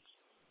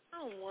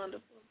 I'm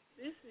wonderful.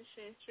 This is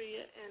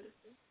Shantria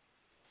Anderson.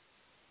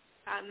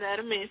 I'm out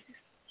of Memphis.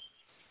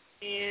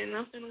 And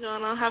I'm finna go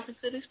on hop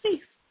into this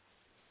piece.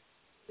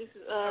 This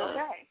is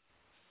okay.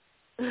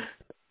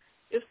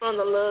 It's from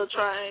the Love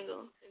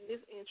Triangle, and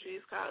this entry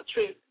is called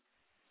Trip.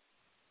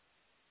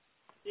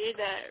 Dear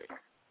Diary,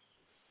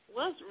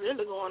 what's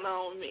really going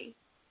on with me?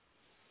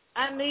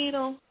 I need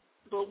him,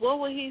 but what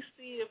would he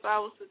see if I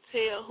was to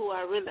tell who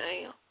I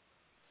really am?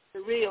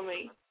 The real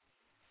me.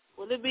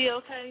 Will it be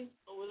okay,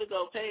 or will it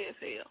go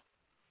past hell?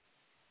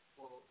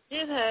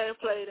 Here's how it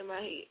played in my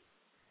head.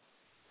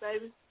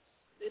 Baby,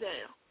 sit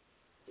down.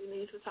 We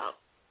need to talk.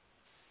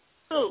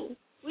 Cool.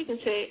 We can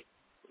check.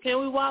 Can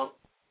we walk?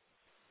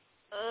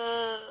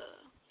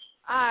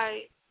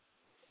 Alright.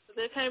 But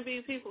there can't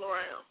be people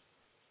around.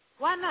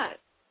 Why not?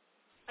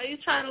 Are you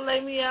trying to lay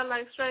me out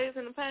like strays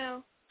in a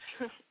pound?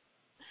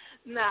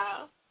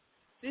 Nah.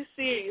 This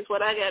serious,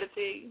 what I gotta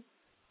tell you.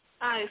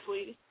 Alright,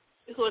 sweetie.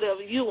 It's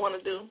whatever you want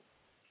to do.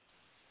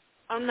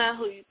 I'm not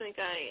who you think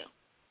I am.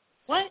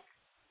 What?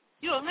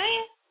 You a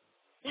man?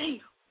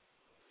 Damn.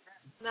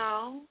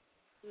 No.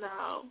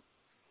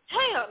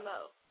 Hell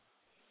no.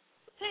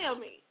 Tell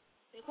me.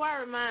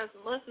 Inquiry minds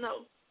must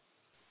know.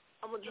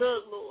 I'm a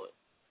drug lord.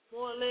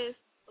 More or less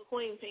a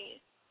queen pin.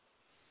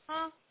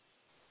 Huh?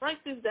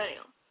 Break this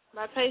down.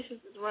 My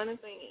patience is running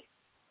thin.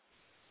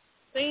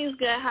 Things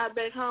got hot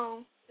back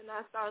home, and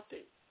I thought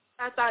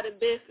it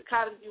best to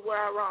call you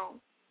where I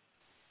wrong.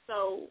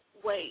 So,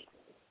 wait.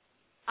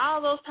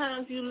 All those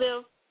times you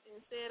left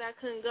and said I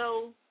couldn't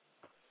go,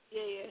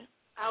 yeah,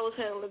 I was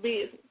handling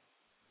business.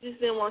 Just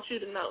didn't want you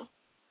to know.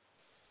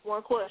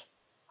 One question.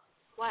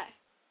 Why?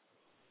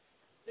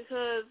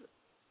 Because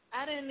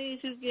I didn't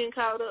need you getting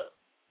caught up.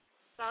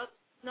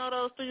 Know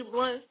those 3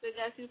 blunts that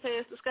got you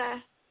past the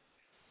sky?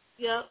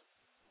 Yep.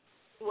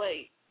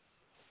 Wait.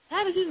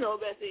 How did you know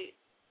about that?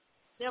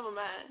 Never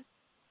mind.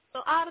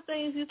 So all the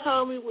things you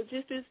told me were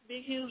just this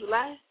big, huge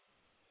lie?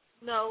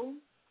 No.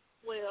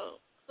 Well,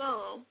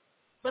 some.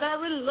 But I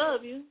really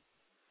love you.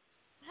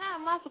 How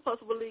am I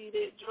supposed to believe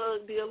that,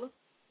 drug dealer?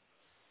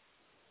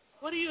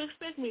 What do you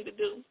expect me to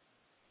do?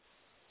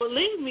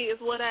 Believe me is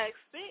what I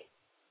expect.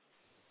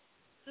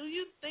 Do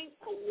you think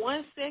for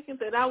 1 second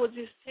that I would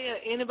just tell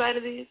anybody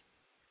this?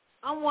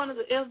 I'm one of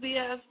the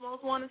FBI's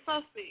most wanted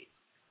suspects.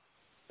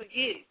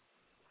 Forget it.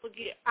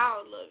 Forget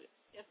all of it.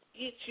 And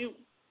forget you.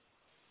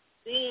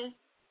 Then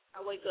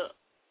I wake up.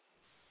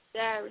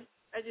 Diary,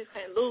 I just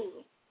can't lose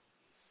him.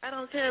 I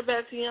don't care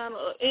about Tiana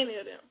or any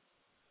of them.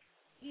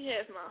 He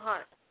has my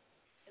heart.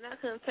 And I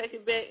couldn't take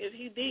it back if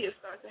he did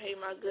start to hate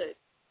my gut.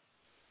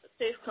 The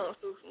text comes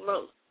through from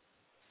Lowe's.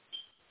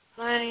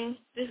 Man,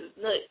 this is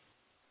nuts.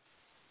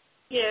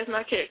 He has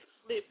my character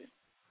slipping.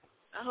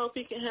 I hope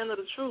he can handle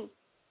the truth.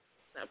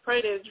 I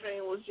pray that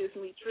dream was just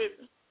me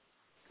tripping.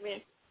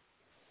 Man,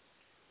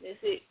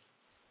 that's it.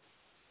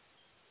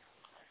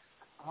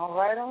 All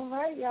right,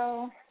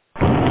 y'all.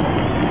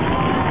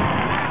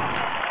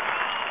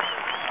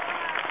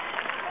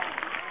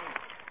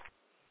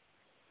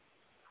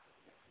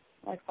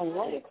 Like some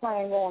roller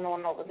playing going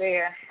on over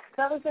there.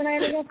 Tell us your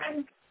name again,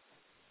 please.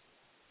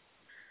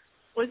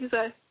 What'd you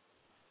say?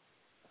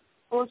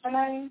 What's your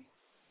name?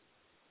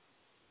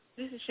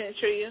 This is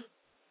Shantria.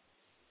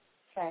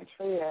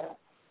 Shantria.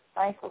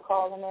 Thanks for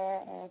calling in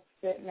and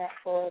sitting that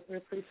for us. We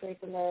appreciate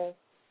the love.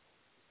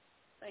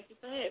 Thank you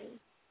for having me.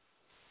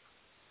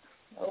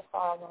 No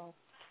problem.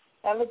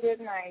 Have a good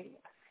night.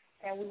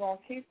 And we're going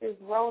to keep this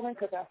rolling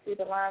because I see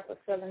the lines are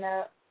filling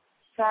up.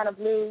 China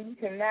Blue, you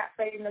cannot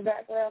fade in the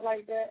background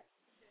like that.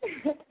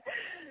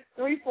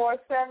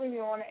 347,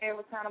 you're on the air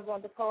with China Blue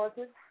and the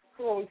Poetess.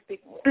 Who are we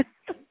speaking with?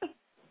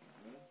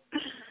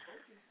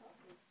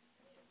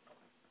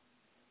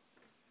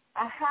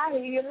 Hi,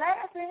 you're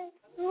laughing.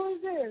 Who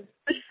is this?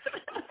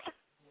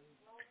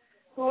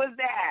 Who is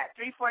that?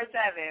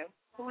 347.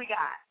 Who we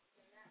got?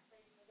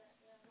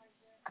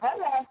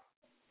 Hello.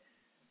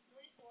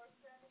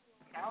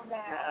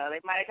 They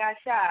might have got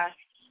shy.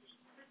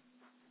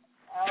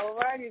 All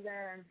righty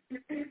then.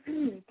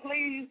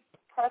 Please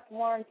press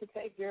 1 to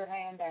take your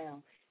hand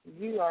down.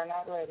 You are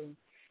not ready.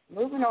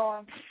 Moving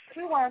on.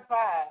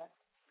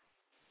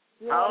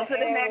 215. On to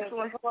the next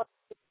one.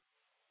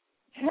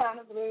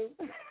 China Blue.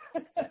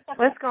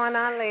 What's going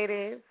on,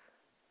 ladies?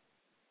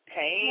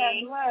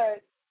 Hey.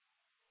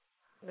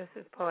 This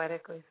is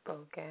Poetically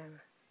Spoken.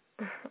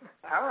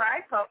 All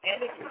right,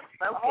 Poetically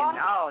Spoken.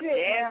 Oh,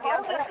 damn,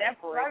 y'all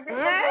separate.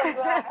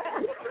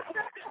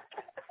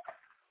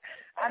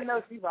 I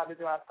know she's about to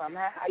drop something.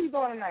 How you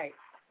doing tonight?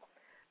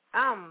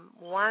 I'm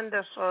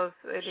wonderful,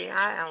 sweetie.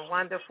 I am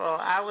wonderful.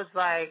 I was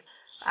like,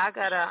 I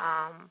gotta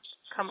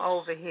come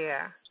over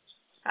here.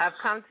 I've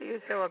come to your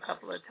show a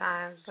couple of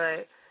times,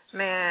 but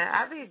man,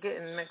 I be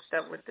getting mixed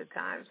up with the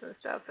times and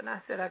stuff. And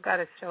I said I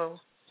gotta show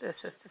this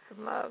sister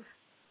some love.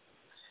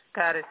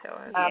 Gotta show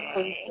her. I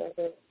appreciate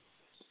it.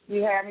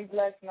 You had me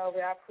blessed, Novi.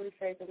 I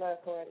appreciate the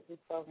love, Poetically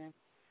Spoken.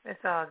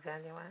 It's all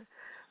genuine,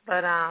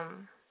 but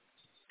I'm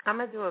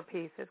gonna do a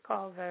piece. It's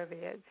called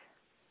Verbiage.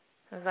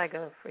 It's like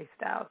a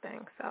freestyle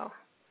thing. So,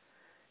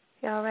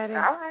 y'all ready?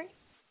 All right.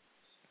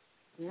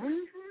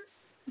 Mm-hmm.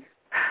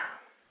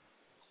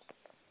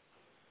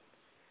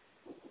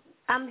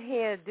 I'm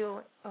here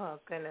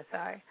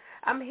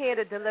I'm here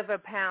to deliver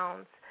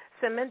pounds,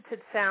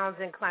 cemented sounds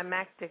in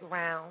climactic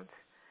rounds.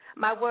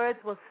 My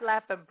words will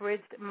slap a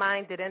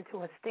bridged-minded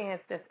into a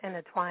stance that's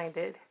intertwined.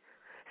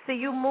 See,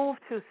 you move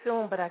too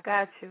soon, but I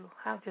got you.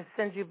 I'll just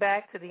send you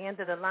back to the end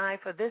of the line,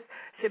 for this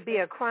should be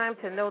a crime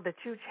to know that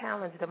you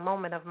challenged a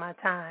moment of my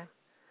time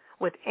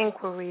with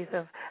inquiries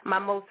of my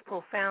most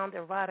profound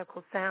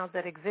erotical sounds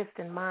that exist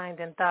in mind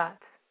and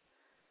thoughts.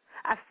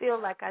 I feel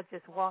like I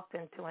just walked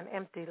into an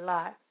empty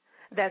lot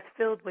that's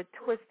filled with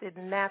twisted,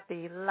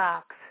 nappy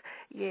locks.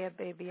 Yeah,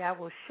 baby, I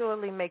will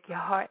surely make your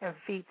heart and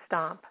feet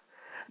stomp.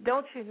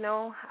 Don't you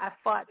know I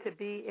fought to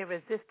be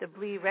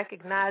irresistibly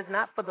recognized,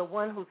 not for the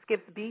one who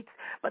skips beats,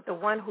 but the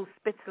one who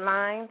spits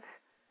lines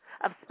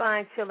of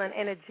spine-chilling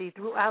energy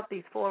throughout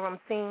these forum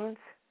scenes?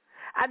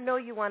 I know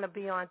you want to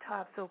be on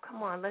top, so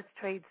come on, let's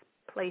trade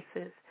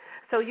places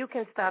so you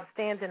can stop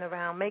standing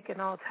around making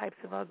all types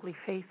of ugly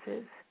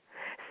faces.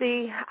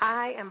 See,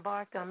 I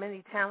embarked on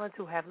many talents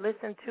who have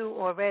listened to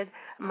or read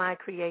my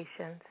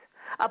creations,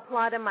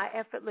 applauding my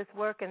effortless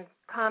work and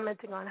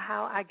commenting on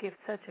how I give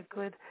such a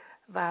good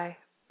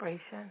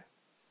vibration.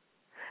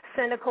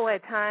 Cynical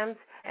at times,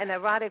 and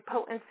erotic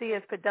potency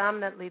is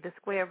predominantly the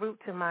square root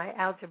to my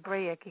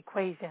algebraic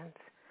equations.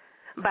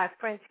 By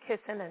French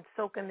kissing and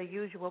soaking the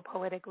usual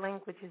poetic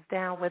languages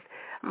down with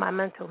my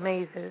mental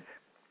mazes.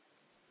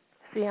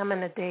 See, I'm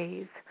in a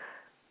daze,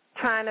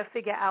 trying to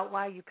figure out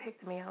why you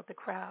picked me out the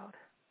crowd.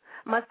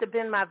 Must have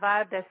been my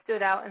vibe that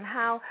stood out and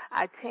how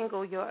I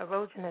tingle your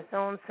erogenous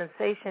own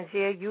sensations.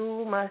 Yeah,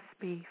 you must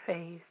be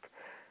fazed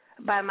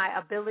by my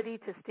ability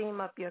to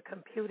steam up your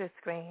computer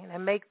screen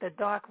and make the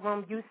dark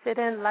room you sit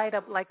in light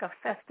up like a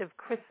festive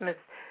Christmas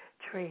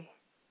tree.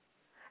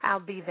 I'll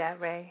be that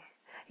ray.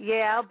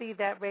 Yeah, I'll be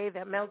that ray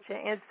that melts your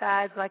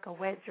insides like a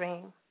wet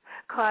dream,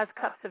 cause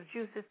cups of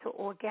juices to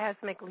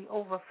orgasmically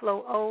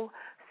overflow, oh,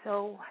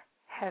 so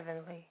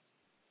heavenly,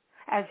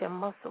 as your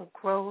muscle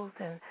grows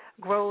and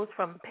grows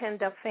from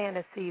penned-up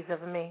fantasies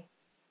of me.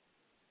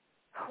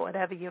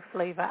 Whatever your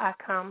flavor, I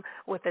come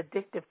with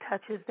addictive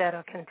touches that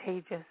are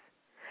contagious,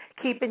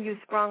 keeping you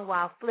sprung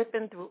while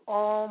flipping through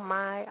all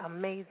my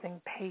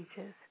amazing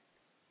pages.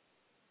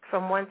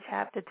 From one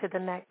chapter to the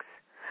next,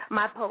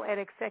 my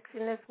poetic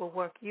sexiness will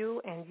work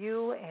you and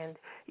you and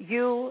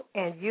you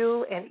and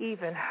you and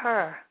even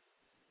her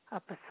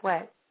up a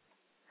sweat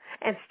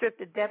and strip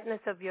the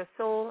depthness of your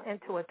soul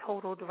into a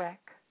totaled wreck.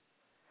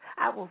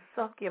 I will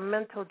suck your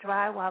mental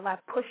dry while I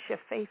push your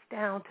face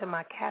down to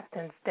my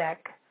captain's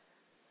deck.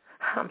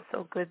 I'm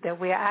so good that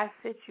where I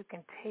sit, you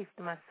can taste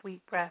my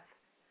sweet breath.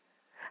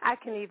 I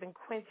can even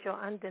quench your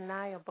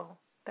undeniable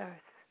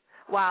thirst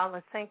while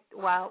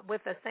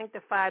with a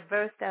sanctified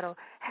verse that'll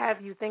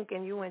have you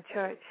thinking you in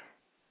church.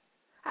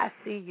 I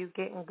see you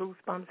getting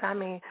goosebumps. I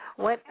mean,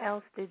 what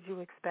else did you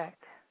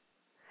expect?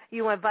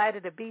 You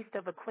invited a beast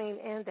of a queen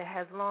in that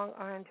has long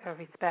earned her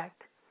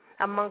respect,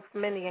 amongst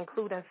many,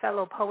 including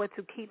fellow poets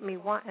who keep me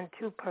wanting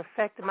to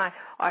perfect my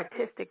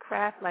artistic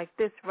craft like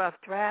this rough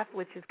draft,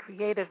 which is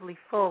creatively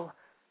full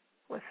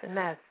with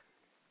finesse.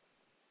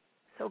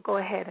 So go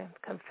ahead and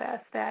confess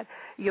that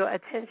your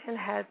attention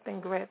has been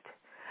gripped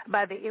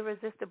by the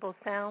irresistible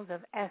sounds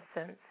of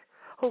essence,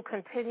 who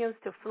continues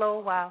to flow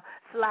while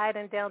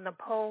sliding down the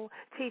pole,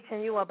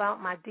 teaching you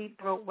about my deep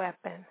throat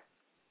weapon.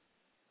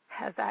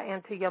 As I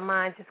enter your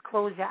mind, just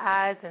close your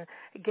eyes and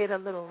get a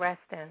little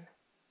rest in.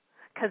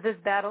 Because this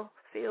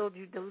battlefield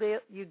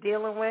you're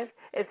dealing with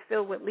is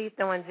filled with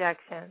lethal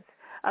injections.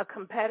 A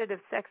competitive,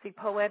 sexy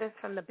poetess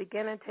from the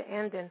beginning to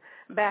end and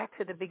back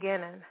to the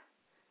beginning.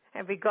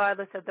 And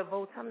regardless of the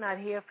votes, I'm not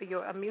here for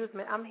your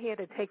amusement. I'm here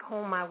to take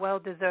home my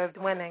well-deserved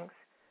winnings.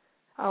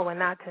 Oh, and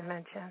not to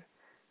mention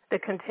the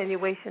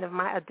continuation of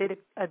my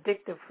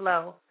addictive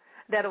flow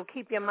that'll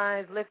keep your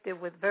minds lifted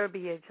with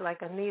verbiage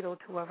like a needle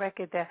to a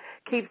record that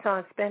keeps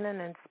on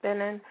spinning and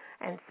spinning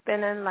and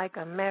spinning like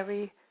a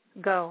merry-go-round.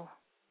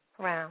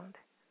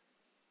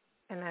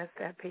 And that's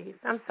that piece.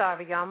 I'm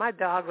sorry, y'all. My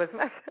dog was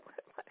messing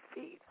with my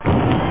feet.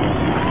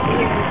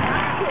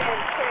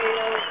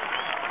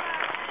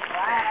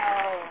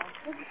 Wow.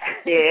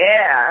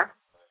 Yeah.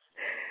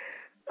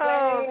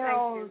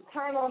 Damn,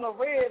 turn on the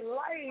red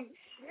light.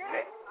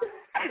 Shit.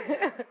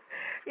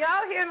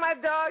 Y'all hear my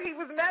dog? He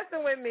was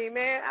messing with me,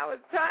 man. I was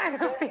trying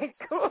to be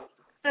cool.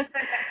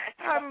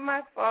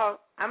 My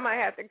fault. I might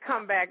have to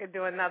come back and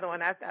do another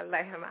one after I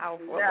let him out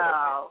for a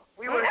No,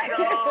 we were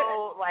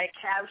so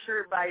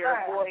captured by your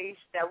voice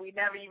that we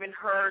never even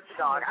heard the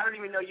dog. I don't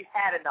even know you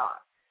had a dog.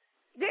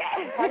 Yeah,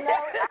 I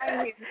know.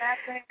 I ain't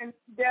nothing.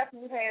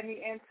 Definitely had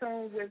me in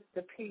tune with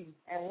the P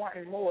and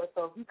wanting more.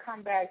 So if you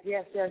come back,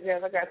 yes. I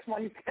got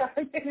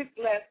 27 minutes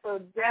left, so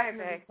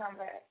definitely come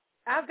back.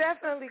 I'll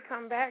definitely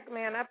come back,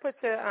 man. I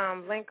put your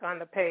link on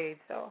the page,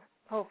 so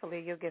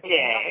hopefully you'll get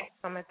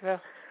coming through.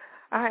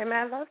 All right,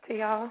 man. Love to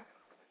y'all.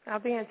 I'll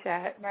be in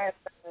chat.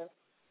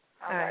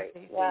 All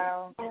right.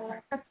 Wow.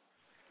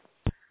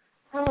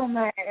 Oh,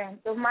 man.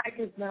 The mic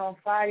has been on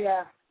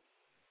fire.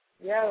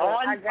 Yeah,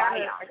 I got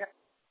it.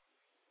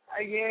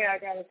 I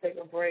got to take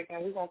a break,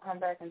 and we're going to come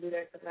back and do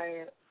that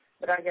tonight.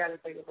 But I got to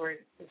take a break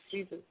because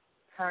she just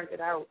turned it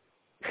out.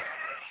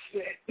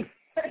 Shit.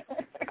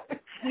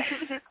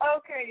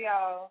 Okay,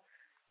 y'all.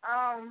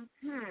 I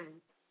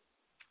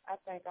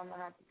think I'm going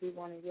to have to do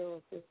one of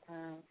yours this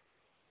time.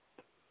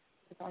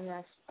 I'm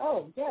not.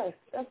 Oh, yes.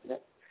 This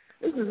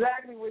is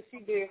exactly what she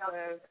did for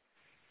us.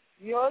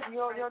 Your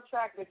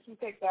track that she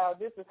picked out,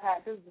 this is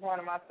one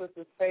of my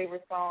sister's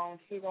favorite songs.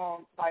 She's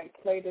going to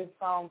play this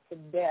song to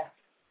death.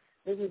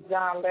 This is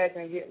John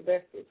Legend, Get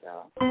Lifted,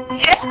 y'all.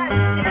 Yes.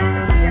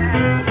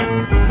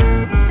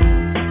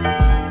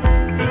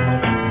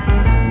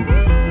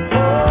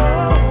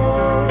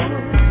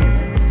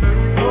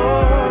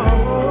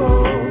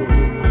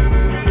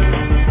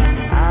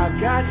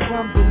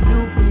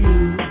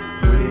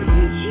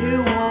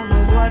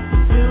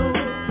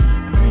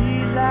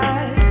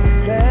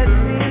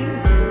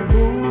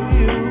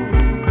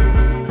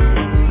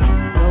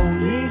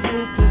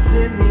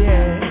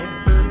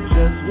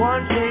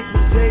 One taste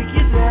will take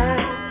you there.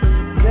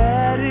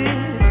 Let it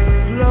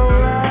flow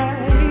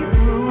right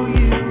through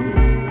you.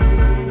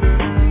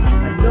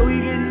 I know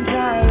you're getting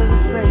tired of the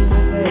same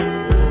thing.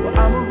 Well,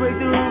 I'ma break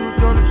the rules,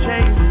 gonna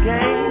change the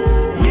game.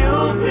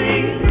 You'll be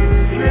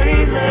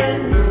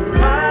screaming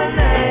my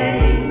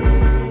name.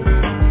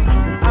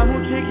 I'm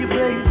gonna take you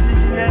places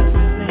you never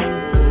seen.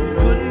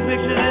 Couldn't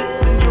picture this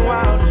in your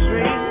wildest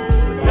dreams.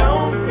 But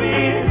don't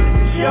fear,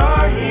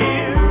 you're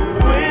here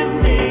with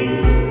me.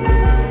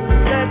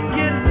 Let's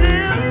get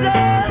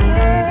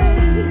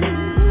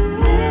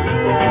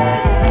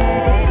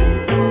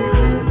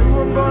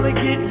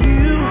get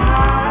you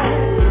high,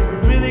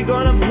 really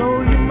gonna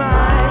blow your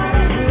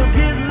mind. We'll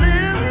get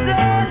lifted,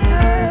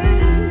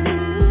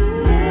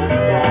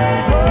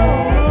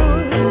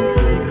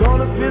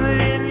 gonna feel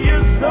it in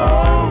your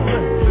soul,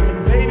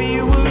 and baby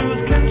you will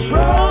lose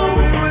control.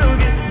 We will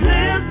get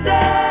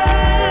lifted.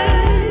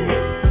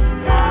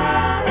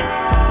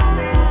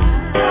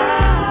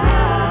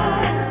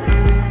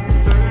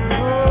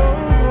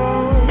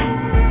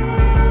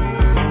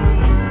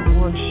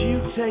 Once you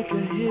take a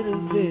hit of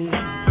this,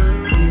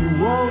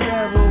 won't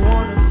ever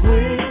wanna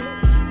quit.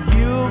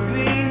 You'll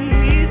be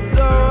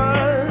so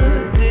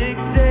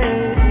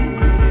addicted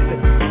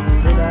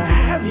that I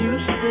have you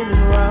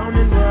spinning round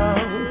and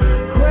round,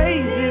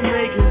 crazy,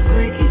 making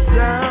freaky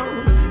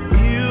sounds.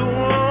 You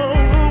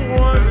won't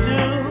want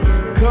to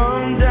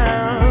calm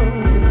down.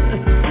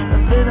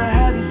 And then I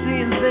have you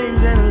seeing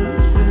things and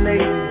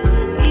hallucinating,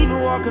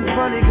 even walking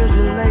funny 'cause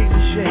your legs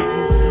are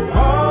shaking.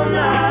 All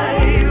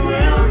night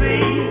we'll be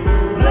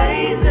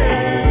blazing.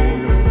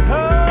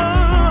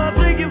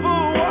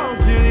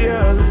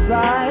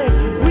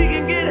 We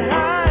can get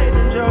high and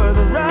enjoy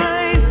the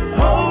ride.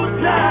 Hold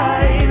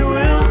tight,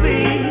 we'll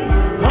be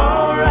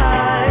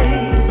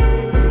alright.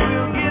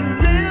 We'll get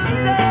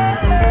lifted.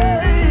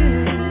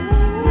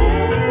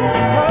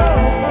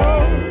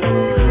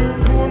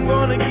 I'm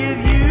gonna get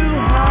you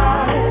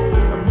high.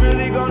 I'm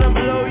really gonna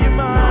blow your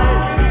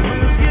mind.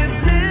 We'll get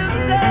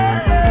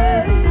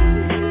lifted.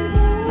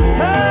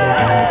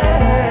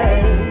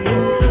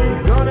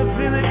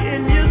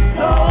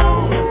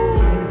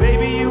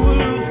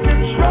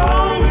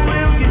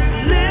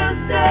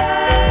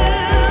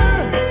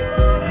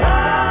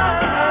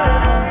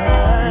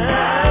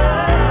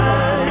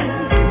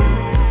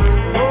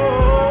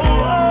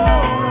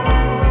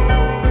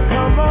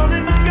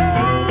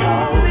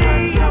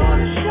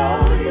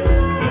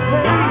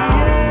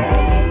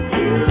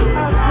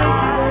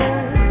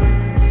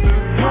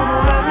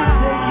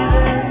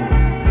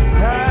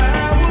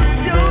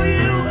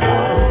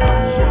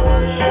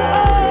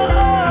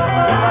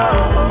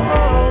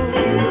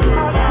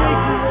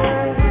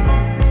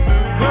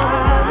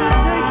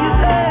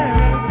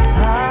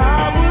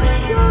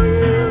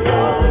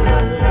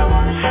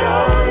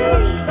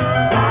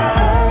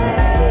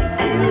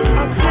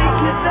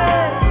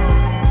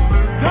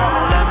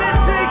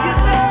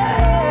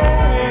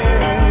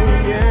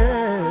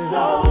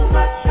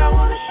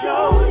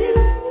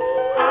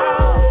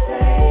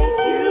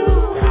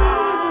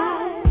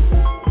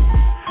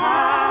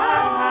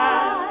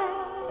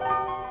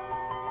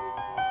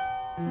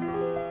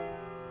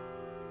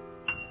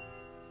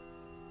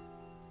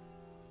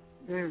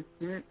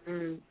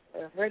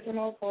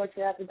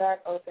 Dark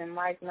open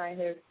mic night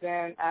has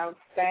been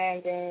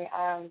outstanding.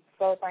 I'm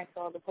so thankful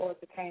for all the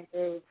poets that came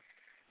through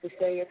to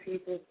share your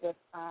pieces with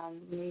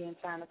me and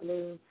China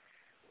Blue.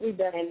 We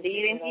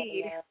definitely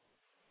Indeed.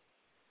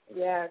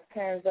 Yeah,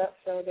 Parents Up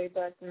show they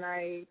bust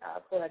tonight,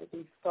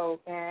 Poetically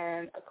Spoke,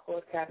 and of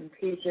course Captain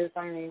Peaches.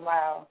 I mean,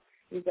 wow,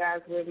 you guys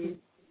really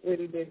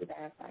did the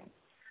damn thing.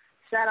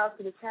 Shout out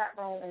to the chat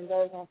room and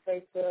those on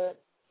Facebook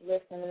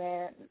listening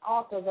in, and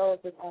also those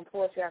that's on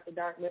Poetry After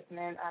Dark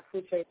listening. I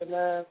appreciate the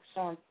love,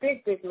 showing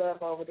big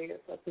love over there.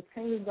 So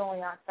continue doing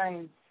your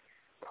thing.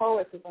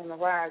 Poets is on the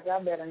rise.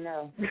 Y'all better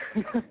know.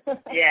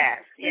 Yes.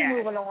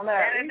 Moving on up.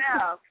 Better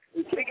know.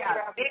 We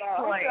got big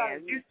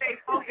plans. You stay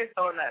focused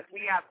on us. We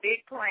got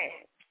big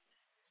plans.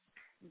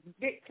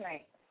 Big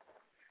plans.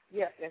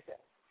 Yes.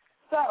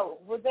 So,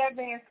 with that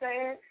being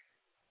said,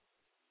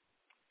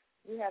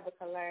 we have a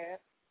collab.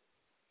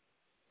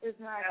 It's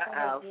not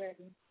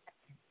ready.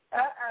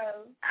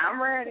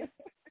 I'm ready.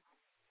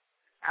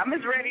 I'm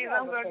as ready as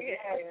I'm going to get.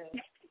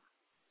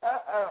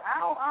 I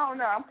don't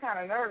know. I'm kind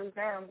of nervous,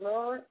 damn,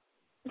 Lord.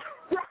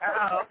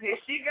 Here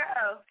she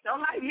goes.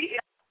 Don't like me.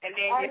 And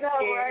then I get know,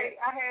 scared. right?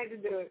 I had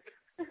to do it.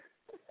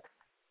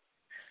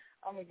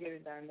 I'm going to get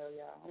it done, though,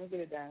 y'all. I'm going to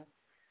get it done.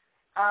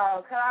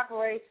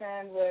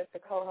 Collaboration with the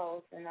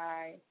co-host and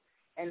I,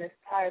 and it's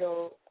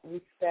titled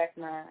Respect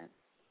Mine.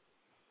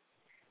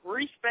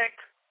 Respect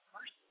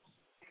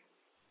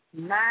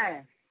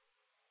Mine.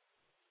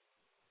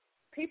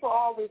 People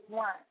always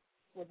want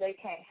what they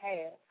can't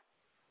have.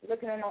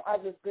 Looking on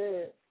others'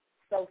 good,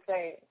 so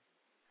sad.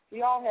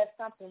 We all have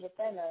something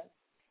within us,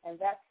 and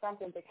that's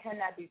something that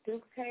cannot be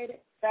duplicated,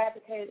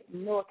 fabricated,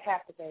 nor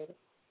captivated.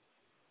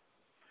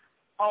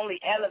 Only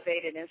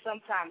elevated and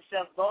sometimes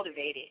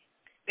self-motivated.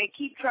 They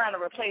keep trying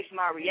to replace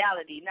my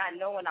reality, not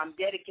knowing I'm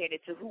dedicated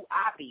to who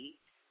I be.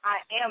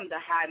 I am the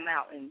high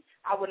mountain.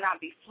 I will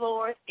not be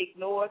floored,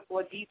 ignored,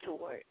 or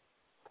detoured.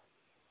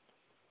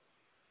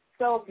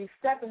 So if you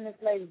step in this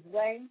lady's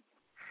way,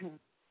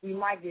 you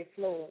might get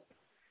floored.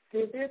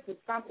 See, this is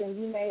something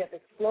you may have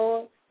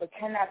explored but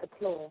cannot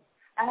deploy.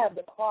 I have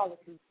the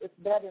qualities. It's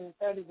better than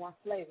 31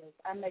 flavors.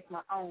 I make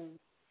my own,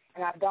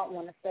 and I don't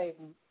want to save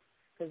them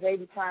because they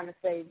be trying to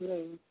save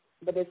me,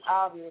 but it's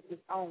obvious it's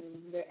only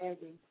their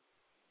envy.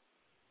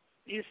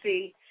 You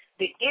see,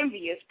 the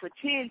envious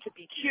pretend to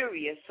be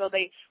curious, so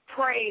they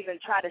praise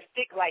and try to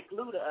stick like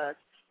glue to us,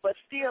 but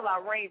still I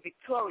reign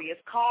victorious.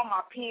 Call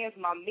my pens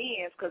my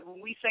mens, because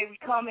when we say we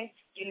coming,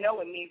 you know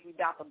it means we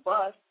about to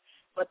bust.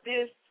 But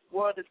this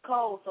world is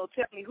cold, so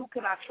tell me, who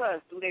can I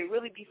trust? Do they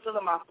really be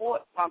feeling my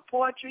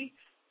poetry,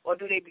 or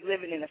do they be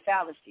living in a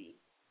fallacy?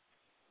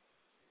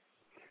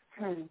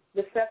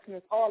 Deception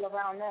is all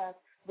around us,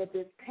 but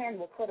this pen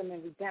will put them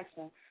in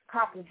redemption,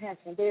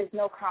 comprehension. There is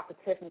no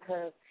competition,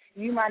 because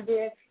you, my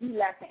dear, you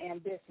lack the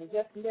ambition.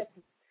 Just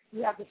listen.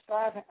 You have to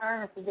strive and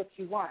earn for what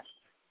you want.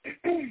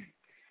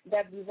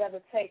 That you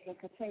rather take and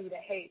continue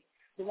to hate.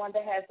 The one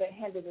that has that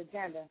hindered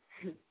agenda.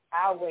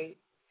 I'll wait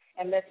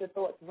and let your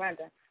thoughts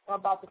render. I'm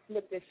about to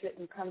flip this shit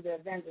and come to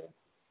Avenger.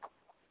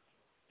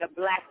 The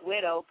Black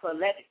Widow,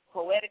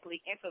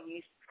 poetically,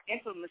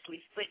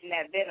 infamously spitting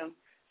that venom.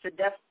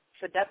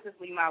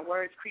 Seductively, my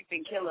words creep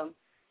and kill them.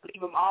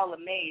 Leave them all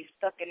amazed,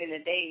 stuck in a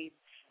daze.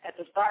 At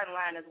the starting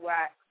line is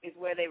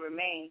where they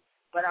remain.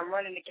 But I'm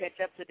running to catch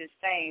up to this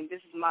fame.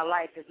 This is my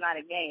life. It's not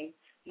a game.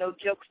 No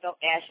jokes, no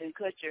Ashton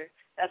Kutcher.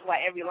 That's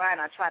why every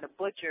line I try to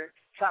butcher.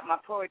 Chop my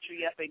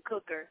poetry up and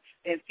cook her,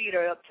 then feed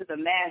her up to the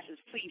masses.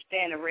 Please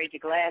stand and raise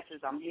your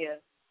glasses. I'm here.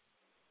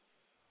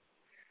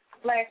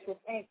 Flash with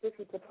ink. This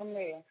is the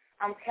premiere.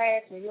 I'm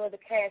cash and you're the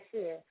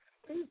cashier.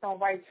 Please don't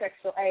write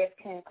checks your ass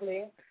can't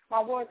clear.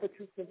 My words are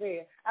too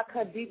severe. I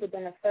cut deeper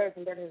than a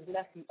surgeon that has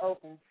left you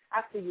open.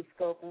 I see you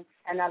scoping,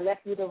 and I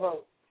left you the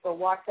rope. So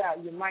watch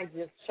out, you might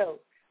just choke.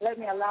 Let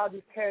me allow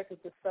these characters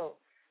to soak.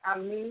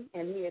 I'm me,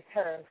 and me is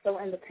her. So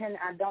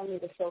independent, I don't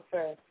need a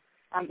chauffeur.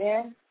 I'm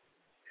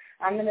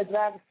in the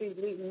driver's seat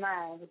leading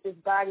mine. With this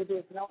body,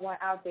 there's no one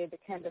out there that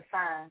can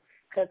define.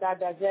 Because I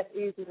digest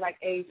easy like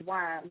aged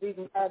wine,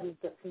 leaving others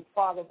to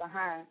follow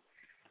behind.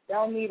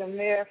 Don't need a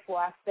mirror, for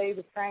I stay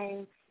the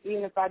same,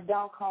 even if I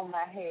don't comb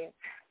my hair.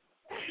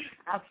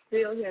 I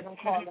still hear them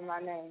calling my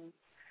name.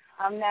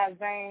 I'm not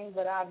vain,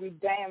 but I'll be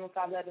damned if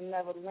I let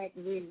another link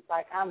read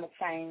like I'm a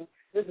chain.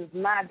 This is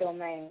my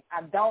domain.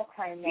 I don't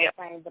claim no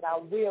fame, but I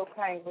will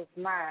claim what's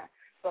mine.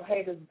 So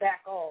haters,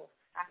 back off.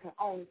 I can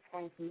only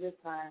spring from this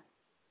line.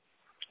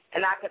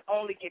 And I can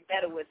only get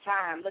better with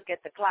time. Look at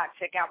the clock,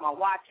 check out my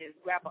watches,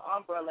 grab an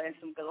umbrella and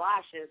some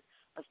galoshes.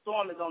 A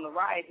storm is on the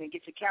rise, and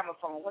get your camera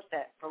phone. What's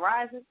that,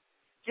 Verizon?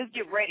 Just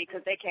get ready,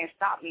 because they can't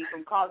stop me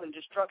from causing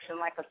destruction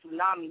like a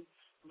tsunami,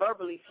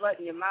 verbally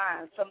flooding your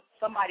mind.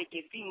 Somebody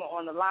get FEMA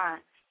on the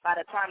line. By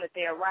the time that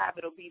they arrive,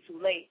 it'll be too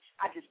late.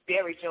 I just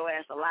buried your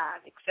ass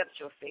alive. Accept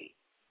your fate.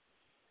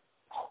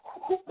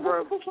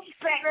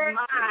 Respect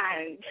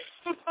mine.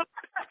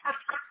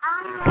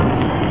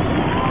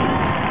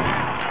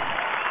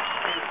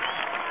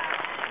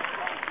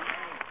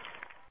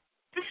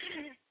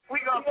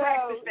 We're going to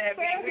practice that,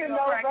 baby.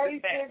 We're going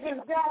to practice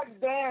that.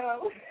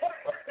 Goddamn.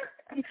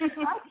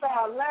 I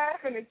started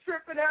laughing and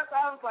tripping up.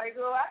 I was like,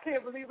 oh, I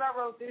can't believe I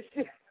wrote this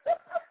shit.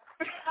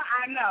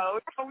 I know.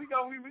 We're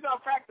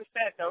gonna practice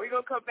that, though. We're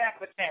going to come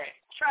back with that.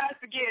 Try us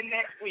again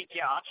next week,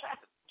 y'all. Try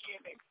us again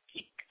next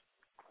week.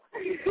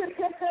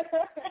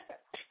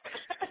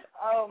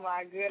 Oh,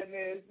 my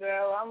goodness,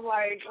 Joe. I'm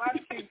like, my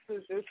cheeks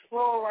is just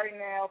full right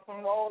now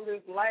from all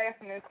this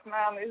laughing and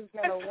smiling. It's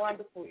been a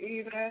wonderful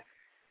evening.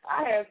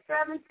 I have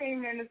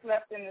 17 minutes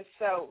left in the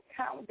show.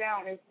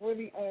 Countdown is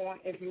really on.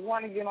 If you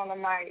want to get on the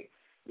mic,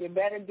 you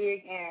better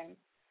dig in.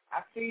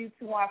 I see you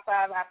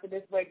 215 after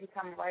this break. We're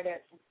coming right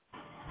at you.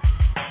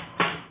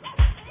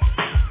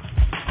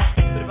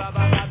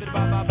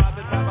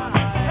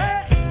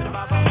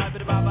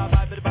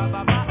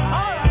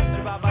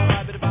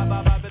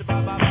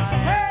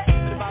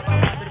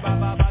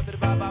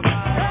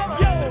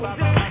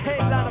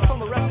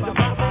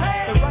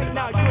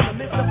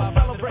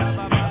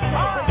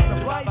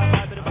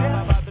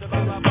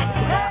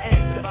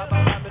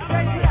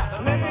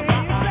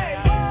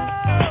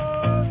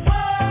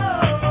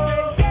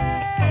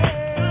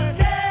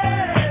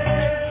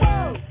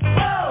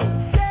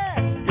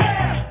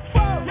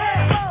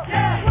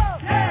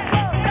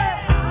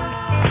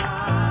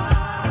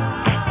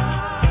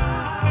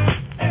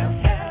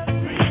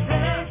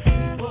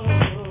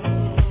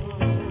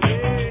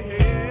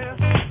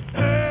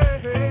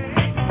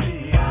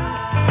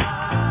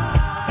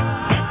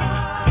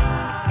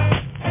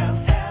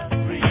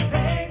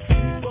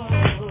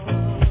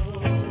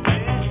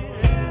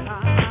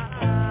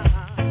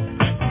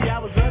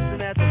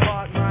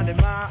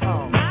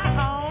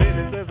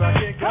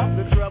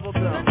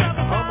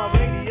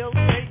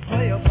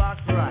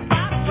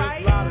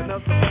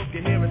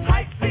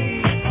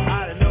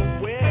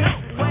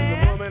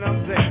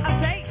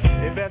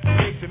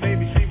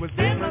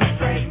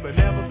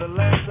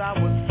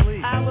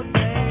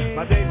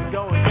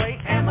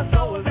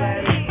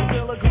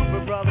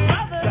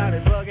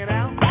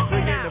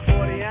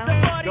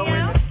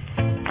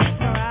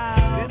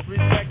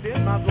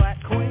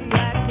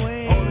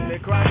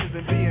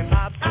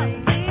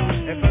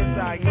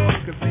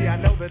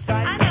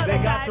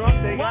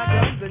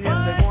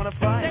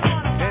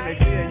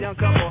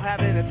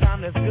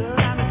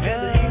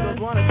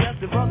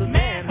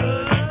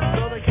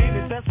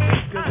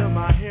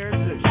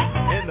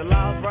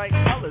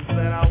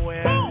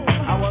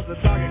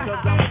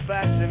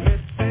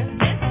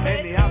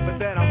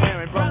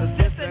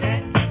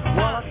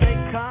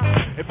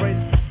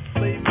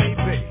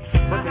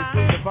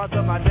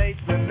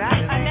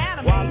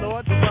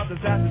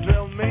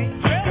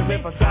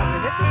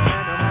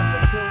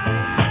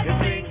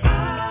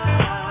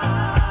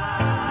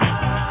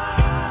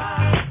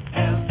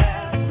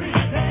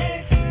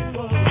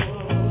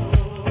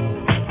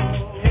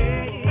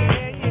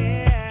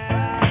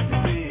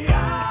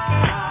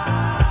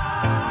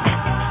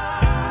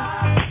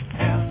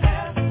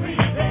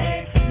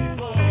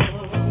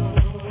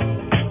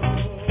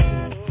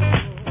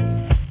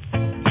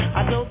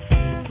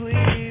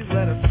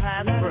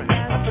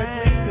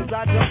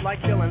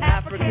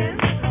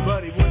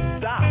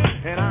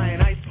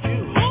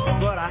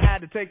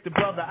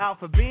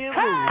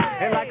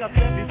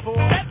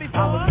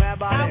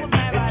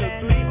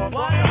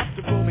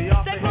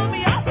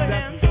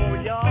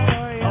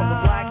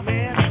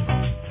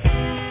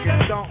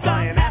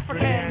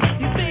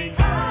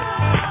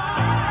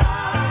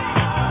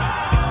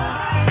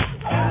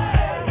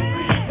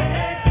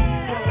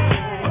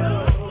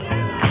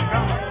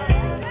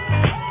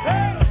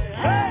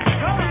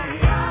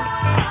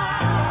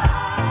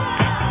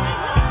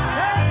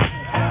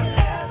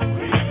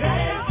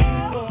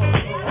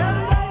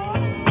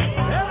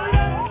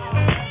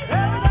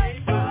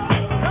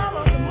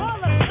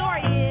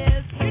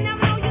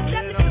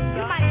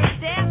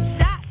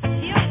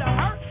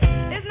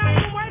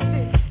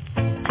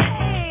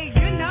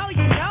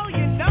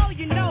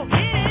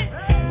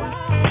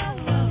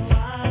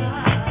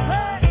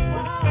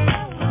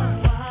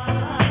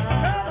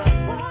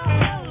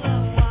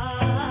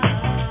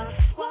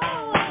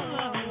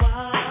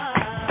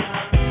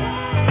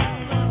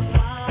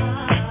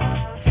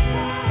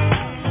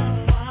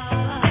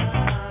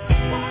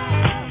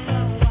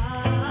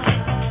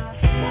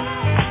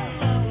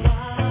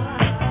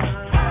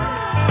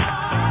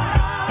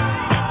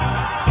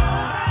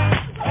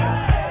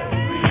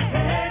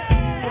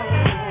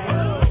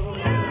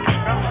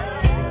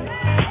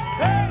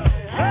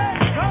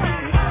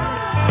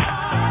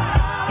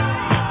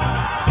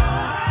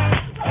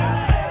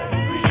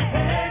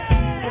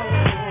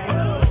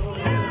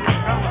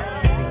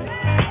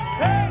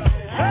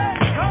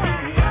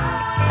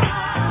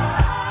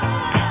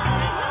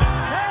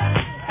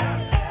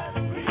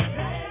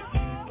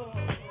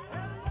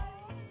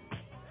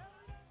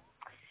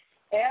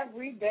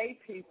 Everyday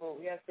people,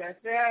 yes. You're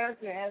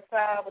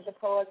inside with the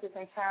poetess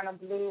in China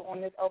Blue on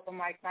this open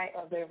mic night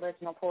of the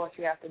original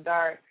Poetry After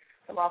Dark.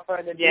 Without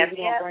further ado, we're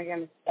going to bring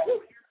in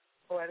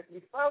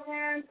Poetically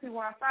Spoken,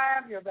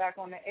 215. You're back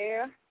on the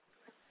air.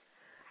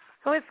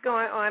 What's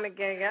going on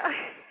again, y'all?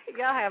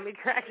 Y'all have me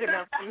cracking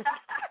up.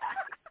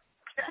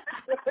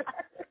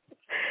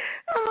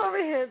 I'm over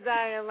here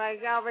dying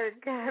like y'all better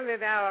cut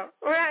it out.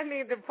 Or I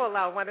need to pull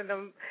out one of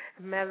them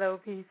mellow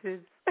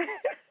pieces.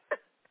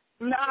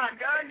 Nah,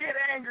 go get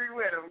angry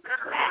with him.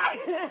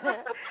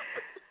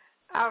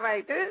 All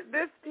right,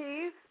 this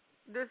piece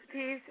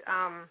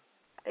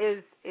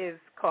is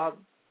called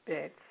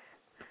Bitch.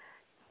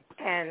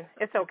 And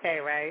it's okay,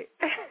 right?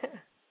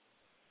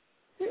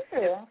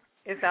 Yeah.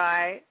 It's all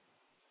right.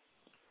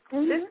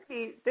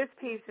 Mm-hmm. This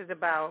piece is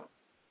about,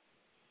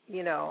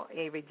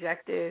 a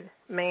rejected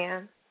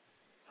man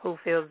who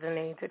feels the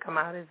need to come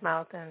out his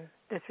mouth and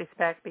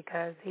disrespect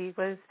because he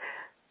was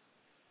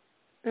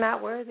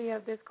not worthy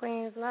of this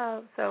queen's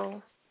love.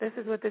 So this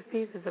is what this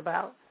piece is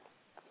about.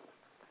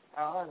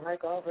 Oh, I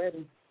like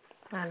already.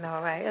 I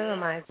know, right? It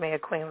reminds me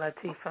of Queen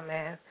Latifah,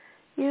 man.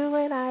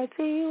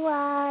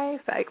 UNITY.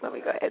 Psych, let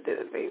me go ahead and do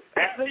this piece.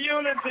 That's the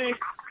unity.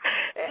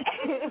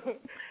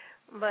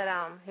 But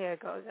here it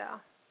goes, y'all.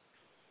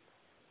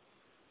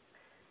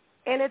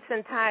 In its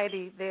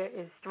entirety, there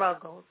is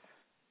struggles.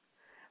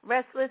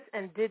 Restless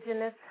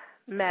indigenous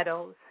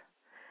meadows,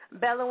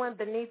 bellowing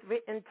beneath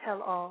written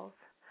tell-alls,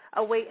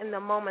 awaiting the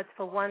moments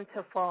for one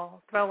to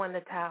fall, throwing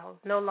the towels,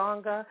 no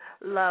longer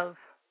love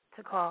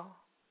to call.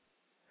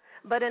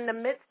 But in the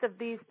midst of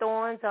these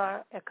thorns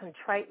are a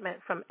contriment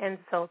from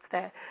insults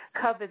that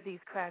cover these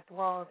cracked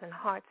walls and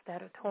hearts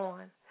that are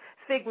torn,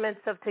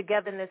 figments of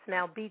togetherness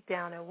now beat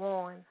down and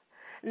worn.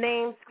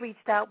 Names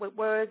screeched out with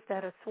words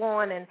that are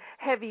sworn and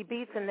heavy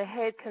beats in the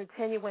head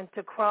continuing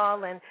to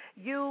crawl, and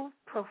you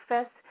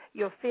profess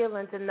your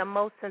feelings in the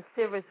most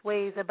sincerest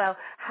ways about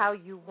how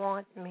you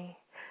want me,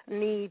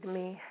 need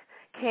me,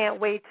 can't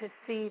wait to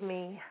see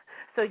me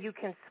so you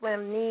can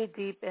swim knee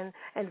deep and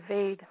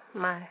invade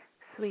my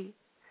sweet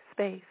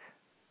space.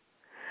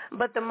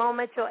 But the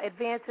moment your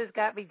advances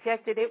got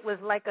rejected, it was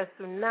like a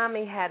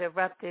tsunami had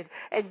erupted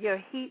and your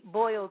heat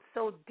boiled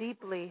so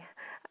deeply.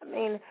 I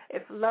mean,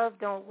 if love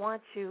don't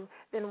want you,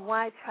 then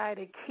why try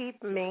to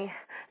keep me?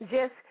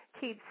 Just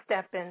keep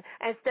stepping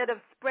instead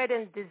of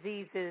spreading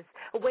diseases,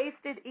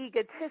 wasted,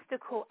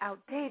 egotistical,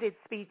 outdated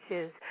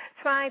speeches,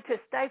 trying to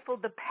stifle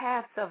the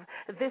paths of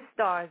this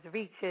star's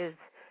reaches.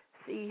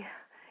 See,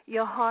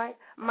 your heart,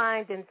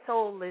 mind, and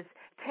soul is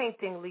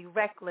taintingly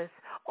reckless.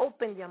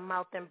 Open your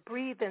mouth and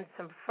breathe in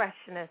some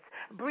freshness.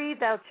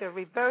 Breathe out your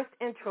reverse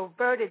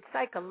introverted,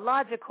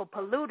 psychological,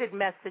 polluted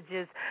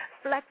messages.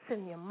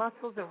 Flexing your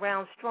muscles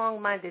around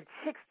strong-minded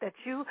chicks that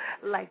you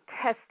like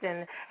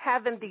testing.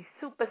 Having these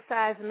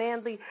supersized,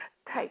 manly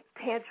type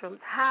tantrums.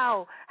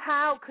 How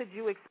could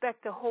you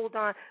expect to hold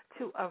on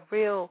to a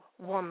real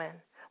woman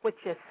with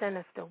your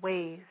sinister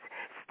ways?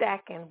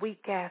 Stacking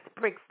weak-ass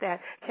bricks that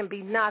can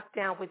be knocked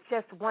down with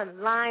just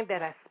one line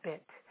that I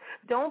spit.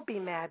 Don't be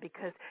mad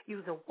because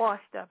you's a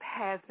washed-up,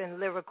 has-been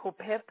lyrical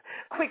pip,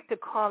 quick to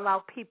call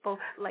out people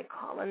like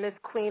calling this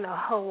queen a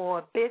hoe or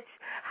a bitch,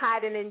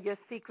 hiding in your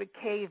secret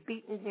cave,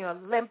 beating your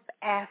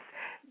limp-ass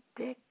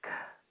dick,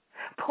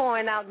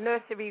 pouring out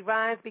nursery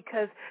rhymes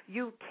because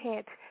you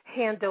can't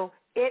handle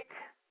it.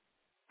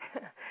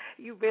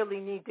 You really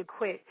need to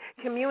quit.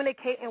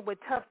 Communicating with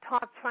tough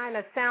talk, trying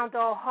to sound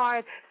all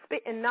hard,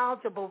 spitting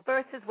knowledgeable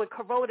verses with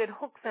corroded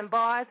hooks and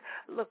bars.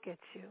 Look at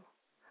you.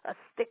 A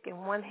stick in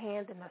one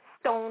hand and a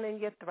stone in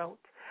your throat.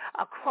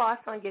 A cross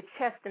on your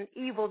chest and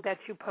evil that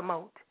you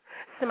promote.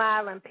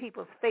 Smiling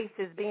people's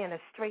faces being a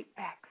straight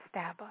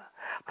backstabber.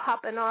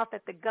 Popping off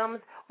at the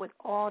gums with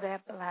all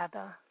that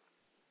blather.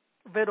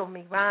 Riddle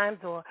me rhymes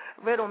or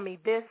riddle me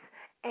this.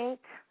 Ain't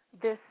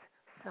this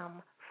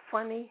some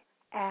funny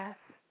ass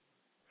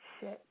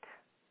shit?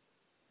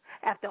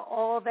 After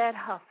all that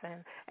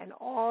huffing and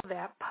all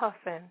that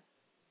puffing,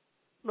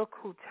 look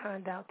who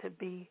turned out to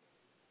be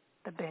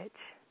the bitch.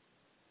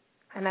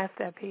 And that's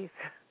that piece.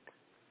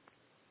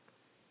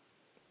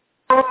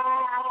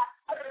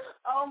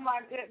 Oh,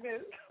 my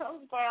goodness.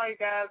 I'm sorry,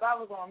 guys. I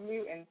was on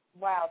mute, and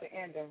wow, the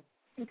ending.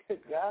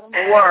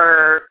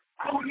 Word.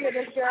 Oh, yeah,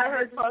 the show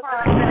heard you.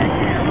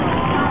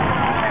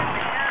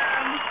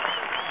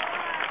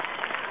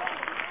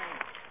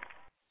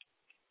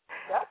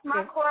 That's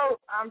my quote.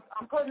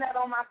 I'm putting that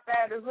on my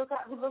status. Look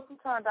who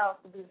turned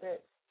out to be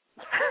bitch.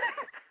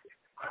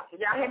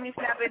 Y'all hear me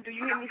snapping? Do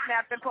you hear me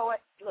snapping,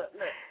 poet? Look.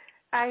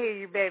 I hear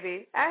you,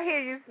 baby. I hear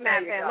you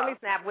snapping. Let me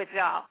snap with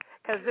y'all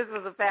because this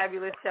was a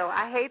fabulous show.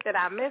 I hate that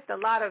I missed a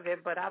lot of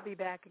it, but I'll be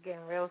back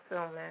again real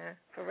soon, man.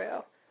 For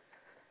real.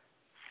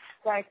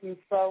 Thank you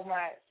so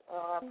much.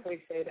 Oh, I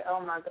appreciate it. Oh,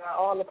 my God.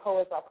 All the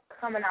poets are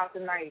coming out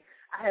tonight.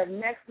 I have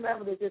Next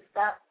Level to just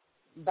stop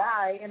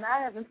by, and I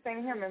haven't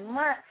seen him in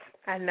months.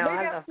 I know.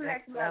 I love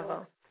Next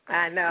Level.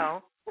 I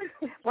know.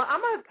 Well,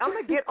 I'm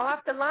gonna get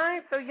off the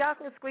line so y'all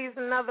can squeeze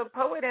another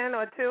poet in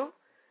or two.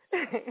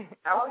 Okay.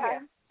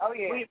 Oh,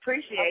 yeah. We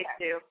appreciate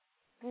you.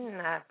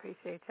 I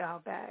appreciate y'all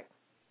back.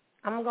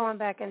 I'm going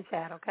back in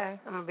chat, okay?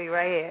 I'm going to be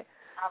right here.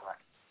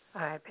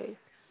 All right, peace.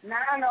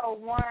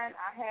 901, I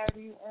have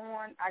you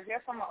on. I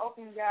guess I'm going to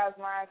open you guys'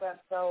 lines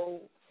up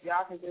so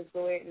y'all can just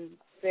go ahead and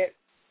sit.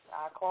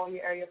 I'll call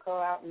your area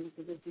code out and you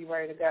can just be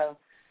ready to go.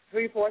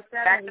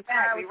 347. Back to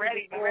back. We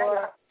ready.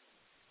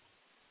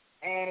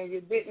 and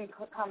you didn't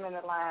come in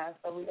the line,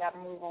 so we got to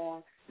move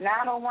on.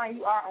 901,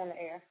 you are on the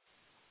air.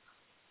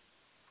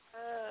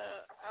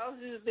 I was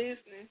just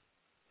listening.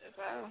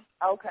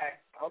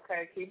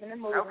 Okay, keeping it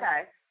moving.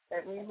 Okay.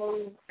 Let me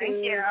move to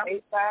Thank you.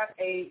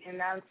 858,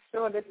 and I'm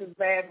sure this is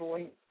Bad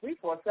Boy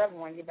 347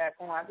 when you back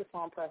on. I just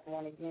want to press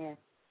 1 again,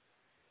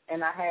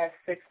 and I have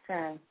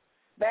 610.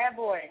 Bad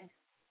Boy.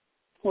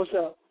 What's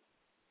up?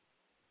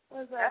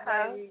 What's up,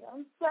 baby?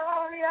 I'm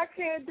sorry, I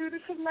can't do the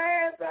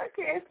commands. I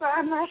can't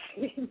find my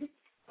key.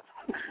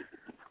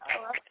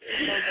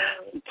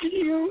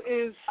 You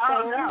is so...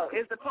 Oh, no.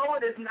 Is the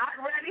poet is not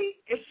ready?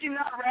 Is she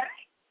not ready?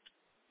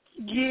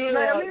 Yeah,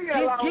 man, leave me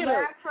alone, get man.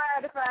 her. I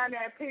tried to find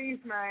that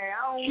piece, man.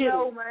 I don't Get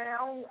know, her.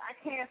 man. I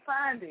can't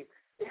find it.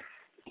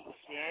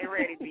 She ain't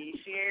ready, B.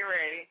 She ain't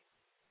ready.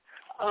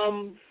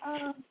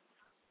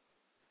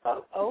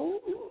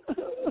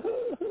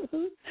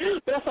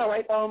 But that's all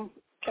right.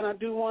 Can I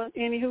do one,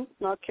 anywho?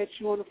 And I'll catch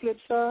you on the flip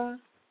side.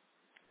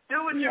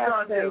 Do what you're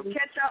going to do.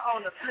 Catch her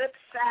on the flip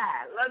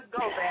side. Let's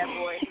go, Bad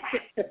Boy.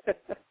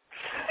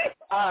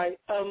 All right.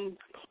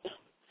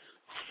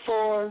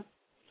 For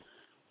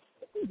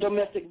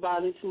Domestic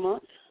Violence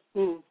Month.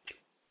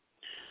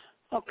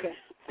 Okay.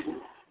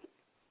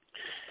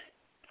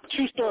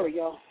 True story,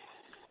 y'all.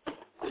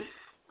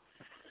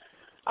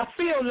 I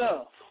feel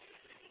love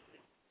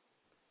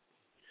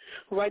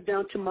right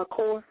down to my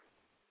core.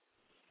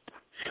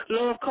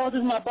 Love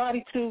causes my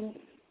body to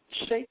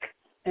shake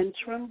and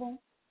tremble.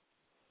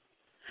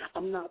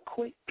 I'm not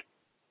quick.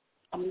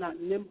 I'm not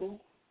nimble.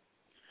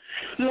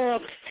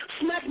 Love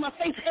smacks my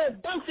face,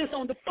 head bounces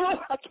on the floor.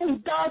 I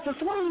can't dodge the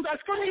swings. I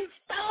scream,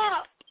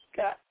 stop.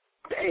 God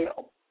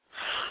damn.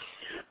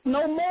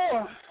 No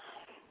more.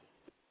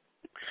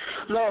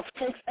 Love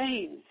takes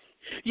aim.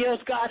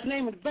 Yells God's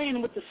name in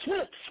vain with the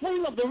swift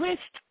swing of the wrist.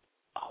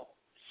 Oh,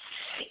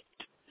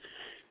 shit.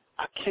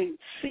 I can't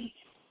see.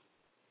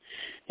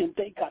 And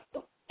they got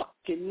the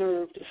fucking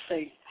nerve to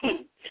say,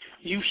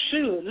 you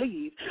should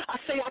leave. I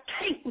say I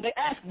can't. They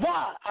ask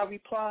why. I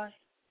reply,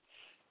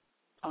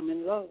 I'm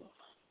in love.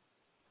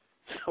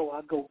 So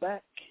I go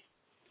back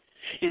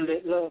and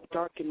let love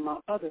darken my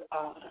other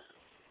eye.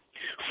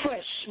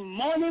 Fresh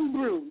morning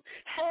brew.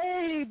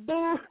 Hey,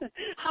 boo,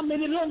 how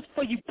many loves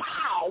for you?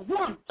 Pow,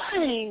 one,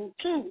 bang,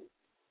 two.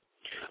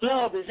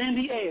 Love is in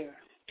the air.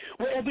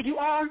 Wherever you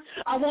are,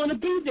 I want to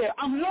be there.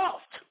 I'm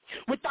lost.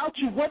 Without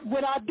you, what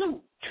would I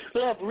do?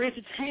 Love raises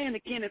its hand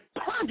again and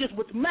plunges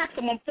with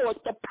maximum force.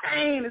 The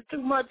pain is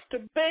too much to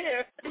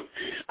bear.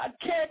 I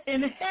can't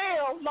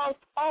inhale, lost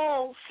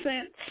all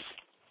sense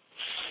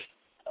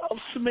of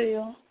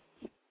smell.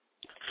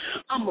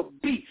 I'm a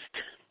beast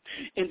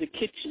in the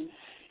kitchen.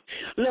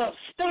 Love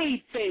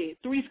stayed fed,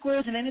 3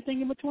 squares and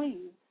anything in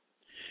between,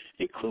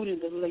 including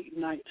the late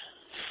night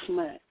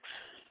snacks.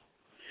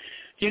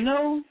 You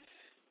know,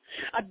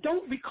 I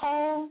don't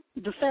recall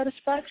the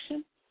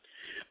satisfaction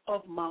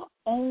of my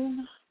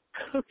own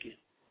cooking.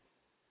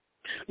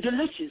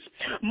 Delicious,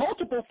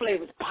 multiple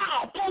flavors,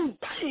 pow, boom,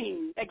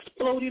 bang,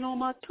 exploding on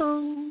my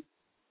tongue.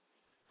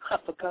 I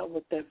forgot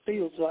what that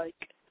feels like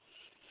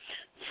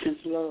since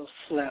love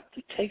slapped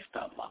the taste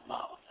out of my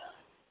mouth.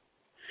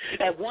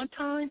 At one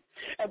time,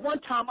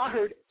 I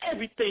heard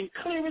everything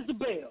clear as a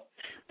bell.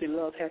 Then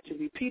love had to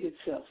repeat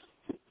itself.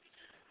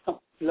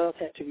 Love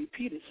had to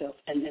repeat itself,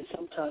 and then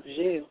sometimes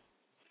yell.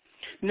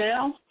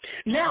 Now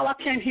I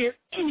can't hear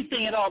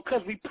anything at all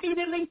because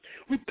repeatedly,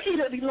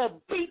 love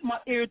beat my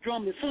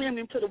eardrum and slammed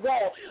him to the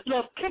wall.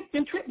 Love kicked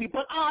and tripped me,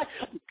 but I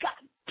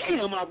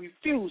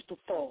refused to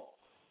fall.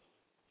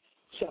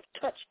 So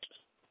I've touched,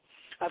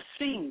 I've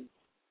seen,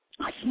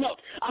 I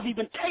smelled, I've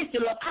even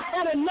tasted love. I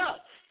had enough.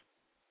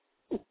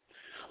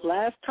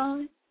 Last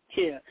time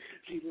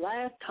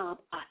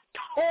I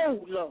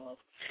told love,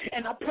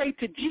 and I prayed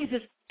to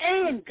Jesus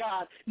and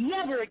God,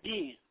 never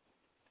again.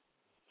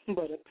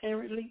 But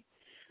apparently,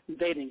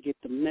 they didn't get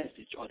the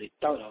message, or they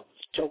thought I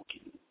was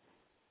joking.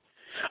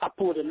 I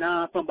pulled a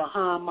 9 from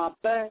behind my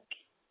back.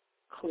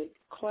 Click,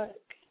 clack.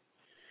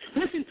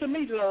 Listen to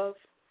me, love.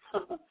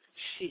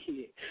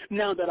 Shit.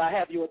 Now that I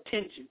have your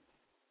attention,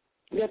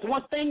 there's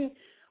one thing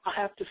I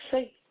have to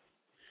say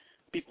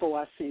before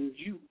I send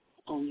you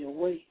on your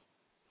way.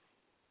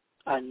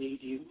 I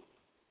need you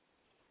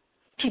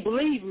to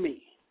believe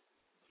me,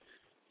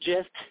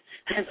 just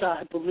as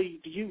I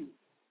believed you.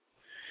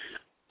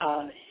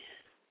 I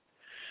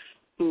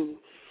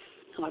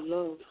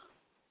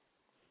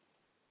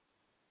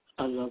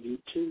love you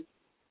too.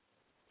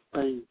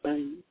 Bang,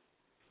 bang.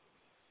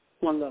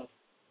 One love.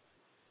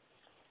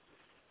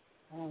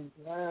 One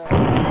love.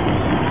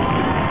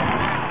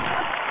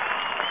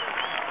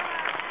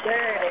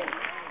 Dang.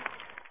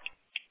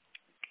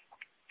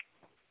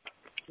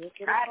 I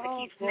have to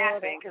keep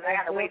snapping because I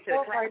got to wait till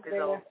the class is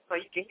over so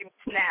you can hear me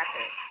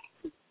snapping.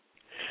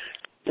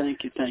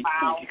 Thank you,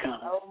 Wow.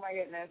 Connie. Oh, my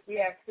goodness. We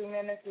have 2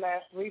 minutes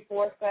left,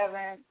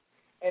 347.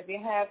 If you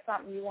have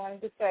something you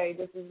wanted to say,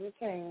 this is your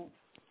chance.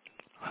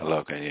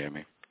 Hello, can you hear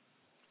me?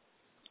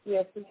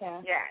 Yes, we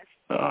can. Yes.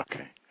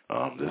 Okay.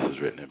 This is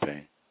Written in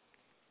Pain.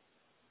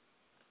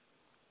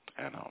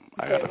 And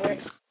I got a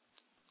piece.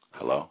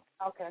 Hello?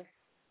 Okay.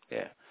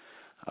 Yeah.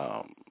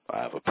 I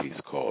have a piece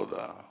called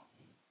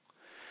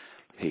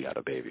He Got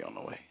a Baby on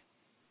the Way.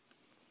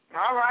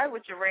 All right,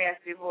 with your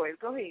raspy voice.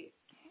 Go ahead.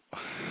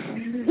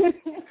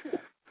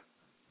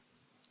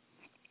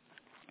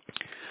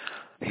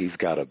 He's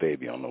got a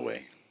baby on the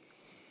way.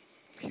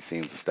 He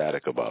seems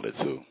ecstatic about it,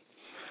 too.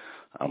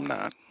 I'm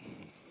not.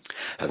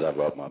 As I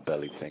rub my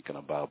belly thinking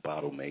about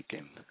bottle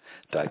making,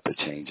 diaper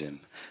changing,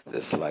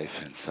 this life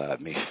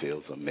inside me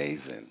feels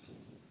amazing.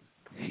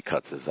 He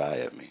cuts his eye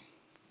at me.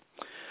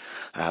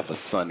 I have a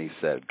son, he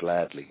said,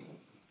 gladly.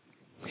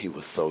 He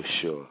was so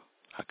sure,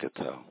 I could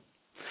tell.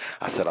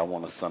 I said, I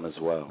want a son as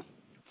well.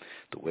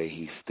 The way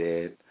he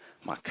stared,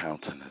 my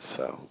countenance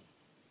fell.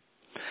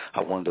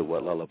 I wondered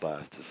what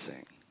lullabies to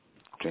sing.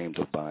 Dreamed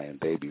of buying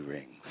baby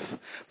rings,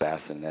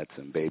 bassinets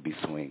and baby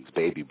swings,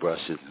 baby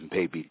brushes and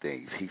baby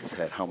things. He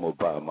said, I'm going to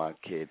buy my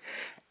kid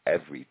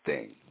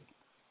everything.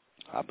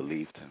 I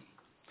believed him.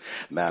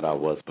 Mad I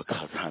was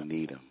because I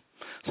need him.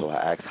 So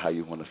I asked how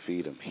you want to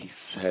feed him. He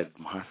said,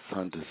 my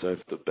son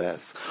deserves the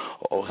best.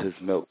 All his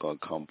milk going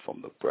to come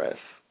from the breast.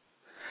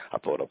 I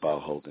thought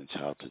about holding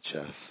child to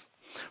chest.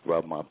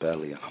 Rubbed my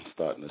belly and I'm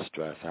starting to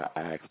stress. I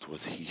asked, was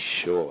he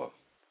sure?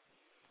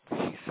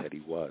 He said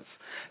he was,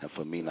 and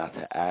for me not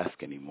to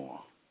ask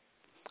anymore.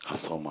 I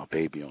saw my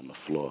baby on the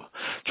floor,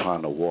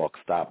 trying to walk,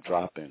 stop,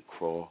 drop, and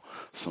crawl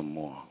some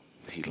more.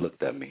 He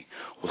looked at me.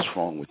 What's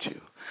wrong with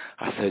you?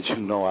 I said, you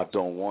know I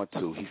don't want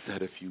to. He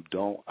said, if you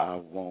don't, I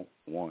won't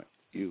want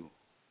you.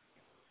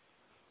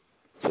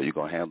 So you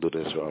going to handle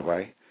this all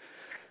right?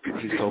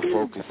 He's so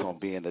focused on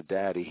being a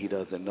daddy, he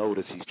doesn't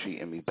notice he's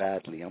treating me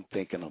badly. I'm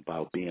thinking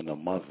about being a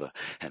mother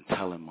and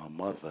telling my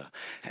mother,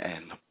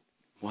 and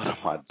what am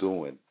I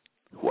doing?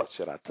 What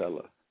should I tell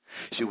her?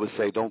 She would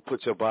say, don't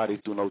put your body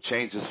through no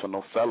changes for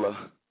no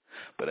fella.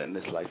 But in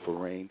this life of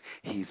rain,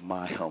 he's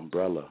my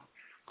umbrella.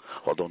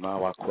 Although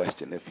now I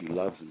question if he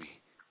loves me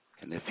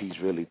and if he's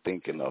really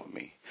thinking of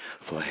me.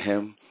 For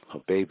him,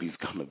 her baby's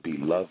going to be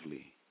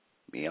lovely.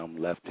 Me, I'm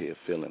left here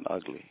feeling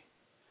ugly.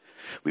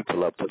 We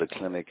pull up to the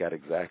clinic at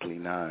exactly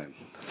 9.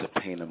 There's a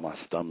pain in my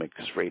stomach.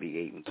 It's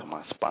radiating to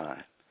my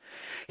spine.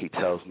 He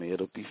tells me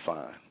it'll be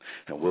fine,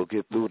 and we'll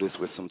get through this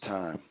with some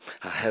time.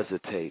 I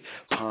hesitate,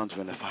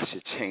 pondering if I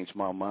should change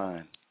my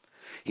mind.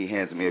 He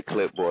hands me a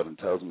clipboard and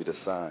tells me to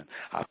sign.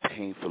 I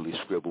painfully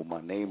scribble my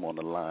name on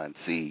the line.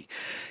 See,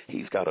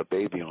 he's got a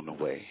baby on the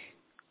way,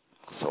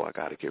 so I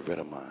got to get rid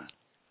of mine.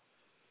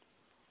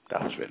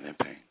 That was written in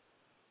pain.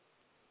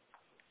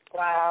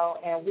 Wow,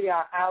 and we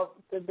are out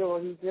the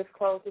door. You just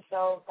closed the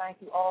show.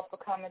 Thank you all for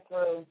coming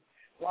through.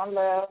 One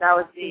love. That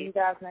was See you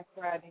guys next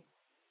Friday.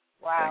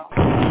 Wow.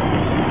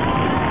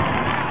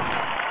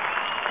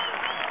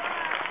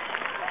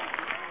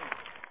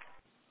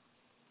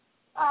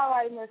 All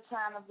right, Miss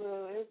China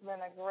Blue, it's been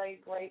a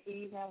great, great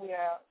evening. We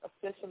are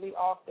officially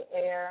off the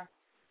air,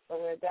 so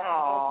we're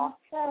done.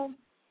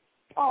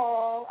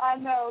 Oh, I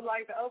know,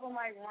 like the open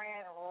mic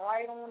ran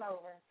right on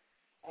over,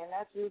 and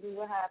that's usually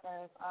what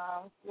happens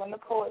when the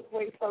poets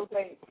wait so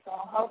late. So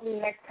hopefully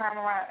next time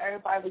around,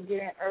 everybody will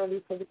get in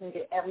early so we can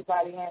get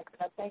everybody in,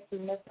 because I think we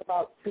missed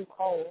about 2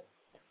 calls.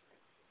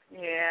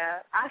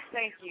 Yeah, I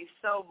thank you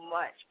so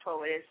much,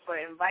 Poetess, for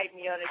inviting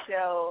me on the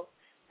show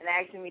and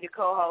asking me to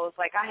co-host.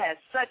 Like, I had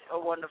such a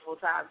wonderful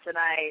time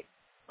tonight.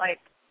 Like,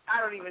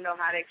 I don't even know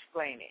how to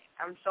explain it.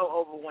 I'm so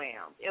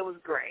overwhelmed. It was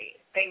great.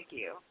 Thank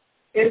you.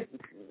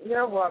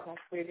 You're welcome,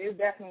 sweetie.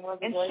 It definitely was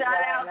a and great shout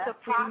time. out to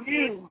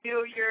Poppy and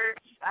Billiard.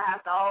 I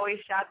have to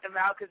always shout them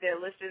out because they're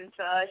listening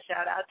to us.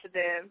 Shout out to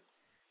them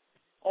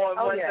on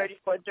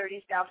 134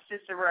 Dirty South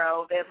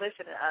Cicero. They're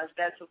listening to us.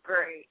 That's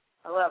great.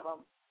 I love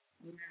them.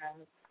 Yeah.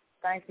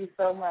 Thank you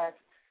so much.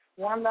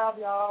 One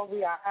love, y'all.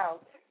 We are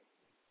out.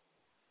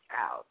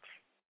 Out.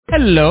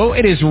 Hello,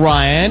 it is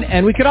Ryan,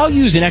 and we could all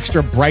use an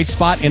extra bright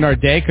spot in our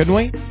day, couldn't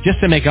we? Just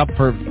to make up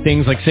for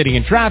things like sitting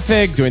in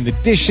traffic, doing the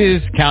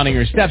dishes, counting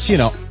your steps, you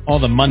know, all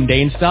the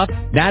mundane stuff.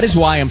 That is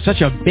why I'm such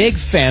a big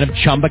fan of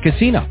Chumba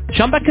Casino.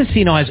 Chumba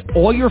Casino has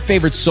all your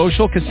favorite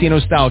social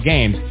casino-style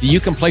games that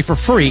you can play for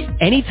free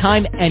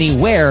anytime,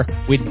 anywhere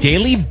with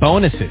daily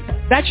bonuses.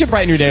 That should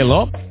brighten your day a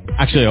little.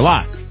 Actually, a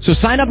lot. So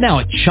sign up now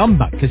at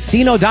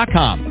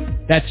ChumbaCasino.com.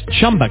 That's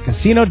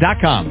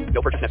ChumbaCasino.com.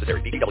 No purchase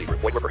necessary. VGW Group.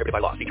 Void where prohibited by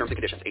law. See terms and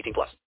conditions. 18+.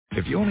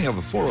 If you only have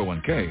a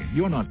 401k,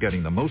 you're not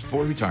getting the most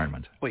for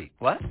retirement. Wait,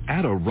 what?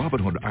 Add a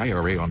Robinhood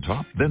IRA on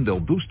top, then they'll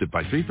boost it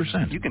by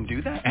 3%. You can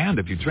do that? And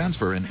if you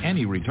transfer in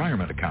any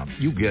retirement account,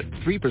 you get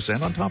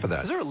 3% on top of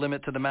that. Is there a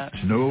limit to the match?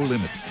 No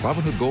limit.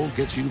 Robinhood Gold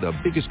gets you the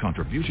biggest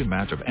contribution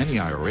match of any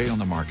IRA on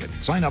the market.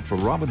 Sign up for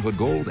Robinhood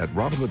Gold at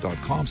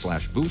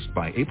Robinhood.com/boost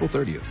by April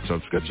 30th.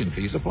 Subscription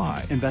fees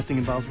apply. Investing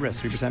involves risk.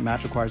 3%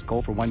 match requires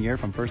gold for 1 year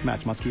from first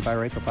match. Must keep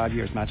IRA for 5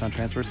 years. Match on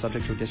transfers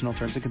subject to additional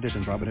terms and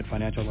conditions. Robinhood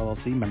Financial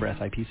LLC. Member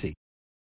SIPC.